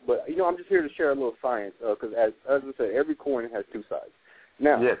doubt. But I'm just here to share a little science because, as I said, every coin has two sides.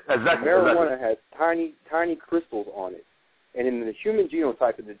 Now, yes, exactly, marijuana has tiny crystals on it, and in the human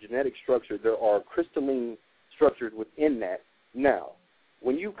genotype and the genetic structure, there are crystalline structures within that. Now,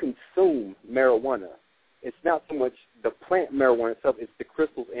 when you consume marijuana, it's not so much the plant marijuana itself; it's the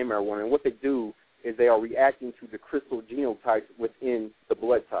crystals in marijuana, and what they do is they are reacting to the crystal genotypes within the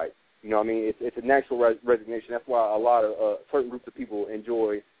blood type. It's a natural resignation. That's why a lot of certain groups of people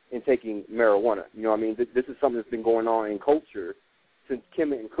enjoy intaking marijuana. This is something that's been going on in culture since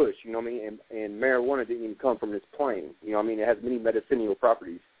Kemet and Kush. And marijuana didn't even come from this plane. It has many medicinal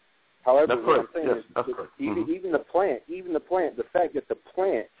properties. However, what I'm saying is even the plant, the fact that the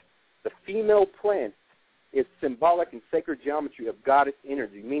female plant, is symbolic and sacred geometry of goddess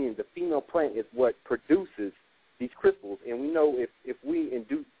energy, meaning the female plant is what produces these crystals. And we know if we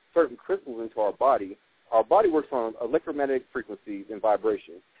induce certain crystals into our body works on electromagnetic frequencies and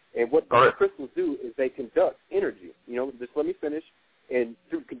vibration. And what these crystals do is they conduct energy. Just let me finish. And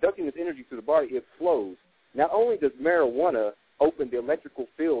through conducting this energy through the body, it flows. Not only does marijuana open the electrical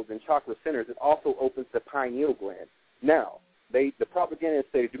fields and chakra centers, it also opens the pineal gland. Now, the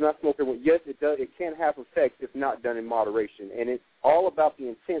propagandists say do not smoke everyone. Yes, it does. It can have effects if not done in moderation. And it's all about the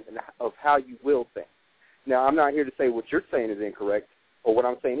intent of how you will think. Now, I'm not here to say what you're saying is incorrect, or what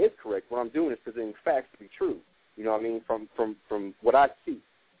I'm saying is correct. What I'm doing is presenting facts to be true, from what I see,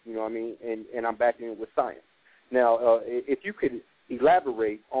 and I'm backing it with science. Now, if you could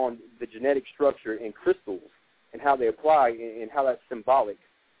elaborate on the genetic structure and crystals and how they apply and how that's symbolic,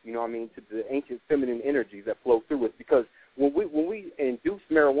 to the ancient feminine energies that flow through us, because when we induce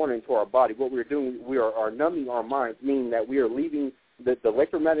marijuana into our body, what we're doing, we are numbing our minds, meaning that we are leaving the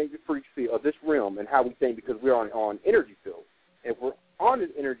electromagnetic frequency of this realm and how we think, because we're on energy field. If we're on this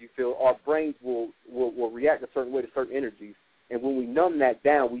energy field, our brains will react a certain way to certain energies. And when we numb that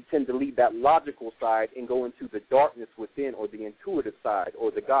down, we tend to leave that logical side and go into the darkness within, or the intuitive side,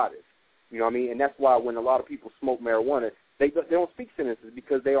 or the goddess. You know what I mean? And that's why when a lot of people smoke marijuana, they don't speak sentences,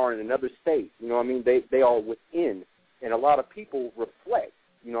 because they are in another state. You know what I mean? They are within. And a lot of people reflect,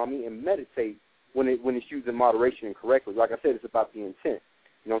 you know what I mean, and meditate when it's used in moderation and correctly. Like I said, it's about the intent.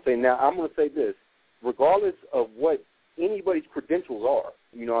 You know what I'm saying? Now, I'm going to say this. Regardless of what anybody's credentials are,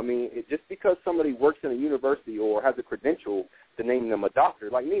 you know what I mean, just because somebody works in a university or has a credential to name them a doctor,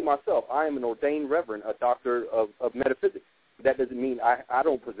 like me, myself, I am an ordained reverend, a doctor of metaphysics. But that doesn't mean I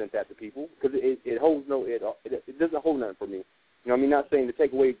don't present that to people, because it holds it doesn't hold nothing for me. You know what I mean? Not saying to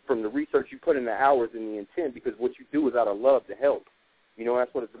take away from the research you put in, the hours and the intent, because what you do is out of love to help. You know,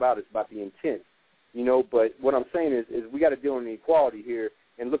 that's what it's about. It's about the intent. You know, but what I'm saying is we got to deal in inequality here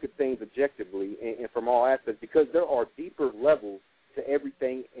and look at things objectively and from all aspects, because there are deeper levels to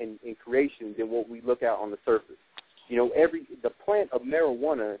everything in creation than what we look at on the surface. You know, the plant of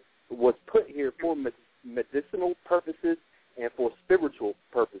marijuana was put here for medicinal purposes and for spiritual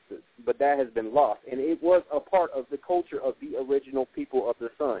purposes, but that has been lost. And it was a part of the culture of the original people of the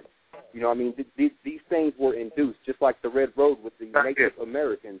sun. You know what I mean? These things were induced, just like the Red Road with the Native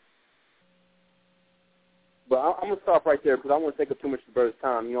Americans. But I'm going to stop right there, because I don't want to take up too much of the brother's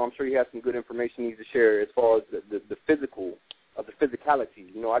time. You know, I'm sure he has some good information he needs to share as far as the physical, of the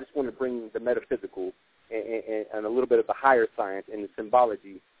physicality. You know, I just want to bring the metaphysical and a little bit of the higher science and the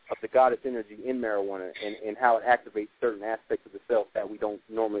symbology of the goddess energy in marijuana and how it activates certain aspects of the self that we don't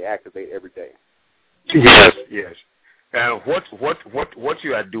normally activate every day. Yes. What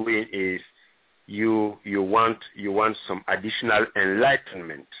you are doing is you want some additional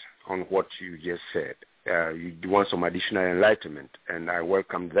enlightenment on what you just said. You want some additional enlightenment, and I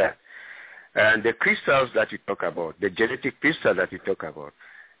welcome that. And the crystals that you talk about, the genetic crystals that you talk about,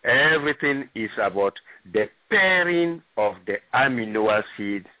 everything is about the pairing of the amino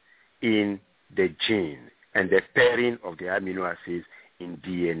acids in the gene and the pairing of the amino acids in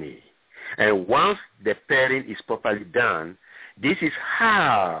DNA. And once the pairing is properly done, this is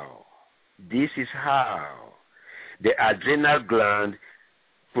how the adrenal gland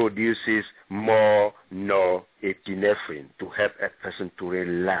produces more norepinephrine to help a person to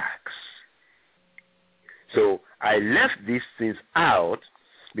relax. So I left these things out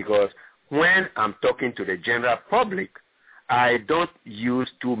because when I'm talking to the general public, I don't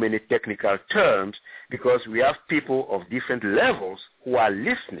use too many technical terms, because we have people of different levels who are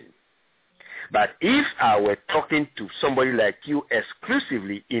listening. But if I were talking to somebody like you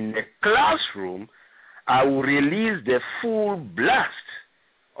exclusively in a classroom, I will release the full blast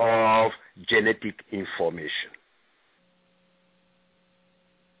of genetic information.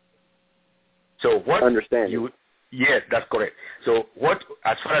 So what yes, that's correct. So what,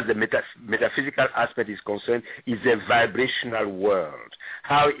 as far as the metaphysical aspect is concerned, is a vibrational world.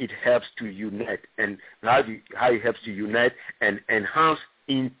 How it helps to unite and how it helps to unite and enhance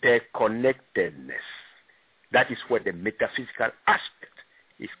interconnectedness. That is where the metaphysical aspect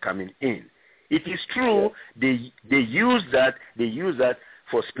is coming in. It is true they use that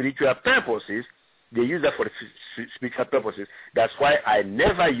for spiritual purposes. They use that for spiritual purposes. That's why I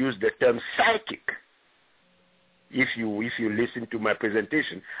never use the term psychic. If you listen to my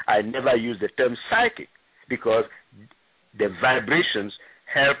presentation, I never use the term psychic, because the vibrations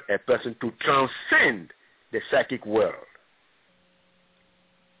help a person to transcend the psychic world.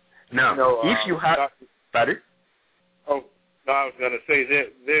 Now, if you have, pardon? Oh, no, I was going to say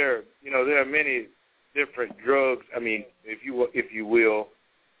that there are many different drugs. I mean, if you will,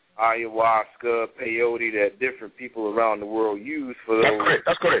 ayahuasca, peyote, that different people around the world use for those.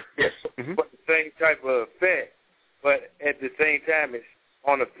 That's correct. Yes. Mm-hmm. But the same type of effect. But at the same time, it's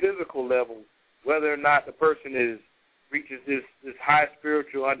on a physical level, whether or not the person reaches this high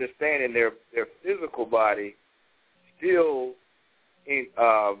spiritual understanding, their physical body still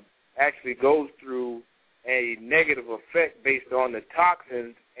actually goes through a negative effect based on the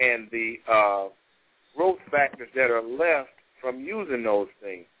toxins and the growth factors that are left from using those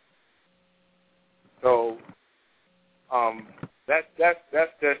things. So that's just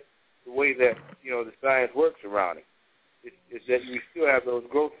the way that the science works around it. It's that you still have those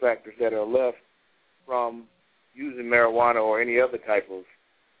growth factors that are left from using marijuana or any other type of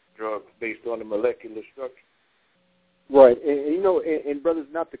drug based on the molecular structure. Right, and brothers,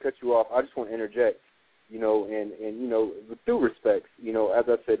 not to cut you off, I just want to interject, and with due respect, as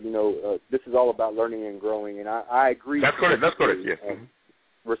I said, this is all about learning and growing, and I agree. That's correct, yes.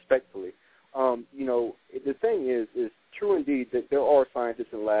 respectfully. The thing is true indeed that there are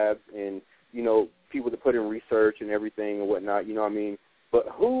scientists in labs and, people that put in research and everything and whatnot, you know what I mean? But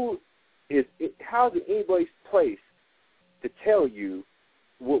how is it anybody's place to tell you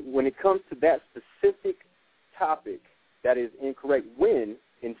when it comes to that specific topic that is incorrect when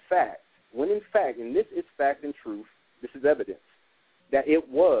in fact, and this is fact and truth, this is evidence, that it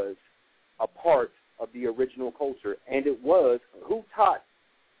was a part of the original culture, and it was who taught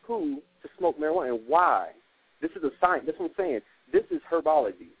who to smoke marijuana and why. This is a science. That's what I'm saying. This is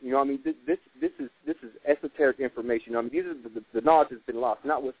herbology. You know what I mean? This is esoteric information. I mean, these are the knowledge has been lost,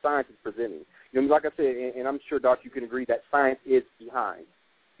 not what science is presenting. You know, like I said, and I'm sure, Doc, you can agree that science is behind.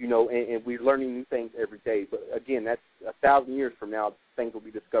 And we're learning new things every day. But again, that's 1,000 years from now, things will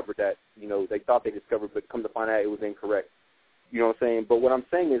be discovered that they thought they discovered, but come to find out it was incorrect. You know what I'm saying? But what I'm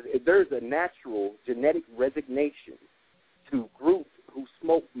saying is there's a natural genetic resignation to groups who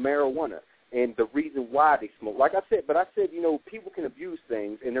smoke marijuana and the reason why they smoke. Like I said, people can abuse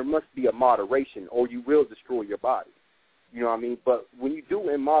things, and there must be a moderation, or you will destroy your body. You know what I mean? But when you do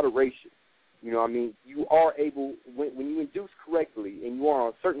in moderation, you know what I mean, you are able, when you induce correctly and you are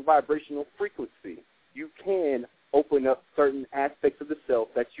on a certain vibrational frequency, you can open up certain aspects of the self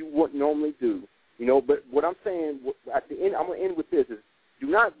that you wouldn't normally do. But what I'm saying at the end, I'm going to end with this, is do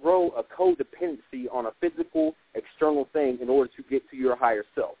not grow a codependency on a physical, external thing in order to get to your higher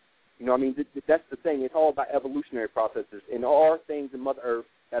self. You know what I mean? That's the thing. It's all about evolutionary processes. And there are things in Mother Earth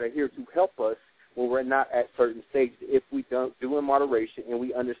that are here to help us when we're not at certain stages if we don't do in moderation and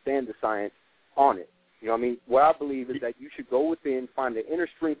we understand the science on it. You know what I mean? What I believe is that you should go within, find the inner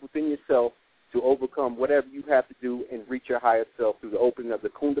strength within yourself to overcome whatever you have to do and reach your higher self through the opening of the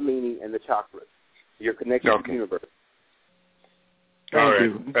Kundalini and the chakras. Your connection to the universe. All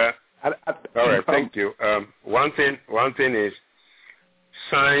right. Thank you. One thing is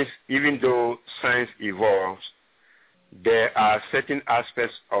science. Even though science evolves, there are certain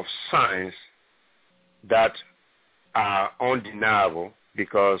aspects of science that are undeniable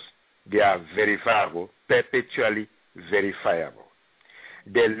because they are verifiable, perpetually verifiable.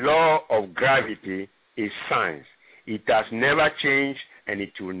 The law of gravity is science. It has never changed, and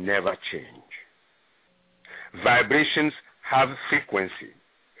it will never change. Vibrations have frequency.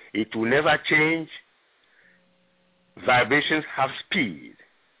 It will never change. Vibrations have speed.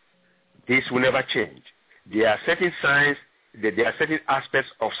 This will never change. There are certain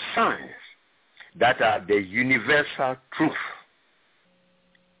aspects of science that are the universal truth.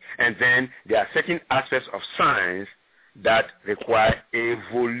 And then there are certain aspects of science that require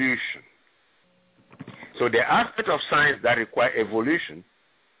evolution. So the aspect of science that require evolution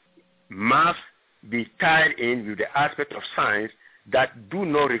must be tied in with the aspect of science that do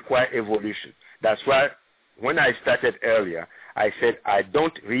not require evolution. That's why when I started earlier, I said I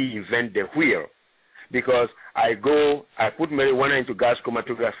don't reinvent the wheel, because I put marijuana into gas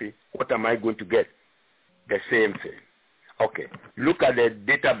chromatography. What am I going to get? The same thing. Okay, look at the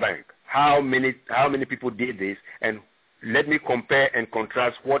data bank. How many people did this, and let me compare and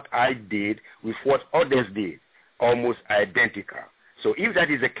contrast what I did with what others did. Almost identical. So if that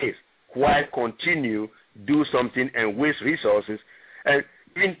is the case, why continue do something and waste resources? And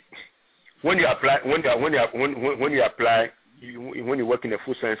when you work in a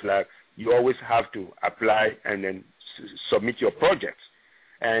food science lab, you always have to apply and then submit your projects.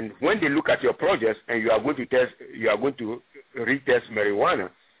 And when they look at your projects and you are going to retest marijuana,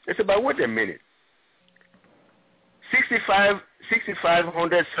 it's about, wait a minute,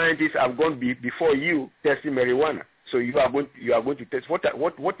 6,500 scientists have gone before you testing marijuana. So you are going to test what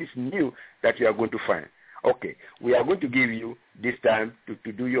is new that you are going to find. Okay, we are going to give you this time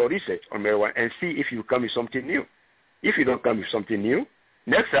to do your research on marijuana and see if you come with something new. If you don't come with something new,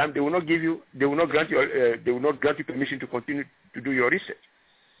 next time they will not grant you permission to continue to do your research.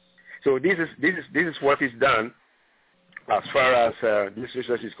 So this is what is done as far as this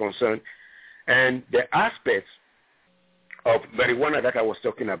research is concerned. And the aspects of marijuana that I was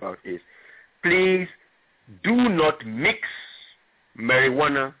talking about is, please do not mix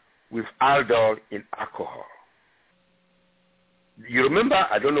marijuana with aldol in alcohol. You remember,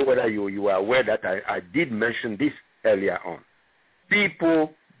 I don't know whether you are aware that I did mention this earlier on.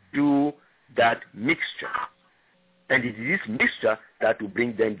 People do that mixture, and it is this mixture that will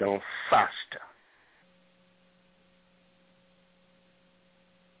bring them down faster.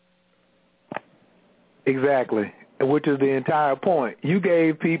 Exactly, which is the entire point. You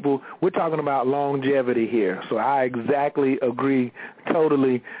gave people, we're talking about longevity here, so I exactly agree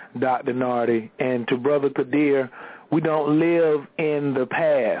totally, Dr. Nardi. And to Brother Kadir, we don't live in the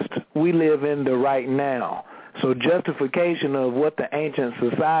past. We live in the right now. So justification of what the ancient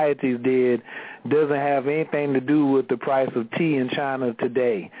societies did doesn't have anything to do with the price of tea in China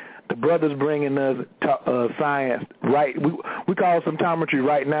today. The brothers bringing us science, right? We call symptometry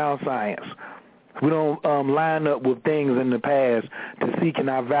right now science. We don't line up with things in the past to see can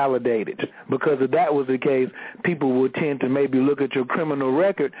I validate it. Because if that was the case, people would tend to maybe look at your criminal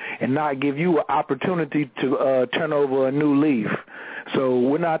record and not give you an opportunity to turn over a new leaf. So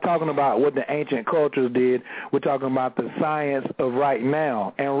we're not talking about what the ancient cultures did. We're talking about the science of right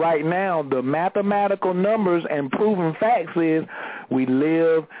now. And right now, the mathematical numbers and proven facts is we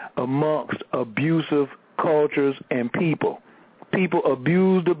live amongst abusive cultures and people. People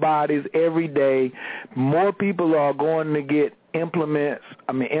abuse the bodies every day. More people are going to get implants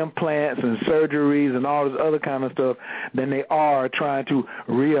and surgeries and all this other kind of stuff than they are trying to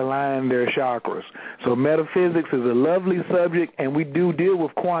realign their chakras. So metaphysics is a lovely subject, and we do deal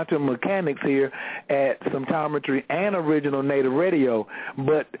with quantum mechanics here at Symptometry and Original Native Radio.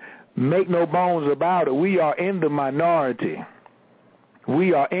 But make no bones about it, we are in the minority.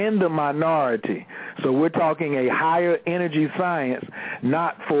 We are in the minority. So we're talking a higher energy science,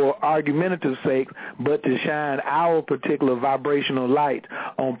 not for argumentative sake, but to shine our particular vibrational light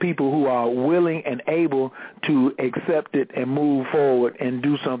on people who are willing and able to accept it and move forward and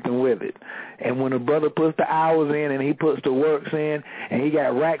do something with it. And when a brother puts the hours in and he puts the works in and he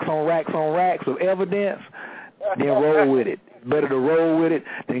got racks on racks on racks of evidence, then roll with it. Better to roll with it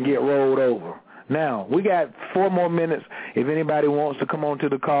than get rolled over. Now, we got 4 more minutes if anybody wants to come on to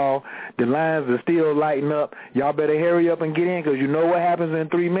the call. The lines are still lighting up. Y'all better hurry up and get in because you know what happens in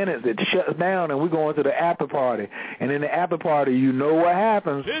 3 minutes. It shuts down and we're going to the after party. And in the after party, you know what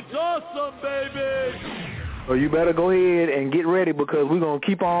happens. It's awesome, baby! So you better go ahead and get ready because we're going to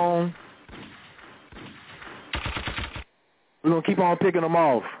keep on. We're going to keep on picking them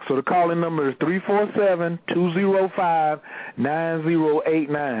off. So the calling number is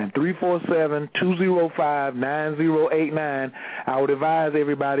 347-205-9089. 347-205-9089. I would advise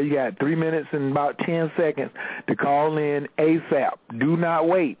everybody you got 3 minutes and about 10 seconds to call in ASAP. Do not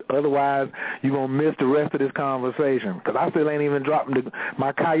wait. Otherwise, you're going to miss the rest of this conversation. Because I still ain't even dropping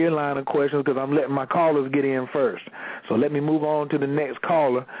my Kaya line of questions because I'm letting my callers get in first. So let me move on to the next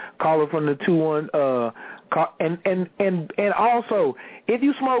caller. Caller from the 21... And also, if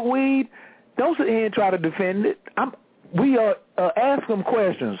you smoke weed, don't sit here and try to defend it. We ask them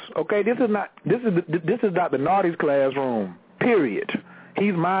questions. Okay, this is Dr. Naughty's classroom. Period.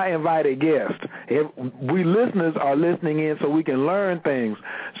 He's my invited guest. We listeners are listening in so we can learn things.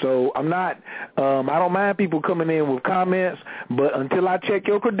 So I'm not. I don't mind people coming in with comments, but until I check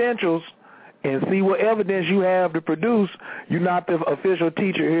your credentials and see what evidence you have to produce, you're not the official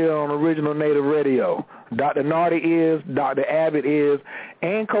teacher here on Original Native Radio. Dr. Naughty is, Dr. Abbott is,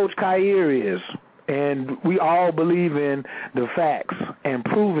 and Coach Khayr is. And we all believe in the facts and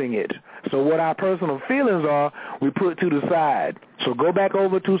proving it. So what our personal feelings are, we put to the side. So go back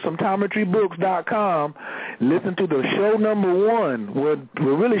over to symptometrybooks.com, listen to the show number 1, we're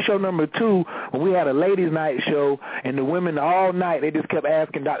really show number 2, when we had a ladies' night show, and the women all night, they just kept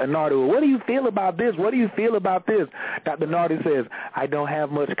asking Dr. Naughty, well, what do you feel about this? What do you feel about this? Dr. Naughty says, I don't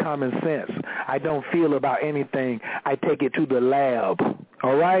have much common sense. I don't feel about anything. I take it to the lab.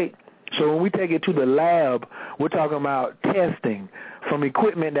 All right? So when we take it to the lab, we're talking about testing from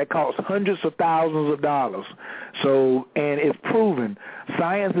equipment that costs hundreds of thousands of dollars. So, and it's proven.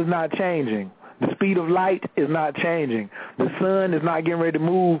 Science is not changing. The speed of light is not changing. The sun is not getting ready to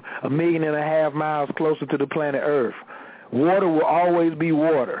move 1.5 million miles closer to the planet Earth. Water will always be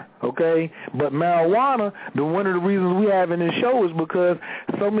water, okay? But marijuana, one of the reasons we have in this show is because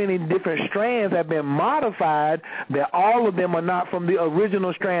so many different strands have been modified that all of them are not from the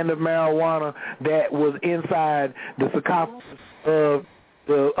original strand of marijuana that was inside the sarcophagus of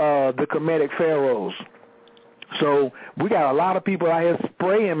the Kemetic pharaohs. So we got a lot of people out here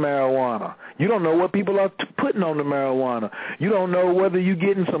spraying marijuana. You don't know what people are putting on the marijuana. You don't know whether you're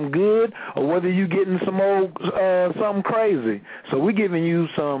getting some good or whether you're getting some old something crazy. So we're giving you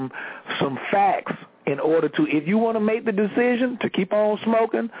some facts in order to, if you want to make the decision to keep on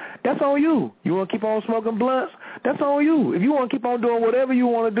smoking, that's on you. You want to keep on smoking blunts? That's on you. If you want to keep on doing whatever you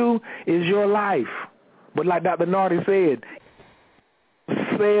want to do, is your life. But like Dr. Naughty said,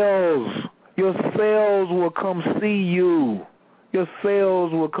 your cells will come see you. Your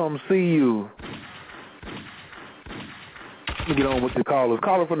cells will come see you. Let me get on with the callers.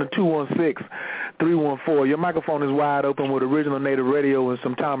 Caller from the 216-314. Your microphone is wide open with Original Native Radio and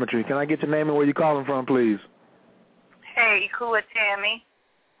Symptometry. Can I get your name and where you're calling from, please? Hey, Ikua Tammy.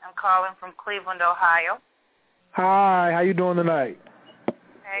 I'm calling from Cleveland, Ohio. Hi, how you doing tonight?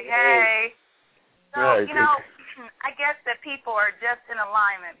 Hey. So, you know, I guess that people are just in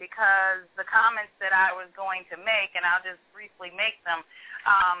alignment because the comments that I was going to make, and I'll just briefly make them,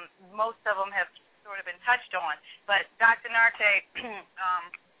 most of them have sort of been touched on. But Dr. Narte,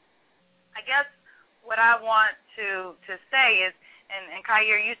 I guess what I want to say is, and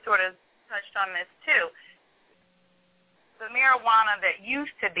Khayr, you sort of touched on this too, the marijuana that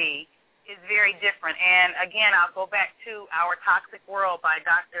used to be is very different. And again, I'll go back to Our Toxic World by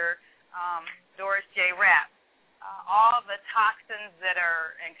Dr. Doris J. Rapp. All the toxins that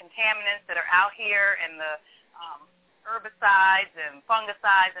are and contaminants that are out here, and the herbicides and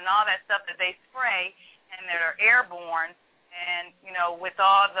fungicides and all that stuff that they spray and that are airborne, and, you know, with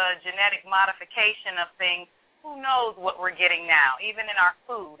all the genetic modification of things, who knows what we're getting now, even in our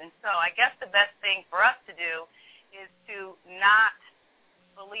food. And so I guess the best thing for us to do is to not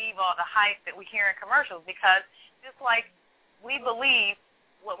believe all the hype that we hear in commercials, because just like we believe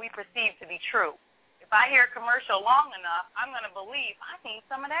what we perceive to be true. If I hear a commercial long enough, I'm going to believe I need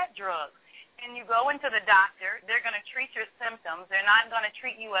some of that drug. And you go into the doctor, they're going to treat your symptoms. They're not going to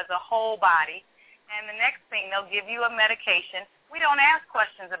treat you as a whole body. And the next thing, they'll give you a medication. We don't ask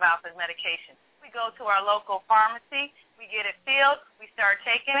questions about the medication. We go to our local pharmacy, we get it filled, we start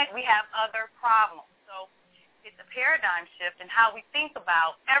taking it, we have other problems. So it's a paradigm shift in how we think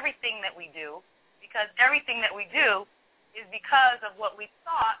about everything that we do, because everything that we do is because of what we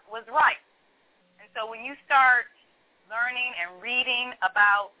thought was right. And so when you start learning and reading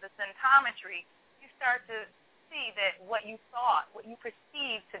about the symptometry, you start to see that what you thought, what you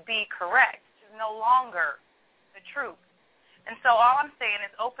perceived to be correct, is no longer the truth. And so all I'm saying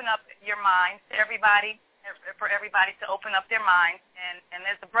is open up your minds to everybody, for everybody to open up their minds. And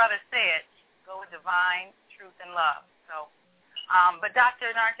as the brother said, go with divine truth and love. So, but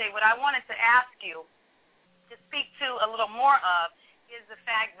Dr. Narte, what I wanted to ask you to speak to a little more of is the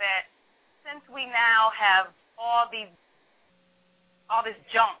fact that since we now have all this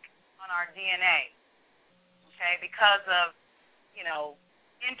junk on our DNA, okay, because of, you know,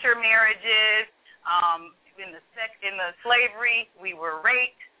 intermarriages, in the slavery, we were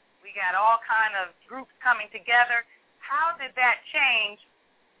raped, we got all kind of groups coming together. How did that change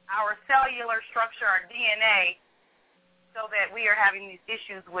our cellular structure, our DNA, so that we are having these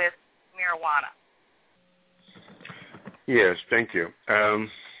issues with marijuana? Yes, thank you.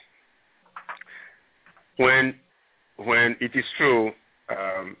 When it is true,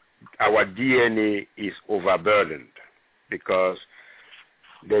 our DNA is overburdened, because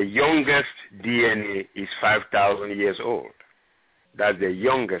the youngest DNA is 5,000 years old. That's the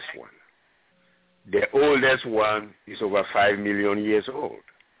youngest one. The oldest one is over 5 million years old.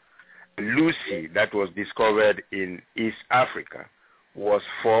 Lucy, that was discovered in East Africa, was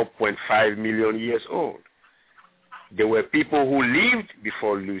 4.5 million years old. There were people who lived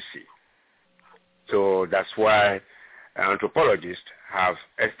before Lucy. So that's why anthropologists have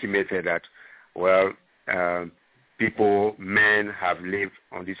estimated that, well, men have lived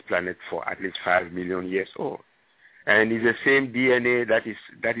on this planet for at least 5 million years old. And it's the same DNA that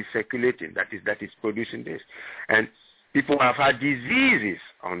is circulating, that is producing this. And people have had diseases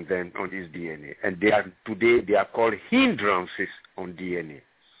on this DNA, and today they are called hindrances on DNA.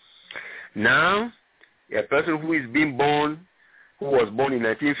 Now, a person who was born in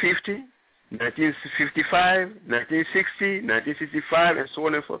 1950, 1955, 1960, 1965, and so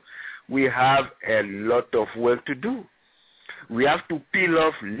on and so forth, we have a lot of work to do. We have to peel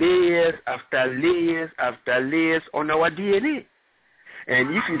off layers after layers after layers on our DNA.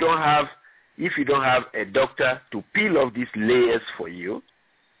 And if you don't have a doctor to peel off these layers for you,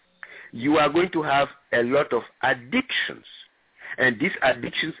 you are going to have a lot of addictions. And these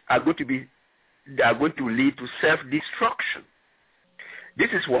addictions are going to lead to self-destruction.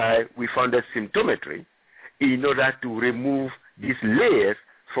 This is why we founded Symptometry, in order to remove these layers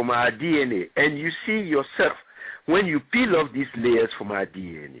from our DNA. And you see yourself, when you peel off these layers from our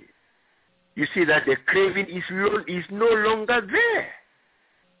DNA, you see that the craving is no longer there.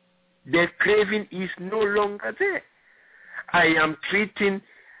 The craving is no longer there. I am treating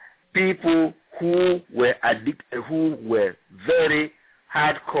people who were addicted, who were very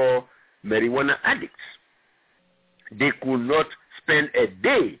hardcore marijuana addicts. They could not spend a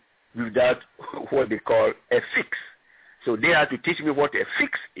day without what they call a fix. So they had to teach me what a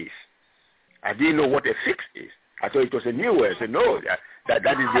fix is. I didn't know what a fix is. I thought it was a new word. I said, no, that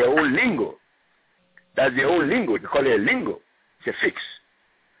is their own lingo. That's their own lingo. They call it a lingo. It's a fix.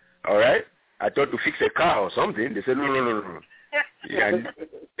 All right? I thought to fix a car or something. They said, no. Yeah.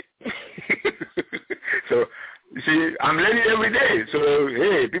 So, you see, I'm learning every day. So,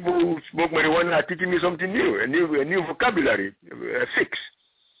 hey, people who smoke marijuana are teaching me something new, a new vocabulary, a fix.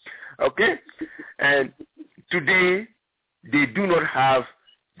 Okay? And today, they do not have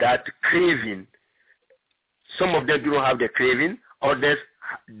that craving. Some of them do not have the craving. Others,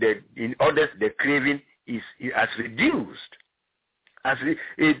 the craving has reduced.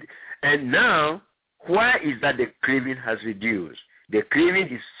 And now, why is that the craving has reduced? The craving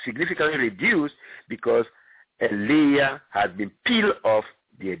is significantly reduced because a layer has been peeled off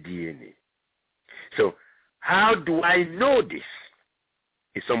their DNA. So, how do I know this?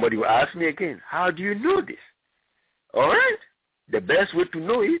 If somebody will ask me again, how do you know this? All right? The best way to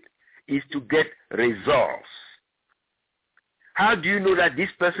know it is to get results. How do you know that this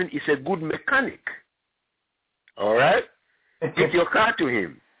person is a good mechanic? All right? Take your car to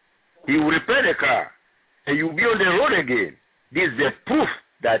him. He will repair the car, and you'll be on the road again. This is the proof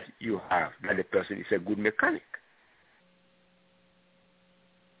that you have that the person is a good mechanic.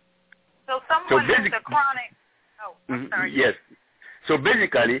 So someone who's a chronic... Oh, I'm sorry. Yes. So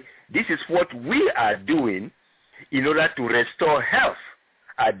basically, this is what we are doing in order to restore health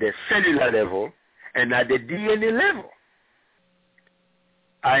at the cellular level and at the DNA level.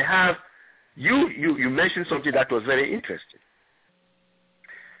 I have, you mentioned something that was very interesting.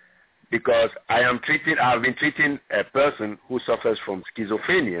 Because I've been treating a person who suffers from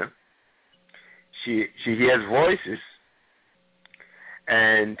schizophrenia. She hears voices.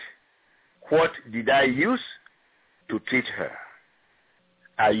 And what did I use to treat her?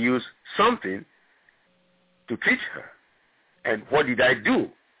 I used something to treat her. And what did I do?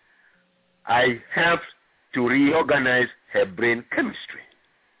 I helped to reorganize her brain chemistry.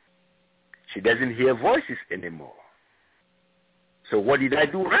 She doesn't hear voices anymore. So what did I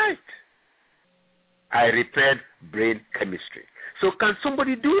do right? I repaired brain chemistry. So can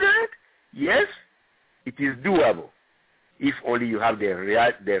somebody do that? Yes, it is doable if only you have the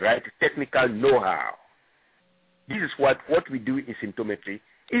right technical know-how. This is what we do in symptometry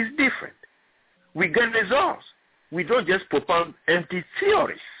is different. We get results. We don't just propound empty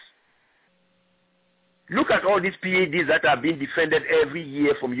theories. Look at all these PhDs that are being defended every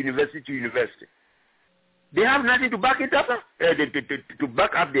year from university to university. They have nothing to back it up, to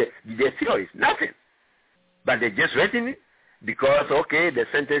back up their theories. Nothing. But they just written it because, okay, the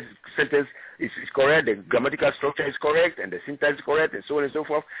sentence is correct, the grammatical structure is correct, and the syntax is correct, and so on and so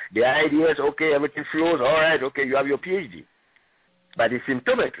forth. The idea is, okay, everything flows, all right, okay, you have your PhD. But in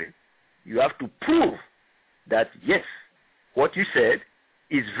symptometry, you have to prove that, yes, what you said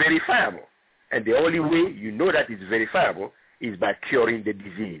is verifiable. And the only way you know that it's verifiable is by curing the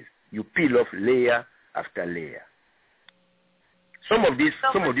disease. You peel off layer after layer. Some of this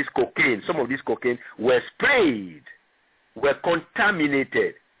cocaine were sprayed, were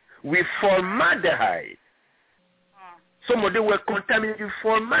contaminated with formaldehyde. Some of them were contaminated with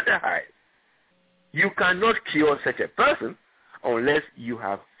formaldehyde. You cannot cure such a person unless you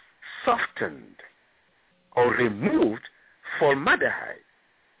have softened or removed formaldehyde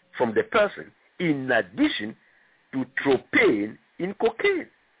from the person in addition to tropane in cocaine.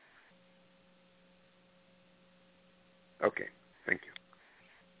 Okay, thank you.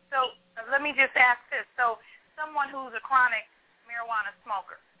 So let me just ask this. So someone who's a chronic marijuana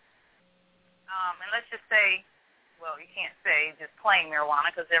smoker, and let's just say, well, you can't say just plain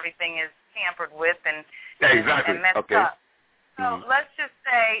marijuana because everything is tampered with and messed up. So let's just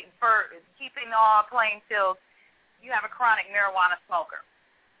say, for keeping all plain pills, you have a chronic marijuana smoker.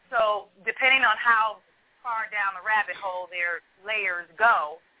 So depending on how far down the rabbit hole their layers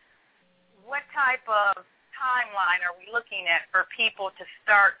go, what type of timeline are we looking at for people to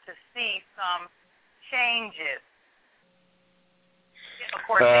start to see some changes? Of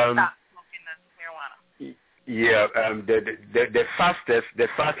course, they stop smoking the marijuana. Yeah, the fastest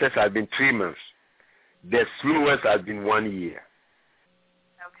has been 3 months. The slowest has been 1 year.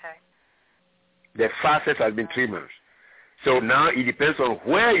 Okay. The fastest has been 3 months. So now it depends on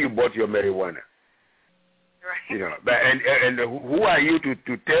where you bought your marijuana. Right. You know, and who are you to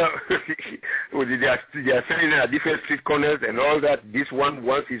tell? they are selling at different street corners and all that. This one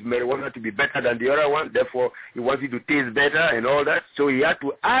wants his marijuana to be better than the other one. Therefore, he wants it to taste better and all that. So he had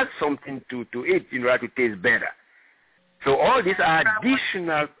to add something to it in order to taste better. So all these are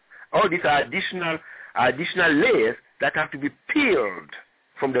additional layers that have to be peeled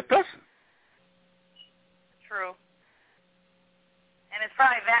from the person. True. And it's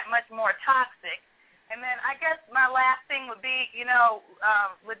probably that much more toxic. And then I guess my last thing would be,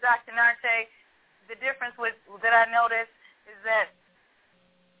 with Dr. Narte, the difference that I noticed is that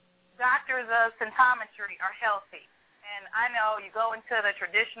doctors of symptometry are healthy. And I know you go into the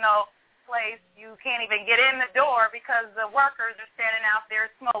traditional place, you can't even get in the door because the workers are standing out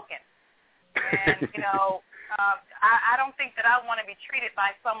there smoking. And, I don't think that I want to be treated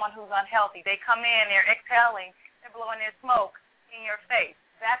by someone who's unhealthy. They come in, they're exhaling, they're blowing their smoke in your face.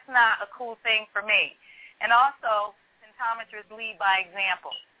 That's not a cool thing for me. And also, symptometrists lead by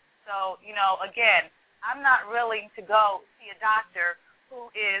example. So, again, I'm not willing to go see a doctor who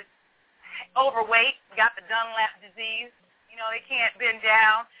is overweight, got the Dunlap disease. They can't bend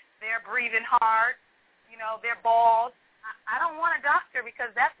down. They're breathing hard. They're bald. I don't want a doctor because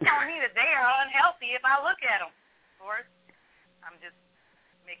that's telling me that they are unhealthy if I look at them. Of course, I'm just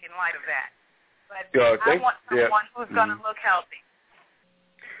making light of that. But I want someone who's going to look healthy.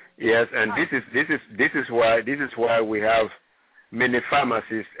 Yes, and this is why we have many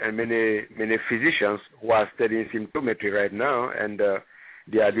pharmacists and many physicians who are studying symptometry right now, and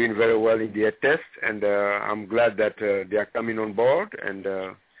they are doing very well in their tests. And I'm glad that they are coming on board, and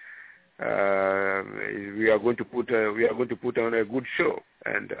we are going to put on a good show.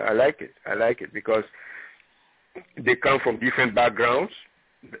 And I like it because they come from different backgrounds.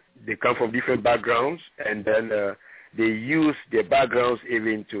 And then they use their backgrounds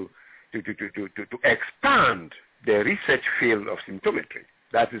even to expand the research field of symptometry.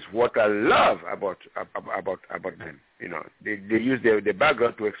 That is what I love about them. They use their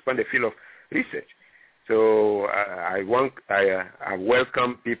background to expand the field of research. So I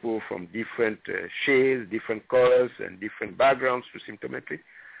welcome people from different shades, different colors, and different backgrounds to symptometry,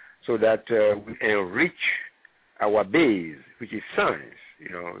 so that we enrich our base, which is science.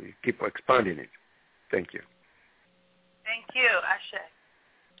 Keep expanding it. Thank you. Thank you, Ashe.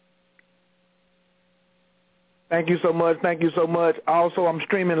 Thank you so much. Also, I'm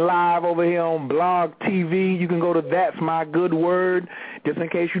streaming live over here on Blog TV. You can go to That's My Good Word. Just in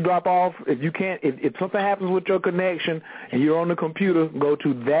case you drop off, if something happens with your connection and you're on the computer, go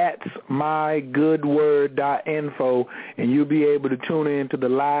to that'smygoodword.info and you'll be able to tune in to the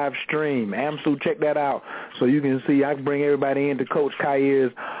live stream. Amsu, check that out so you can see. I can bring everybody into Coach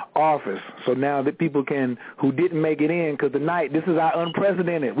Khayer's office. So now that people who didn't make it in, because tonight, this is our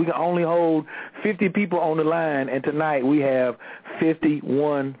unprecedented. We can only hold 50 people on the line, and tonight we have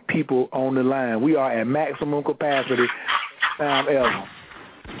 51 people on the line. We are at maximum capacity. Time ever.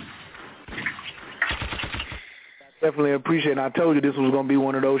 Definitely appreciate it. I told you this was going to be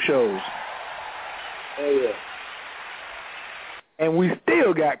one of those shows. Oh, yeah. And we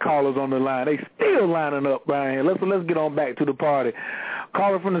still got callers on the line. They still lining up right here. Let's get on back to the party.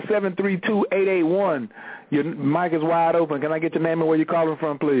 Caller from the 732-881. Your mic is wide open. Can I get your name and where you're calling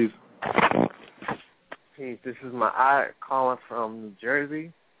from, please? Hey, this is my aunt calling from New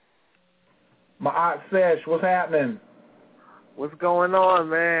Jersey. My aunt Sesh, what's happening? What's going on,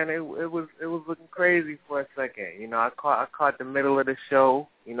 man? It was looking crazy for a second. I caught the middle of the show.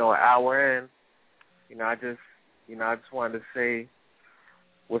 An hour in. I just wanted to say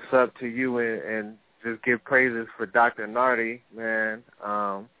what's up to you and just give praises for Dr. Nardi, man.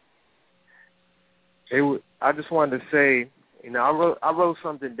 I just wanted to say, I wrote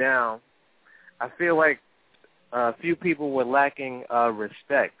something down. I feel like a few people were lacking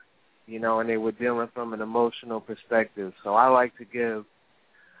respect. And they were dealing from an emotional perspective. So I like to give,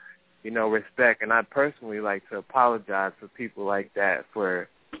 respect, and I personally like to apologize for people like that for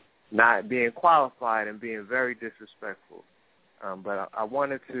not being qualified and being very disrespectful. But I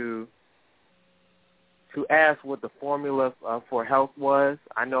wanted to ask what the formula for health was.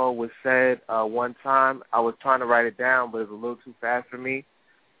 I know it was said one time. I was trying to write it down, but it was a little too fast for me.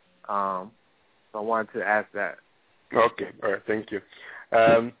 So I wanted to ask that. Okay. All right. Thank you.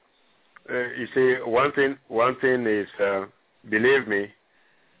 You see, one thing is, believe me,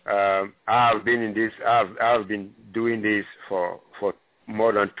 I've been in this. I've been doing this for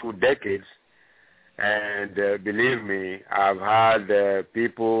more than 2 decades, and believe me, I've had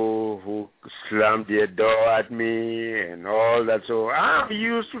people who slammed their door at me and all that. So I'm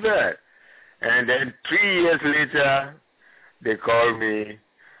used to that. And then 3 years later, they call me,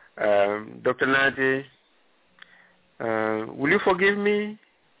 Dr. Nati, will you forgive me?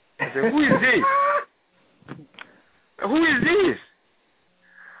 I said, who is this? Who is this?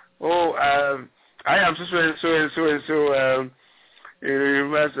 Oh, I am so. It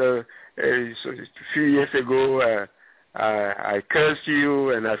was a few years ago. I cursed you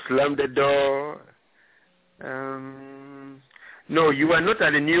and I slammed the door. No, you are not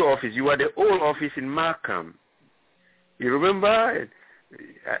at the new office. You are the old office in Markham. You remember?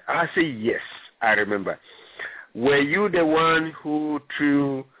 I say yes. I remember. Were you the one who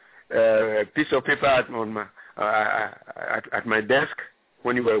threw a piece of paper at my desk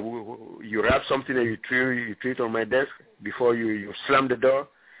when you wrapped something and you threw it on my desk before you slammed the door?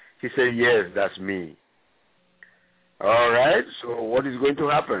 He said, yes, that's me. All right, so what is going to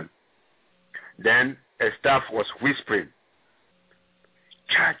happen? Then a staff was whispering,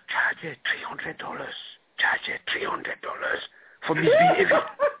 charge it $300. Charge it $300 for misbehavior.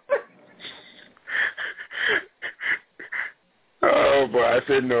 Oh, but I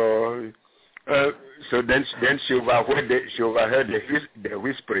said no. So then she overheard the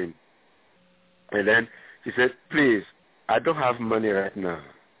whispering, and then she said, "Please, I don't have money right now.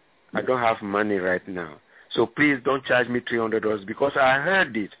 So please don't charge me $300 because I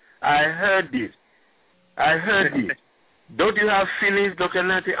heard it. Don't you have feelings, Dr.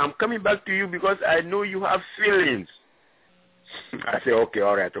 Nati? I'm coming back to you because I know you have feelings." I said, okay,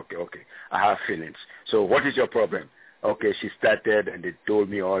 all right, okay. I have feelings. So what is your problem? Okay, she started and they told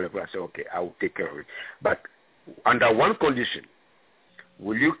me all of it. I said, okay, I will take care of it. But under one condition,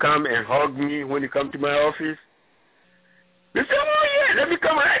 will you come and hug me when you come to my office? They said, oh, yeah, let me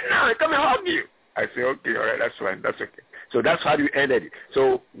come right now and come and hug you. I said, okay, all right, that's fine, that's okay. So that's how you ended it.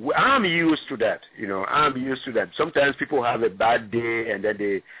 So I'm used to that, Sometimes people have a bad day and then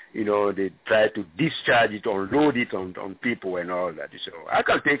they try to discharge it, unload it on people and all that. So I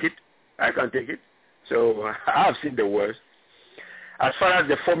can take it. So I've seen the worst. As far as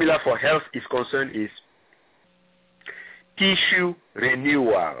the formula for health is concerned is tissue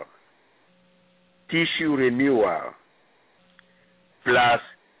renewal plus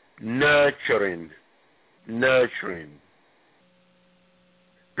nurturing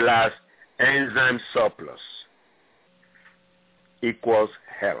plus enzyme surplus equals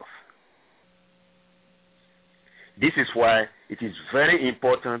health. This is why it is very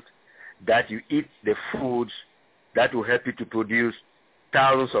important that you eat the foods that will help you to produce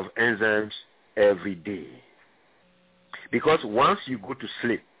thousands of enzymes every day. Because once you go to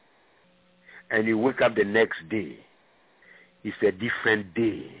sleep and you wake up the next day, it's a different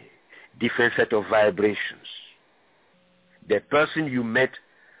day, different set of vibrations. The person you met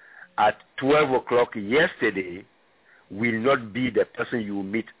at 12 o'clock yesterday will not be the person you will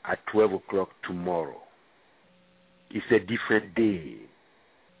meet at 12 o'clock tomorrow. It's a different day.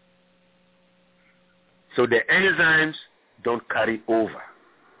 So the enzymes don't carry over.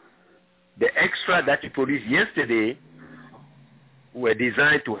 The extra that you produced yesterday were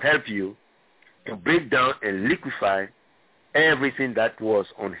designed to help you to break down and liquefy everything that was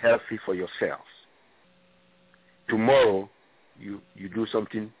unhealthy for your cells. Tomorrow, you do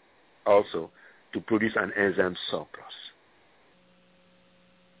something also to produce an enzyme surplus.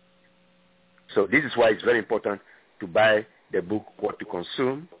 So this is why it's very important to buy the book, What to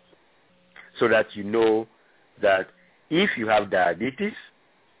Consume, so that you know that if you have diabetes,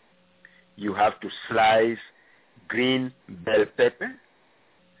 you have to slice green bell pepper,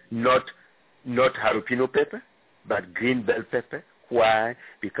 not jalapeno pepper, but green bell pepper. Why?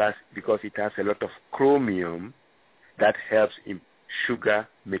 Because it has a lot of chromium that helps in sugar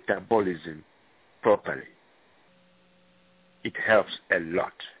metabolism properly. It helps a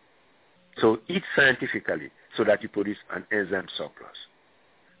lot. So eat scientifically so that you produce an enzyme surplus.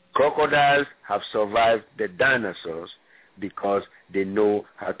 Crocodiles have survived the dinosaurs because they know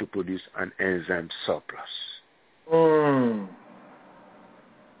how to produce an enzyme surplus.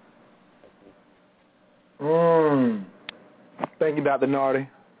 Thank you, Dr. Nardi.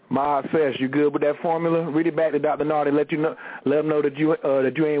 Ma says, you good with that formula? Read it back to Dr. Nardi. Let him know that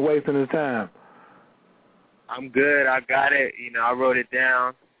you ain't wasting his time. I'm good. I got it. I wrote it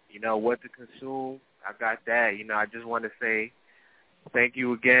down. What to consume. I got that. I just want to say thank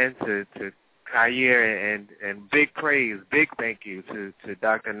you again to Khayr and big praise, big thank you to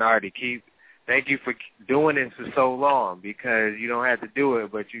Dr. Nardi. Thank you for doing this for so long, because you don't have to do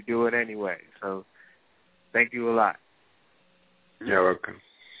it, but you do it anyway. So thank you a lot. You're welcome.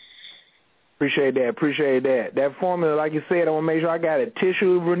 Appreciate that. That formula, like you said, I want to make sure I got it.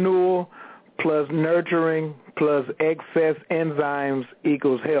 Tissue renewal plus nurturing plus excess enzymes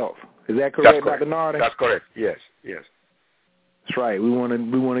equals health. Is that correct, Dr. Nardi? That's correct. Yes. That's right. We want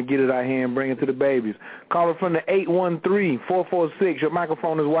to get it out here and bring it to the babies. Caller from the 813-446. Your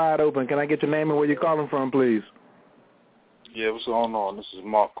microphone is wide open. Can I get your name and where you're calling from, please? Yeah, what's going on? This is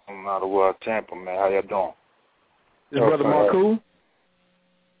Mark calling out of Tampa, man. How y'all doing? This Brother Mark who?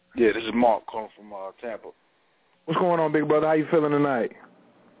 Yeah, this is Mark calling from Tampa. What's going on, big brother? How you feeling tonight?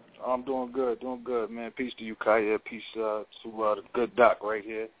 I'm doing good, man. Peace to you, Khayr. Peace to the good doc right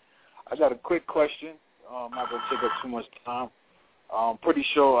here. I got a quick question. I'm not going to take up too much time. I'm pretty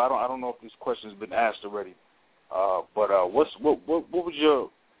sure, I don't know if this question's been asked already, but what was your,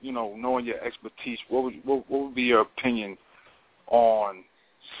 knowing your expertise, what would be your opinion on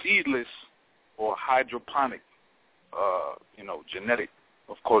seedless or hydroponic,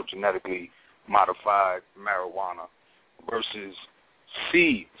 genetically modified marijuana versus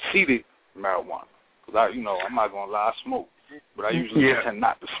seeded marijuana? Because I'm not gonna lie, I smoke, but I usually tend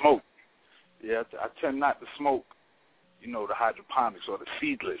not to smoke. Yeah, I tend not to smoke, the hydroponics or the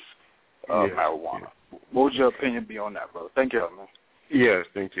seedless marijuana. What would your opinion be on that, brother? Thank you, man. Yes,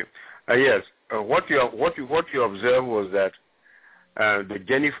 thank you. Yes, what you observed was that the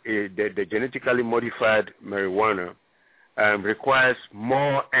genetically modified marijuana requires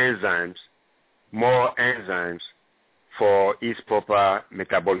more enzymes for its proper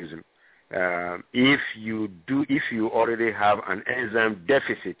metabolism. If you already have an enzyme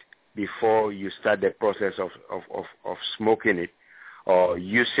deficit before you start the process of smoking it or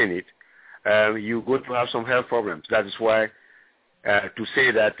using it, you're going to have some health problems. That is why to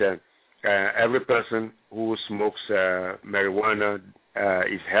say that every person who smokes marijuana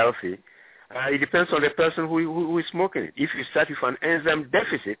is healthy, it depends on the person who is smoking it. If you start with an enzyme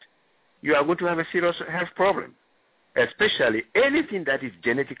deficit, you are going to have a serious health problem, especially anything that is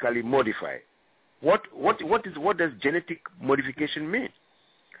genetically modified. What does genetic modification mean?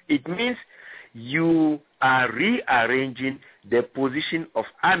 It means you are rearranging the position of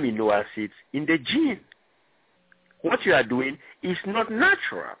amino acids in the gene. What you are doing is not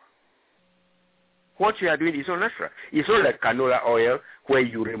natural. What you are doing is not natural. It's not like canola oil where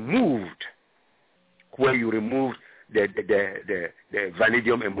you removed the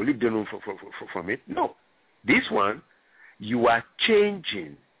vanadium and molybdenum from it. No. This one, you are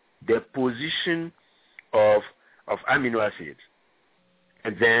changing the position of amino acids.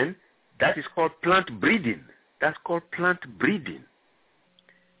 And then that is called plant breeding. That's called plant breeding.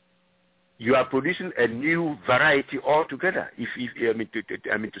 You are producing a new variety altogether, to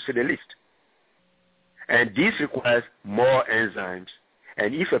say the least. And this requires more enzymes.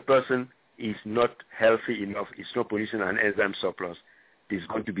 And if a person is not healthy enough, is not producing an enzyme surplus, there's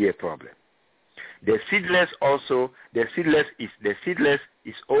going to be a problem. The seedless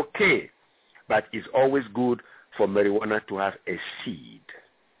is okay, but it's always good for marijuana to have a seed.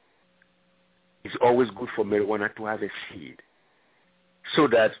 It's always good for marijuana to have a seed, so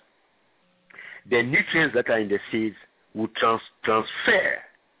that the nutrients that are in the seeds will transfer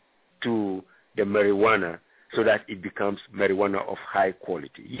to the marijuana, so that it becomes marijuana of high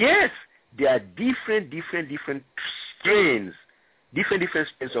quality. Yes, there are different strains, different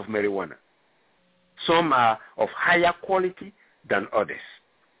strains of marijuana. Some are of higher quality than others.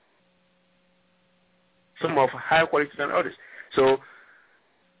 Some of higher quality than others. So,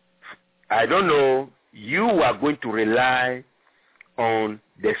 I don't know, you are going to rely on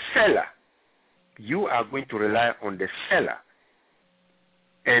the seller. You are going to rely on the seller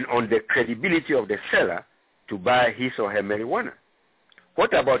and on the credibility of the seller to buy his or her marijuana.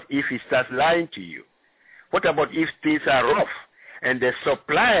 What about if he starts lying to you? What about if things are rough and the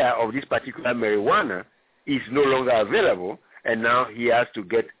supplier of this particular marijuana is no longer available, and now he has to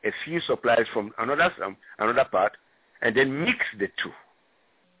get a few supplies from another part and then mix the two?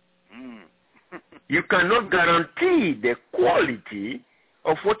 You cannot guarantee the quality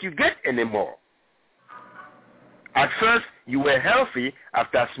of what you get anymore. At first, you were healthy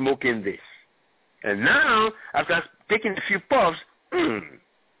after smoking this. And now, after taking a few puffs,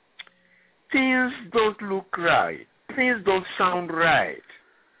 things don't look right. Things don't sound right.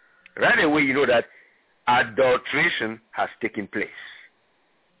 Right away, you know that adulteration has taken place.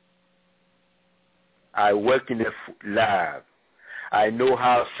 I work in a lab. I know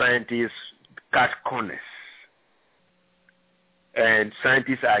how scientists cut corners. And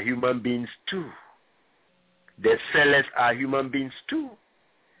scientists are human beings too. The sellers are human beings too.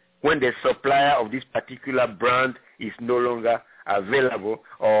 When the supplier of this particular brand is no longer available,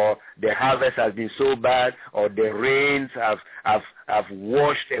 or the harvest has been so bad, or the rains have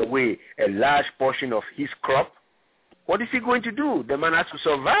washed away a large portion of his crop, what is he going to do? The man has to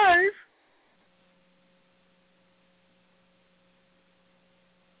survive.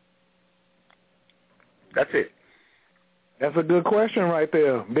 That's it. That's a good question right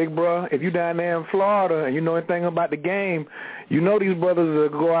there, big bro. If you down there in Florida and you know anything about the game, you know these brothers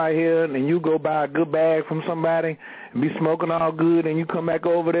will go out here and you go buy a good bag from somebody and be smoking all good, and you come back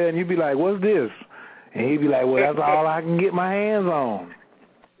over there and you be like, what's this? And he be like, well, that's all I can get my hands on.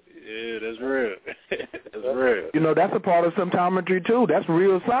 Yeah, that's real. That's real. You know, that's a part of symptometry too. That's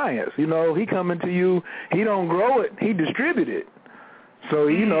real science. You know, he coming to you, he don't grow it, he distribute it. So,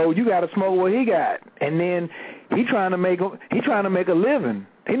 you know, you got to smoke what he got. And then he trying to make a living.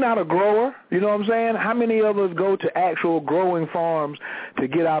 He not a grower. You know what I'm saying? How many of us go to actual growing farms to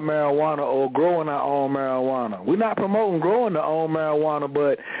get our marijuana or growing our own marijuana? We're not promoting growing our own marijuana,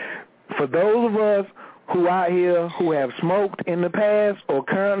 but for those of us who out here who have smoked in the past or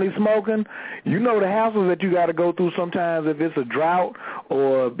currently smoking, you know the hassles that you got to go through sometimes if it's a drought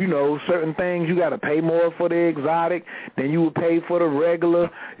or, you know, certain things you got to pay more for the exotic than you would pay for the regular.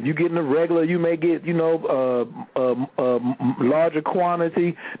 If you get in the regular, you may get, you know, larger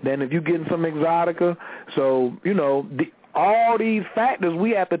quantity than if you getting some exotica. So, you know, all these factors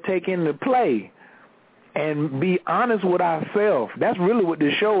we have to take into play and be honest with ourselves. That's really what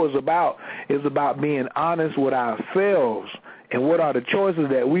this show is about being honest with ourselves and what are the choices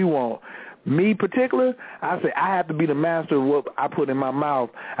that we want. Me particular, I say I have to be the master of what I put in my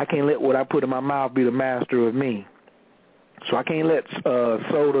mouth. I can't let what I put in my mouth be the master of me. So I can't let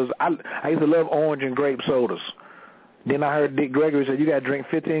sodas. I used to love orange and grape sodas. Then I heard Dick Gregory say you got to drink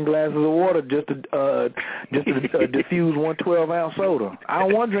 15 glasses of water just to diffuse 1 12-ounce soda. I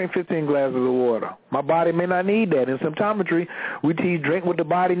don't want to drink 15 glasses of water. My body may not need that. In symptometry, we teach drink what the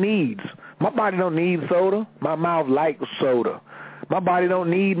body needs. My body don't need soda. My mouth likes soda. My body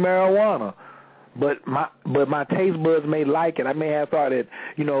don't need marijuana. But my taste buds may like it. I may have thought that,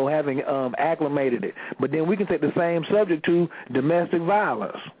 you know, having acclimated it. But then we can take the same subject to domestic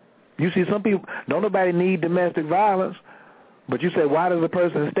violence. You see, some people, don't nobody need domestic violence, but you say, why does a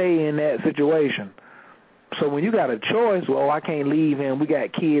person stay in that situation? So when you got a choice, well, I can't leave him, we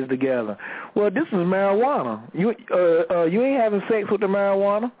got kids together. Well, this is marijuana. You ain't having sex with the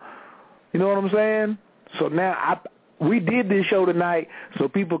marijuana. You know what I'm saying? So now we did this show tonight so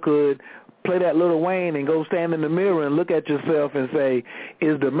people could play that Lil Wayne and go stand in the mirror and look at yourself and say,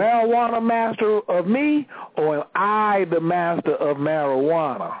 is the marijuana master of me or am I the master of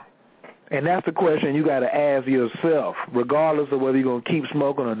marijuana? And that's the question you got to ask yourself, regardless of whether you're going to keep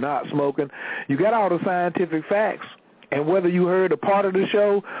smoking or not smoking. You got all the scientific facts. And whether you heard a part of the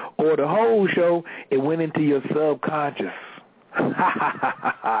show or the whole show, it went into your subconscious.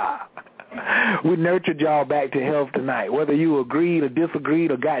 We nurtured y'all back to health tonight. Whether you agreed or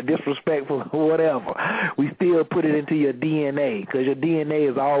disagreed or got disrespectful or whatever, we still put it into your DNA because your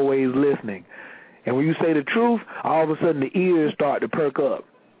DNA is always listening. And when you say the truth, all of a sudden the ears start to perk up.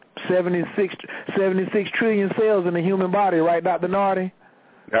 76 trillion cells in the human body, right, Dr. Nardi?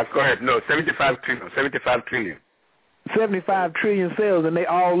 That's correct. No, 75 trillion. 75 trillion cells, and they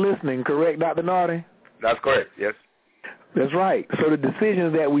all listening, correct, Dr. Nardi? That's correct, yes. That's right. So the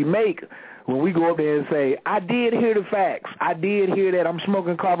decisions that we make when we go up there and say, I did hear the facts. I did hear that I'm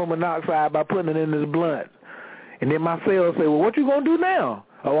smoking carbon monoxide by putting it in this blunt. And then my cells say, well, what you going to do now?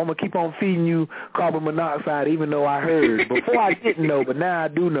 Oh, I'm going to keep on feeding you carbon monoxide even though I heard. Before I didn't know, but now I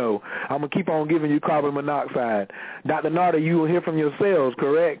do know. I'm going to keep on giving you carbon monoxide. Dr. Nardi, you will hear from your cells,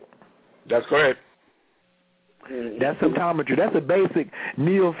 correct? That's correct. That's symptometry. That's a basic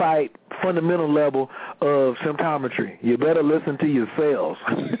neophyte fundamental level of symptometry. You better listen to your cells.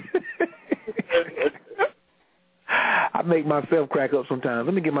 I make myself crack up sometimes.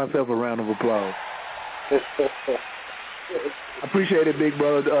 Let me give myself a round of applause. I appreciate it, big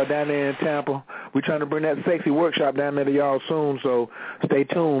brother, down there in Tampa. We're trying to bring that sexy workshop down there to y'all soon, so stay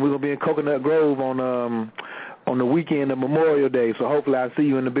tuned. We're going to be in Coconut Grove on the weekend of Memorial Day, so hopefully I'll see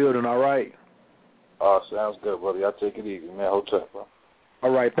you in the building, all right? Sounds good, brother. Y'all take it easy, man. Hold tight, bro.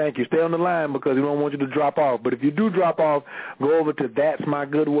 All right, thank you. Stay on the line because we don't want you to drop off. But if you do drop off, go over to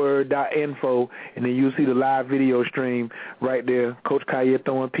that'smygoodword.info, and then you'll see the live video stream right there. Coach Kayet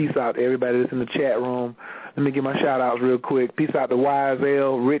throwing peace out to everybody that's in the chat room. Let me give my shout-outs real quick. Peace out to Wise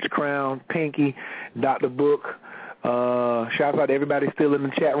L, Rich Crown, Pinky, Dr. Book. Shout out to everybody still in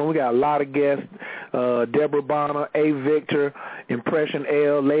the chat room. We got a lot of guests. Deborah Bonner, A. Victor, Impression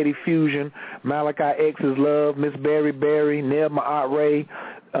L, Lady Fusion, Malachi X's Love, Miss Berry, Nell Ma'at Ray,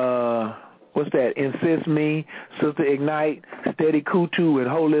 what's that? Insist Me, Sister Ignite, Steady Kutu, and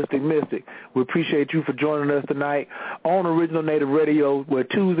Holistic Mystic. We appreciate you for joining us tonight on Original Native Radio, where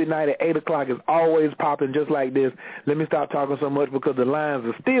Tuesday night at 8 o'clock is always popping just like this. Let me stop talking so much because the lines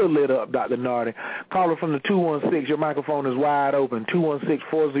are still lit up, Dr. Nardi. Caller from the 216, your microphone is wide open,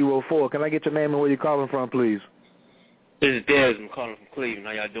 216-404. Can I get your name and where you're calling from, please? This is Des. I'm calling from Cleveland.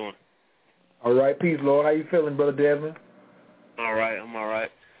 How y'all doing? All right. Peace, Lord. How you feeling, Brother Desmond? All right. I'm all right.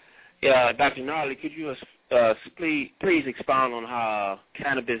 Yeah, Dr. Nardi, could you please expound on how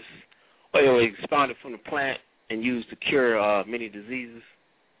cannabis oil is expounded from the plant and used to cure many diseases?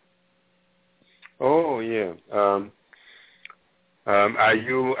 Oh, yeah. Are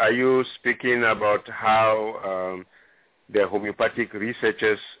you speaking about how the homeopathic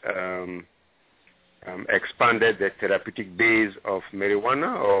researchers expanded the therapeutic base of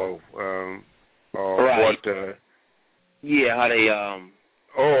marijuana, or right. What? Yeah, how they.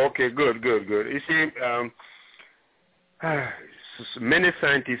 Oh, okay, good. You see, many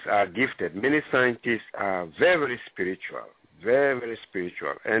scientists are gifted. Many scientists are very, very spiritual,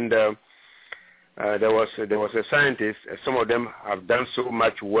 and there was a scientist. Some of them have done so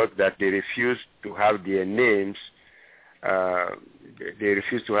much work that they refuse to have their names. They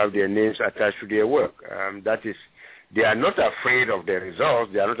refuse to have their names attached to their work. That is, they are not afraid of the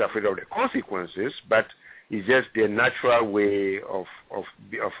results. They are not afraid of the consequences. But it's just their natural way of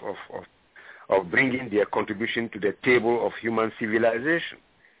bringing their contribution to the table of human civilization.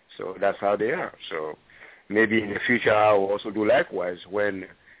 So that's how they are. So maybe in the future I will also do likewise when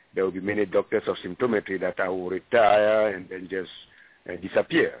there will be many doctors of symptometry that I will retire and then just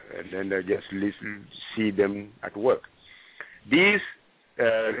disappear and then just see them at work. This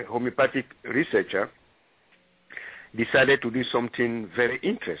homeopathic researcher decided to do something very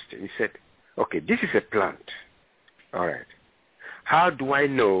interesting. He said, okay, this is a plant. All right. How do I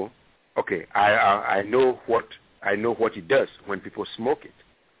know? Okay, I know what it does when people smoke it.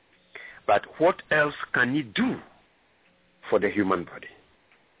 But what else can it do for the human body?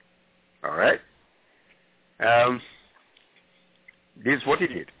 All right. This is what he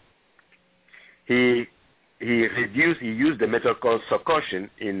did. He used the method called succussion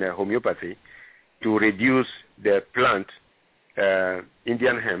in homeopathy to reduce the plant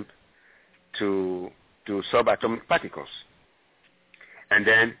Indian hemp to subatomic particles. And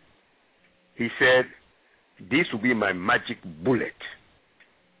then he said, this will be my magic bullet.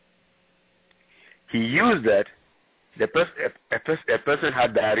 He used that. A person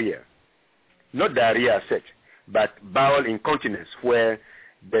had diarrhea. Not diarrhea as such, but bowel incontinence, where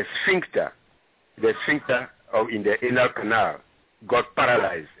the sphincter in the anal canal got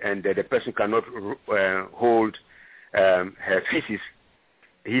paralyzed, and the person cannot hold her feces,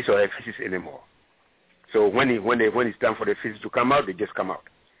 his or her feces anymore. So when it's time for the feces to come out, they just come out.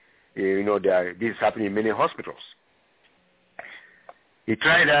 You know, this is happening in many hospitals. He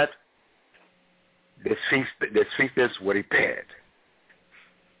tried that. The sphincters were repaired.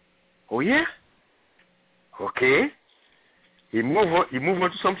 Oh yeah? Okay. He moved on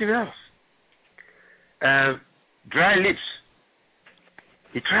to something else. Dry lips.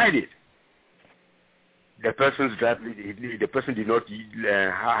 He tried it. The person's dry lips. The person did not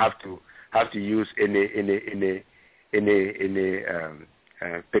have to use any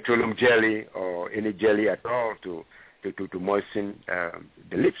petroleum jelly or any jelly at all to moisten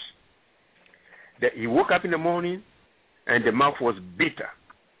the lips. He woke up in the morning and the mouth was bitter.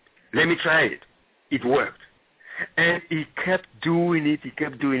 Let me try it. It worked. And he kept doing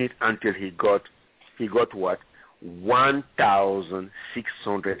it until he got what?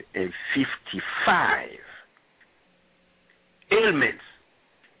 1,655 ailments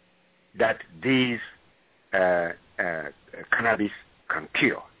that these cannabis can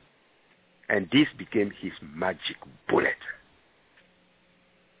cure. And this became his magic bullet.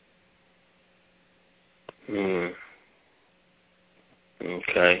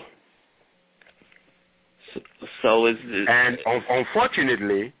 Okay. So is this... And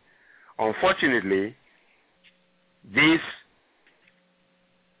unfortunately, this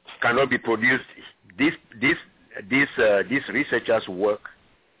cannot be produced. This researcher's work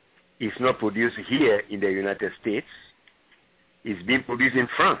is not produced here in the United States. It's being produced in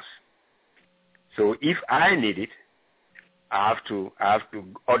France. So if I need it, I have to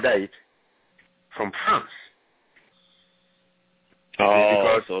order it from France.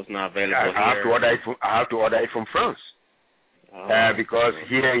 Because so it's not available here. I have to order it from France. Because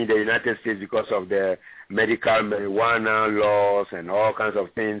here in the United States, because of the medical marijuana laws and all kinds of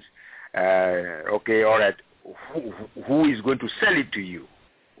things, okay, all right, who is going to sell it to you?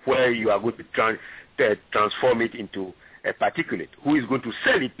 Where you are going to transform it into a particulate? Who is going to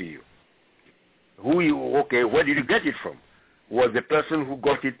sell it to you? Where did you get it from? Was the person who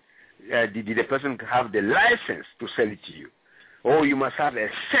got it, did the person have the license to sell it to you? Oh, you must have a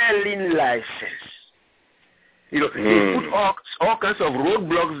selling license. You know, they put all kinds of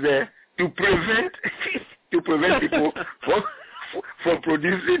roadblocks there to prevent people from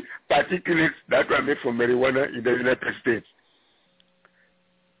producing particulates that were made from marijuana in the United States.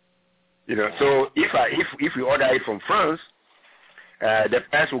 You know, so if we order it from France, the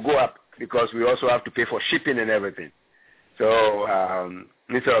price will go up because we also have to pay for shipping and everything. So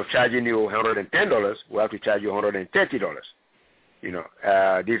instead of charging you $110, we have to charge you $130. You know,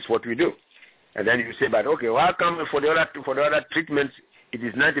 this is what we do. And then you say, but okay, well, how come for the other treatments it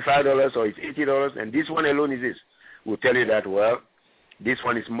is $95 or it's $80 and this one alone is this? We'll tell you that, well, this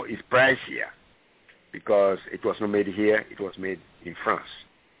one is pricier because it was not made here, it was made in France.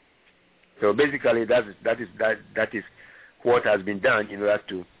 So basically that is what has been done in order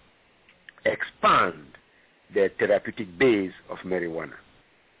to expand the therapeutic base of marijuana.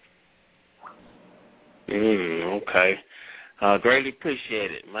 Okay. Greatly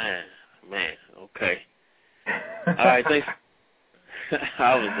appreciate it, man. man. Okay. All right, thanks.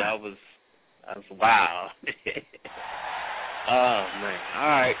 I was wow. Oh man. All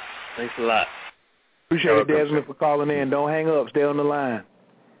right. Thanks a lot. Appreciate it, Desmond, for calling in. Don't hang up. Stay on the line.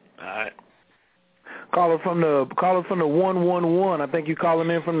 All right. Caller from the 111. I think you're calling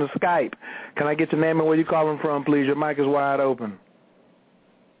in from the Skype. Can I get your name and where you're calling from, please? Your mic is wide open.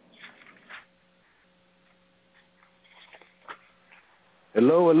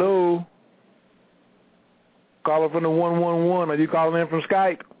 Hello, hello. Caller from the 111. Are you calling in from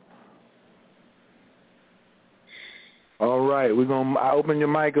Skype? All right, I open your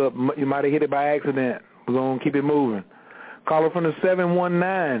mic up. You might have hit it by accident. We're going to keep it moving. Caller from the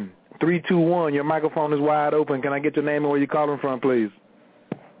 719-321. Your microphone is wide open. Can I get your name and where you're calling from, please?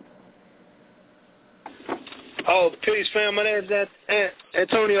 Oh, peace, fam. My name is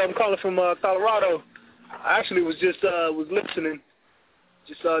Antonio. I'm calling from Colorado. I actually was just was listening,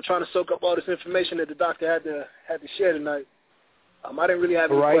 just trying to soak up all this information that the doctor had to share tonight. I didn't really have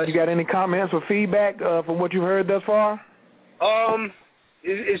any questions. You got any comments or feedback from what you've heard thus far?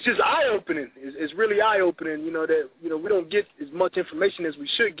 It's just eye-opening. It's really eye-opening, that we don't get as much information as we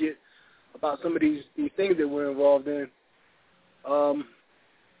should get about some of these things that we're involved in.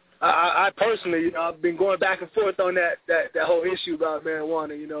 I personally, I've been going back and forth on that whole issue about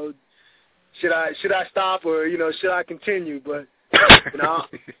marijuana. Should I stop or should I continue? But you know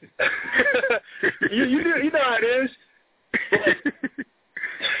how it is.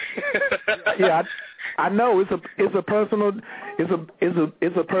 Yeah, I know it's a personal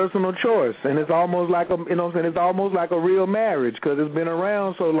choice, and it's almost like it's almost like a real marriage because it's been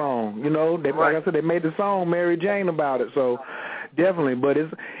around so long. Like I said, they made the song Mary Jane about it, so definitely. But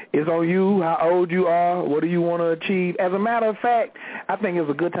it's on you, how old you are, what do you want to achieve. As a matter of fact, I think it's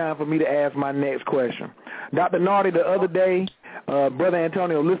a good time for me to ask my next question. Dr. Nardi, the other day, Brother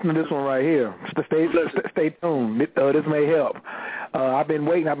Antonio, listen to this one right here. Stay tuned. This may help. I've been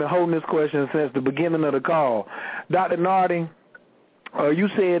waiting. I've been holding this question since the beginning of the call. Dr. Nardi, you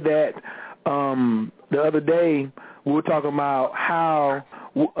said that the other day we were talking about how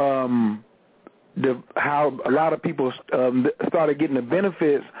a lot of people started getting the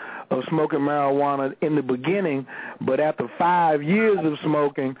benefits of smoking marijuana in the beginning, but after 5 years of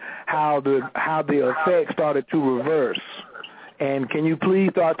smoking, how the effects started to reverse. And can you please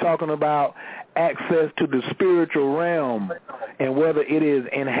start talking about access to the spiritual realm and whether it is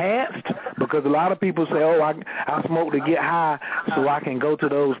enhanced? Because a lot of people say, I smoke to get high so I can go to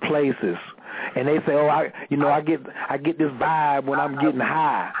those places. And they say, I get this vibe when I'm getting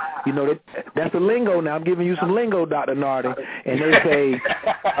high. That's the lingo now. I'm giving you some lingo, Dr. Nardi. And they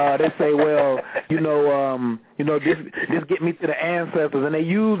say, well, just get me to the ancestors. And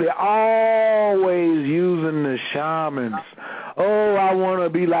they're always using the shamans. Oh, I want to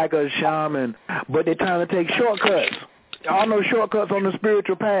be like a shaman. But they're trying to take shortcuts. There are no shortcuts on the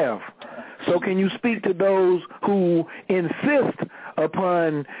spiritual path. So can you speak to those who insist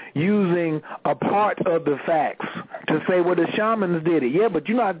upon using a part of the facts to say, well, the shamans did it? But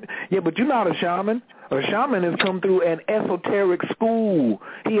you're not a shaman. A shaman has come through an esoteric school.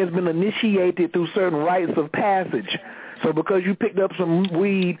 He has been initiated through certain rites of passage. So because you picked up some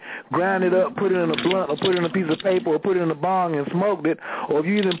weed, ground it up, put it in a blunt, or put it in a piece of paper, or put it in a bong and smoked it, or if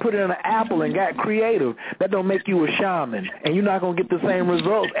you even put it in an apple and got creative, that don't make you a shaman, and you're not going to get the same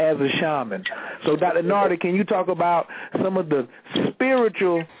results as a shaman. So Dr. Nardi, can you talk about some of the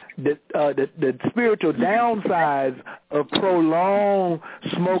spiritual the spiritual downsides of prolonged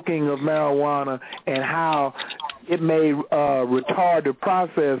smoking of marijuana and how it may retard the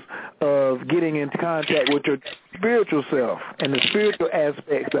process of getting into contact with your spiritual self and the spiritual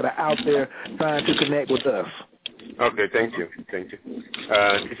aspects that are out there trying to connect with us? Okay, thank you.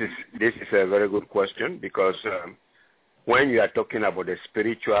 This is a very good question because when you are talking about the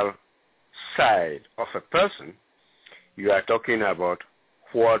spiritual side of a person, you are talking about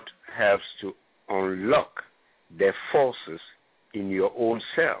what helps to unlock the forces in your own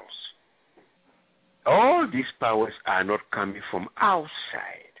cells. All these powers are not coming from outside.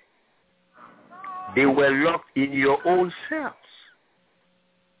 They were locked in your own cells.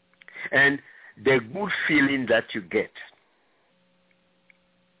 And the good feeling that you get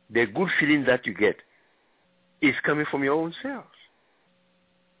is coming from your own cells.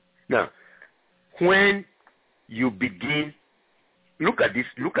 Now, when you begin, look at these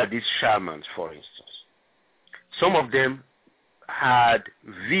shamans, for instance. Some of them had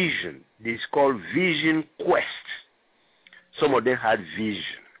vision. This is called vision quest. Some of them had vision.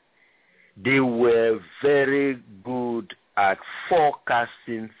 They were very good at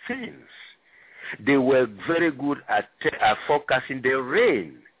forecasting things. They were very good at forecasting the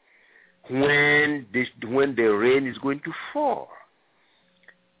rain. when the rain is going to fall.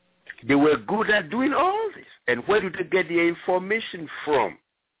 They were good at doing all this. And where did they get their information from?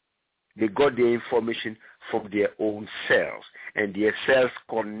 They got their information from their own cells. And their cells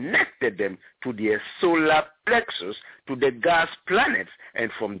connected them to their solar plexus, to the gas planets.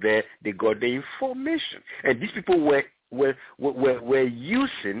 And from there, they got the information. And these people were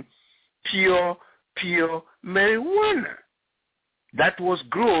using pure marijuana that was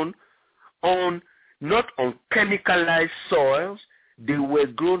grown on, not on chemicalized soils. They were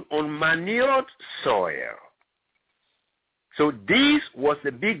grown on manured soil. So this was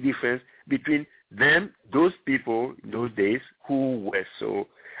the big difference between them, those people in those days who were so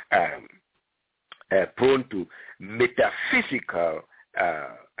prone to metaphysical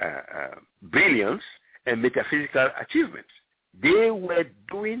brilliance and metaphysical achievements. They were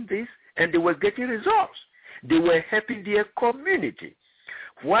doing this and they were getting results. They were helping their community.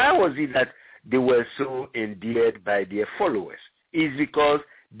 Why was it that they were so endeared by their followers? It's because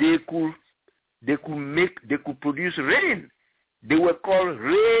they could produce rain. They were called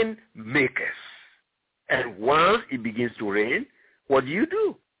rain makers. And once it begins to rain, what do you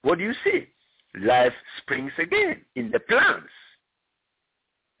do? What do you see? Life springs again in the plants.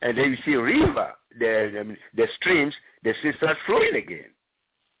 And then you see a river, the streams start flowing again.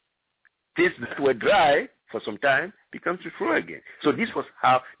 Things that were dry for some time become to flow again. So this was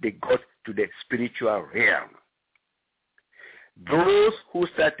how they got to the spiritual realm. Those who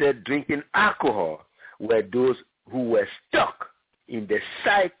started drinking alcohol were those who were stuck in the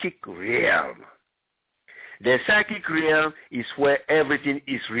psychic realm. The psychic realm is where everything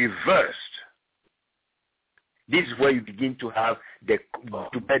is reversed. This is where you begin to have bear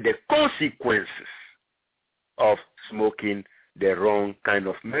the consequences of smoking the wrong kind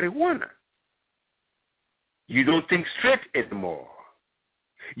of marijuana. You don't think straight anymore.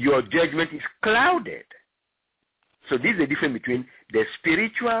 Your judgment is clouded. So this is the difference between the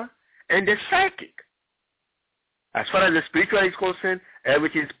spiritual and the psychic. As far as the spiritual is concerned,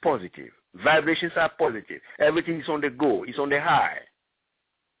 everything is positive. Vibrations are positive. Everything is on the go. It's on the high.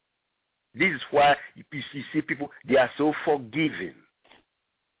 This is why you see people, they are so forgiving.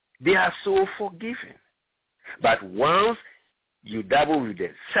 They are so forgiving. But once you dabble with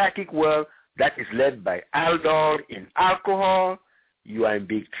the psychic world that is led by aldol in alcohol, you are in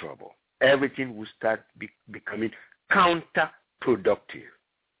big trouble. Everything will start becoming counterproductive.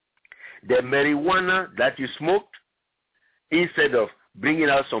 The marijuana that you smoked, instead of bringing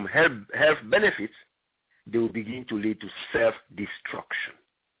out some health benefits, they will begin to lead to self-destruction.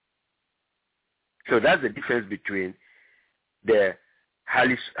 So that's the difference between the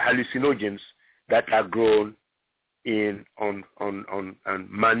hallucinogens that are grown on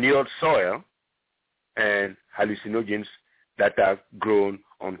manured soil and hallucinogens that are grown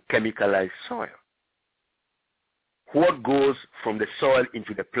on chemicalized soil. What goes from the soil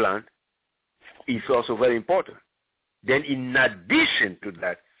into the plant is also very important. Then in addition to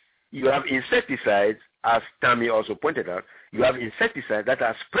that, you have insecticides, as Tammy also pointed out, you have insecticides that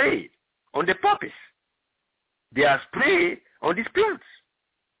are sprayed on the poppies. They are sprayed on these plants.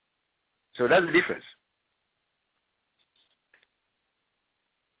 So that's the difference.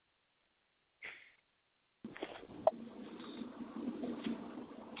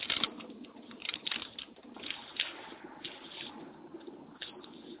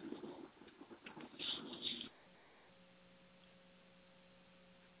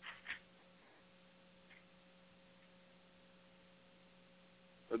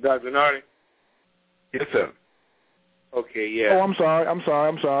 Dr. Nardi? Yes, sir. Okay, yeah. Oh, I'm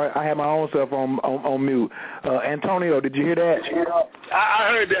sorry. I had my own self on mute. Antonio, did you hear that? I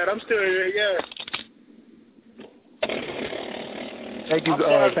heard that. I'm still here, yeah.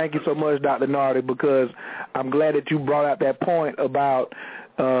 Thank you so much, Dr. Nardi, because I'm glad that you brought out that point about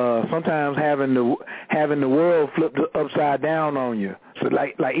sometimes having the world flipped upside down on you. So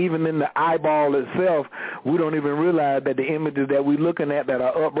like even in the eyeball itself, we don't even realize that the images that we're looking at that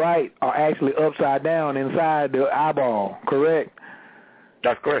are upright are actually upside down inside the eyeball, correct?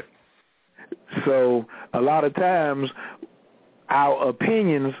 That's correct. So a lot of times our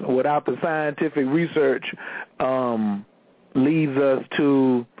opinions without the scientific research leads us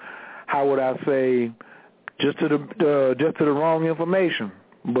to, how would I say, just to the wrong information.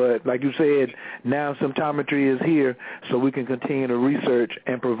 But like you said, now symptometry is here, so we can continue to research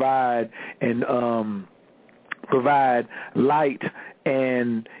and provide light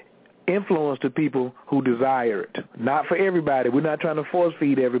and influence to people who desire it. Not for everybody. We're not trying to force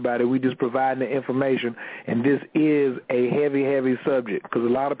feed everybody. We're just providing the information. And this is a heavy, heavy subject because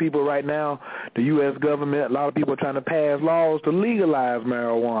a lot of people right now, the U.S. government, a lot of people are trying to pass laws to legalize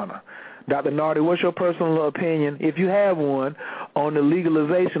marijuana. Dr. Nardi, what's your personal opinion, if you have one, on the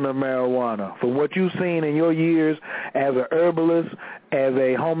legalization of marijuana? From what you've seen in your years as a herbalist, as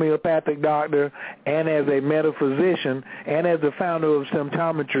a homeopathic doctor, and as a metaphysician, and as the founder of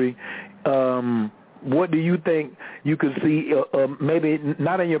Symptometry, what do you think you could see, maybe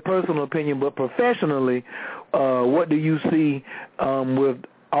not in your personal opinion, but professionally, what do you see with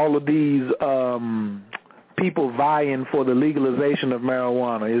all of these people vying for the legalization of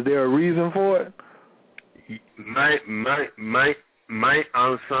marijuana? Is there a reason for it? My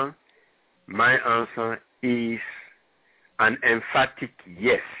answer is an emphatic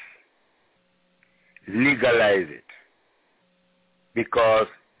yes. Legalize it, because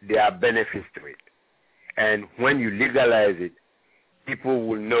there are benefits to it. And when you legalize it, people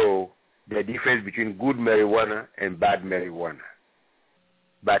will know the difference between good marijuana and bad marijuana.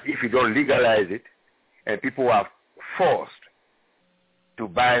 But if you don't legalize it, and people are forced to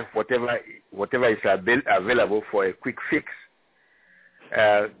buy whatever is available for a quick fix,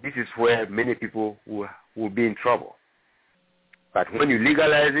 this is where many people will be in trouble. But when you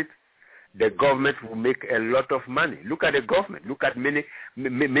legalize it, the government will make a lot of money. Look at the government. Look at many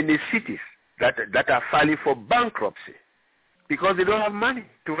cities that are filing for bankruptcy because they don't have money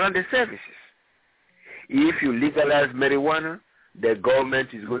to run the services. If you legalize marijuana, the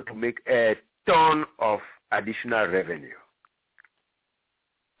government is going to make a ton of additional revenue.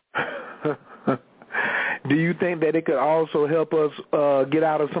 Do you think that it could also help us get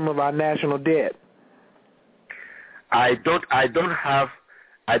out of some of our national debt? I don't have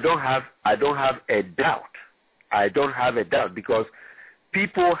a doubt. I don't have a doubt, because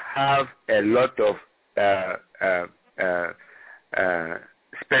people have a lot of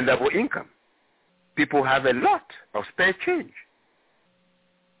spendable income. People have a lot of spare change.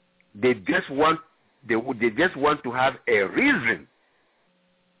 They just want to have a reason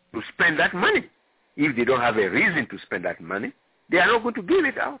to spend that money. If they don't have a reason to spend that money, they are not going to give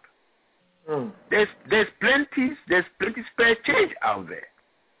it out. There's plenty spare change out there,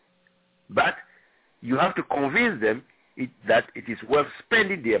 but you have to convince them that it is worth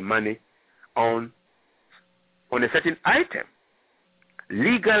spending their money on a certain item.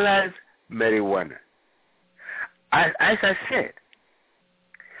 Legalize marijuana. As I said,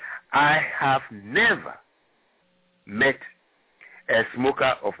 I have never met a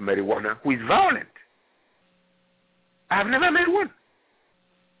smoker of marijuana who is violent. I have never met one.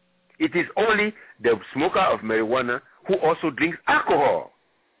 It is only the smoker of marijuana who also drinks alcohol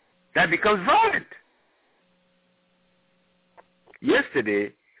that becomes violent.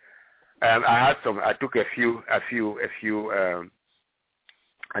 Yesterday, I took a few.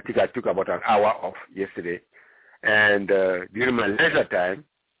 I think I took about an hour off yesterday, and during my leisure time,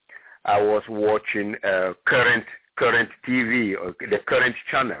 I was watching current TV, or the current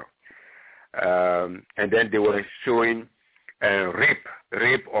channel, and then they were showing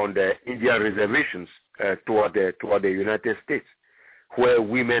rape on the Indian reservations toward the United States, where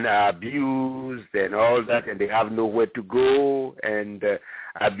women are abused and all that, and they have nowhere to go, and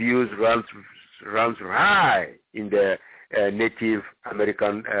abuse runs high in the Native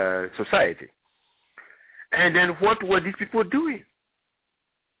American society. And then what were these people doing?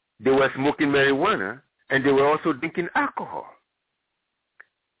 They were smoking marijuana, and they were also drinking alcohol.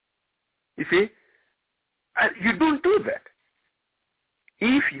 You see, you don't do that.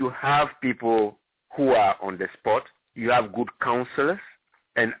 If you have people who are on the spot, you have good counselors,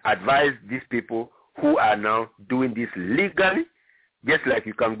 and advise these people who are now doing this legally, just like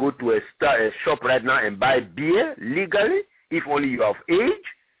you can go to a shop right now and buy beer legally, if only you are of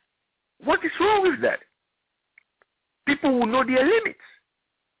age. What is wrong with that? People will know their limits.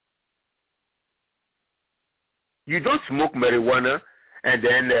 You don't smoke marijuana and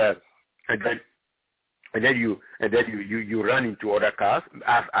then you run into other cars.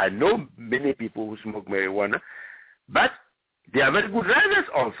 I know many people who smoke marijuana, but they are very good drivers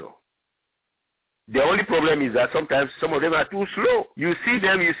also. The only problem is that sometimes some of them are too slow. You see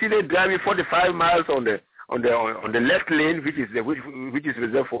them driving 45 miles on the left lane, which is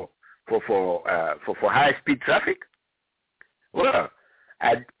reserved for high speed traffic. Well,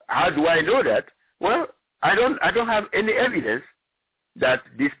 how do I know that? Well, I don't have any evidence that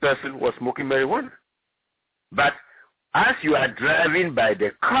this person was smoking marijuana. But as you are driving by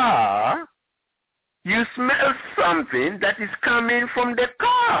the car, you smell something that is coming from the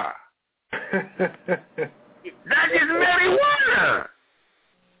car. That is marijuana.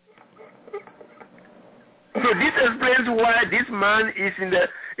 So this explains why this man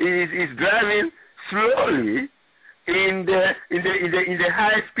is driving slowly in the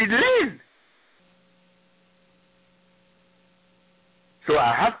high speed lane. So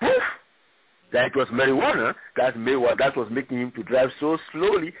I have proof That was marijuana. That was making him to drive so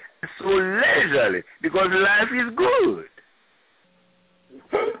slowly, so leisurely, because life is good.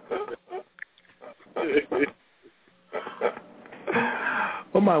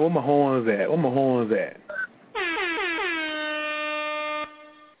 Where my horns at? Where my horns at?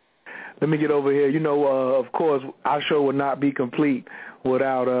 Let me get over here. You know, of course, our show would not be complete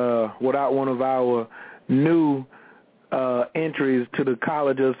without one of our new entries to the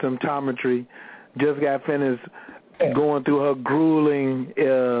College of Symptometry. Just got finished going through her grueling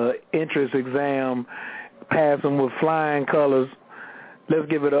entrance exam, passing with flying colors. Let's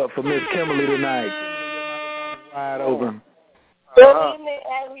give it up for Miss Kimberly tonight. Wide open. Good evening,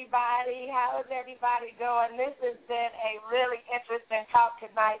 everybody. How is everybody doing? This has been a really interesting talk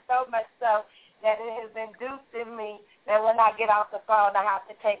tonight, so much so that it has induced in me that when I get off the phone, I have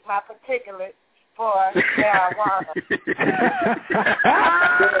to take my particulars for marijuana.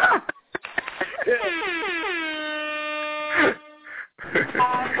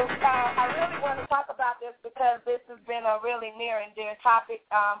 I really want to talk about this because this has been a really near and dear topic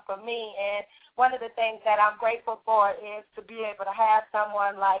for me, and one of the things that I'm grateful for is to be able to have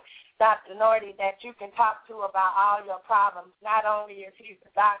someone like Dr. Norty that you can talk to about all your problems. Not only is he the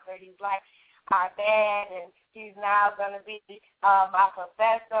doctor, he's like our dad, and he's now going to be my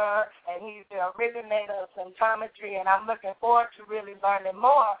professor, and he's the originator of symptometry, and I'm looking forward to really learning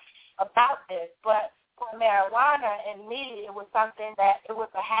more about this. But for marijuana and me, it was something that it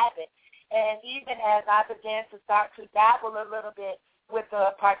was a habit. And even as I began to start to dabble a little bit with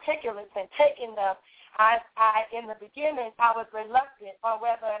the particulates and taking them, I in the beginning, I was reluctant on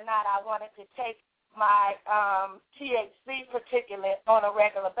whether or not I wanted to take my THC particulate on a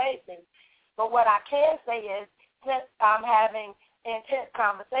regular basis. But what I can say is, since I'm having intense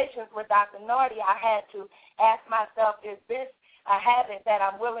conversations with Dr. Norty, I had to ask myself, is this a habit that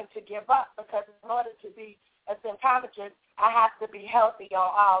I'm willing to give up? Because in order to be a symptometrist, I have to be healthy on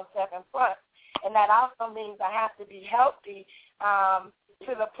all 7 fronts. And that also means I have to be healthy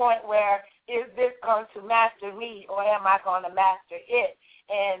to the point where, is this going to master me or am I going to master it?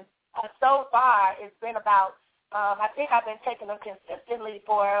 And so far, it's been about, I think I've been taking them consistently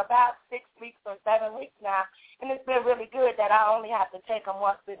for about 6 weeks or 7 weeks now. And it's been really good that I only have to take them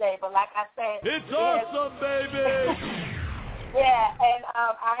once a day. But like I said, it's awesome, baby! Yeah, and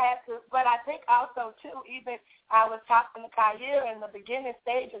I had to, but I think also, too, even I was talking to Khayr in the beginning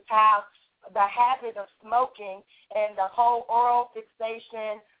stages how the habit of smoking and the whole oral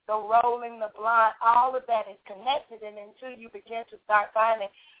fixation, the rolling, the blunt, all of that is connected. And until you begin to start finding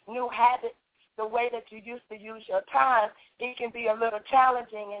new habits, the way that you used to use your time, it can be a little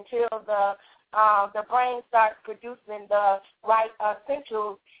challenging until the brain starts producing the right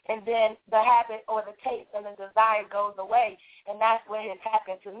essentials, and then the habit or the taste and the desire goes away. And that's what has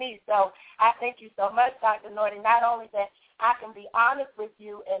happened to me. So I thank you so much, Dr. Norty, not only that I can be honest with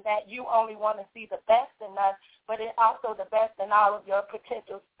you and that you only want to see the best in us, but it's also the best in all of your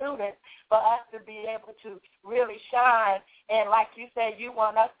potential students for us to be able to really shine. And like you said, you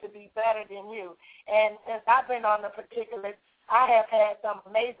want us to be better than you. And since I've been on the particulars, I have had some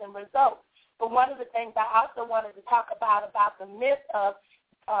amazing results. But one of the things I also wanted to talk about the myth of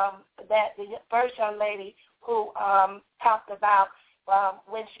that the first young lady who talked about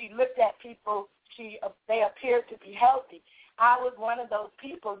when she looked at people, they appeared to be healthy. I was one of those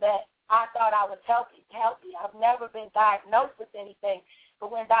people that I thought I was healthy. I've never been diagnosed with anything.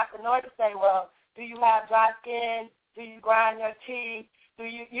 But when Dr. Norty said, well, do you have dry skin? Do you grind your teeth? Do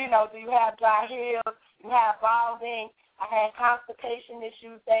you have dry heels? You have balding? I had constipation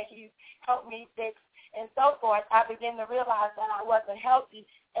issues that he helped me fix, and so forth. I began to realize that I wasn't healthy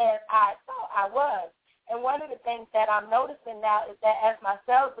as I thought I was. And one of the things that I'm noticing now is that as my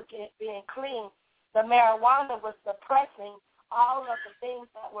cells were being clean, the marijuana was suppressing all of the things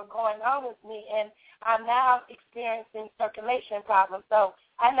that were going on with me, and I'm now experiencing circulation problems. So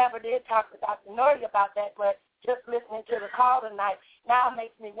I never did talk to Dr. Norty about that, but just listening to the call tonight now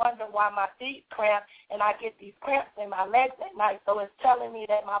makes me wonder why my feet cramp and I get these cramps in my legs at night. So it's telling me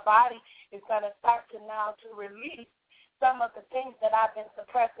that my body is going to start to now to release some of the things that I've been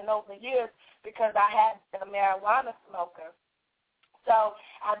suppressing over years because I had been a marijuana smoker. So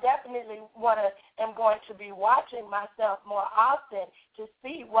I definitely am going to be watching myself more often to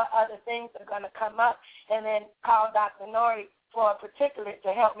see what other things are going to come up, and then call Dr. Norty for a particular to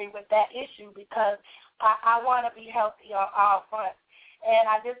help me with that issue, because I want to be healthy on all fronts. And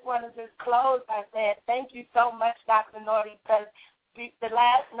I just want to just close by saying thank you so much, Dr. Norty, because the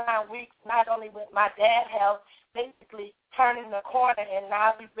last 9 weeks, not only with my dad's health, basically turning the corner and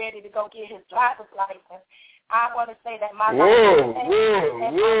now he's ready to go get his driver's license, I want to say that my Whoa.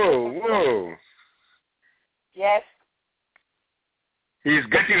 Yes. He's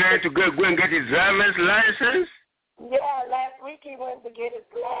getting ready to go and get his driver's license? Yeah, last week he went to get his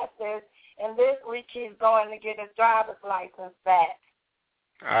glasses, and this week he's going to get his driver's license back.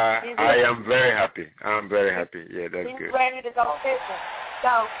 I am very happy. I'm very happy. Yeah, that's good. He's ready to go fishing.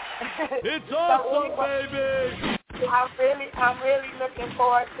 So it's awesome, baby. I'm really looking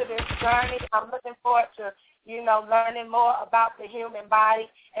forward to this journey. I'm looking forward to, learning more about the human body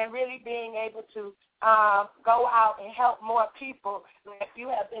and really being able to go out and help more people like you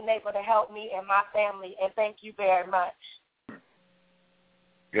have been able to help me and my family. And thank you very much.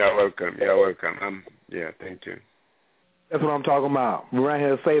 You're welcome. Thank you. That's what I'm talking about. We're around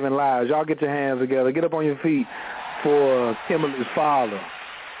here saving lives. Y'all get your hands together. Get up on your feet for Kimberly's father.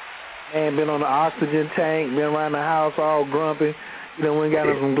 Man, been on the oxygen tank, been around the house all grumpy. Went got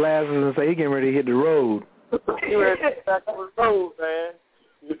him some glasses and say he getting ready to hit the road. He ready to get back on the road, man.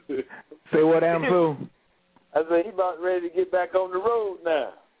 Say what, Amsu? I said he about ready to get back on the road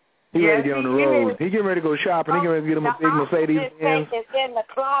now. He ready to get on the road. He getting ready to go shopping. He getting ready to get him a big Mercedes Benz. It's in the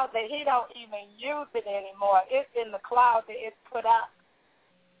closet. He don't even use it anymore. It's in the closet. It's put up.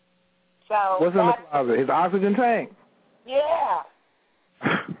 So what's in the closet? His oxygen tank? Yeah.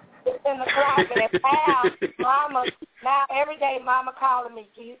 It's in the closet. And now every day Mama calling me,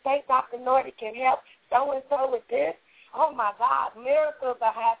 do you think Dr. Norty can help so-and-so with this? Oh, my God, miracles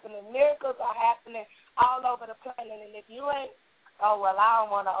are happening all over the planet. And if you ain't, I don't want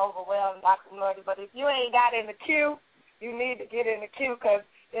to overwhelm Dr. Norty, but if you ain't got in the queue, you need to get in the queue because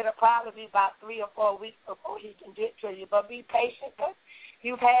it'll probably be about 3 or 4 weeks before he can get to you. But be patient because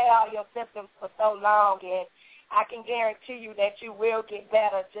you've had all your symptoms for so long, and I can guarantee you that you will get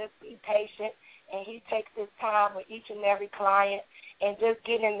better. Just be patient, and he takes his time with each and every client, and just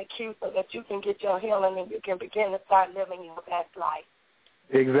get in the queue so that you can get your healing and you can begin to start living your best life.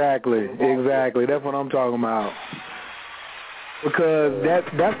 Exactly. That's what I'm talking about. Because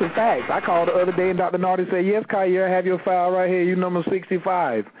that's the fact. I called the other day and Dr. Nardi said, yes, Kaya, I have your file right here. You number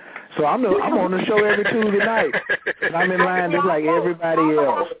 65. So I'm on the show every Tuesday night. And I'm in line just like everybody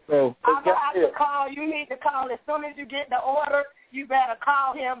else. So I'm going to have to call. You need to call as soon as you get the order. You better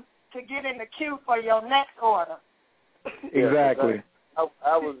call him to get in the queue for your next order. Exactly.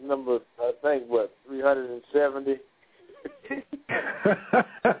 I was number, 370?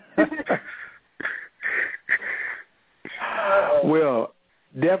 Well,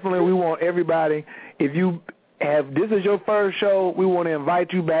 definitely we want everybody, if you have, this is your first show, we want to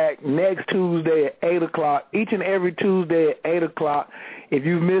invite you back next Tuesday at 8 o'clock, each and every Tuesday at 8 o'clock. If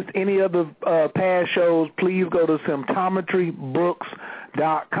you've missed any of the past shows, please go to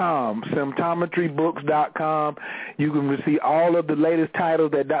symptometrybooks.com, symptometrybooks.com. You can see all of the latest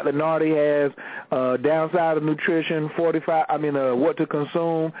titles that Dr. Nardi has, Downside of Nutrition, What to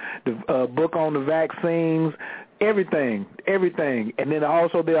Consume, the book on the vaccines, everything. And then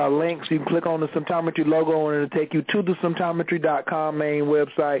also there are links. You can click on the Symptometry logo and it'll take you to the symptometry.com main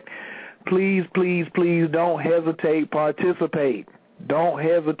website. Please, please, please don't hesitate. Participate. Don't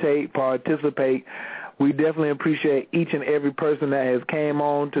hesitate. Participate. We definitely appreciate each and every person that has came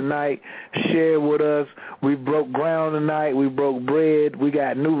on tonight, shared with us. We broke ground tonight. We broke bread. We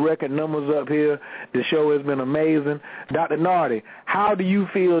got new record numbers up here. The show has been amazing. Dr. Nardi, how do you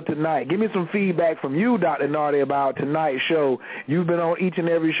feel tonight? Give me some feedback from you, Dr. Nardi, about tonight's show. You've been on each and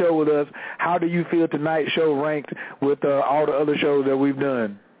every show with us. How do you feel tonight's show ranked with all the other shows that we've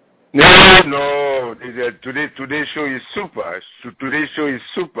done? No. Today's show is super. Today's show is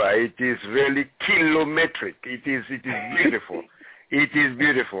super. It is really kilometric. It is beautiful. It is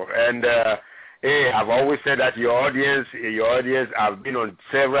beautiful. And I've always said that your audience. I've been on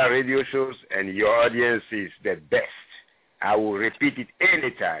several radio shows, and your audience is the best. I will repeat it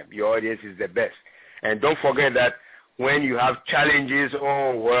anytime. Your audience is the best. And don't forget that when you have challenges,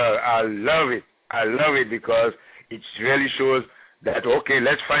 I love it. I love it because it really shows that, okay,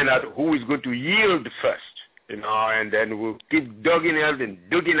 let's find out who is going to yield first, and then we'll keep digging out, and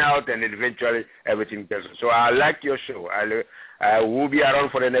eventually everything does. So I like your show. I will be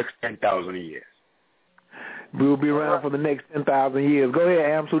around for the next 10,000 years. We'll be around for the next 10,000 years. Go ahead,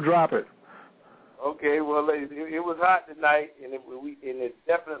 Amsu, drop it. Okay, well, it was hot tonight, and it's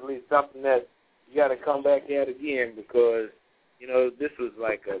definitely something that you got to come back at again because, this was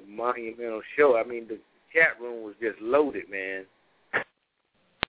like a monumental show. I mean, the chat room was just loaded, man.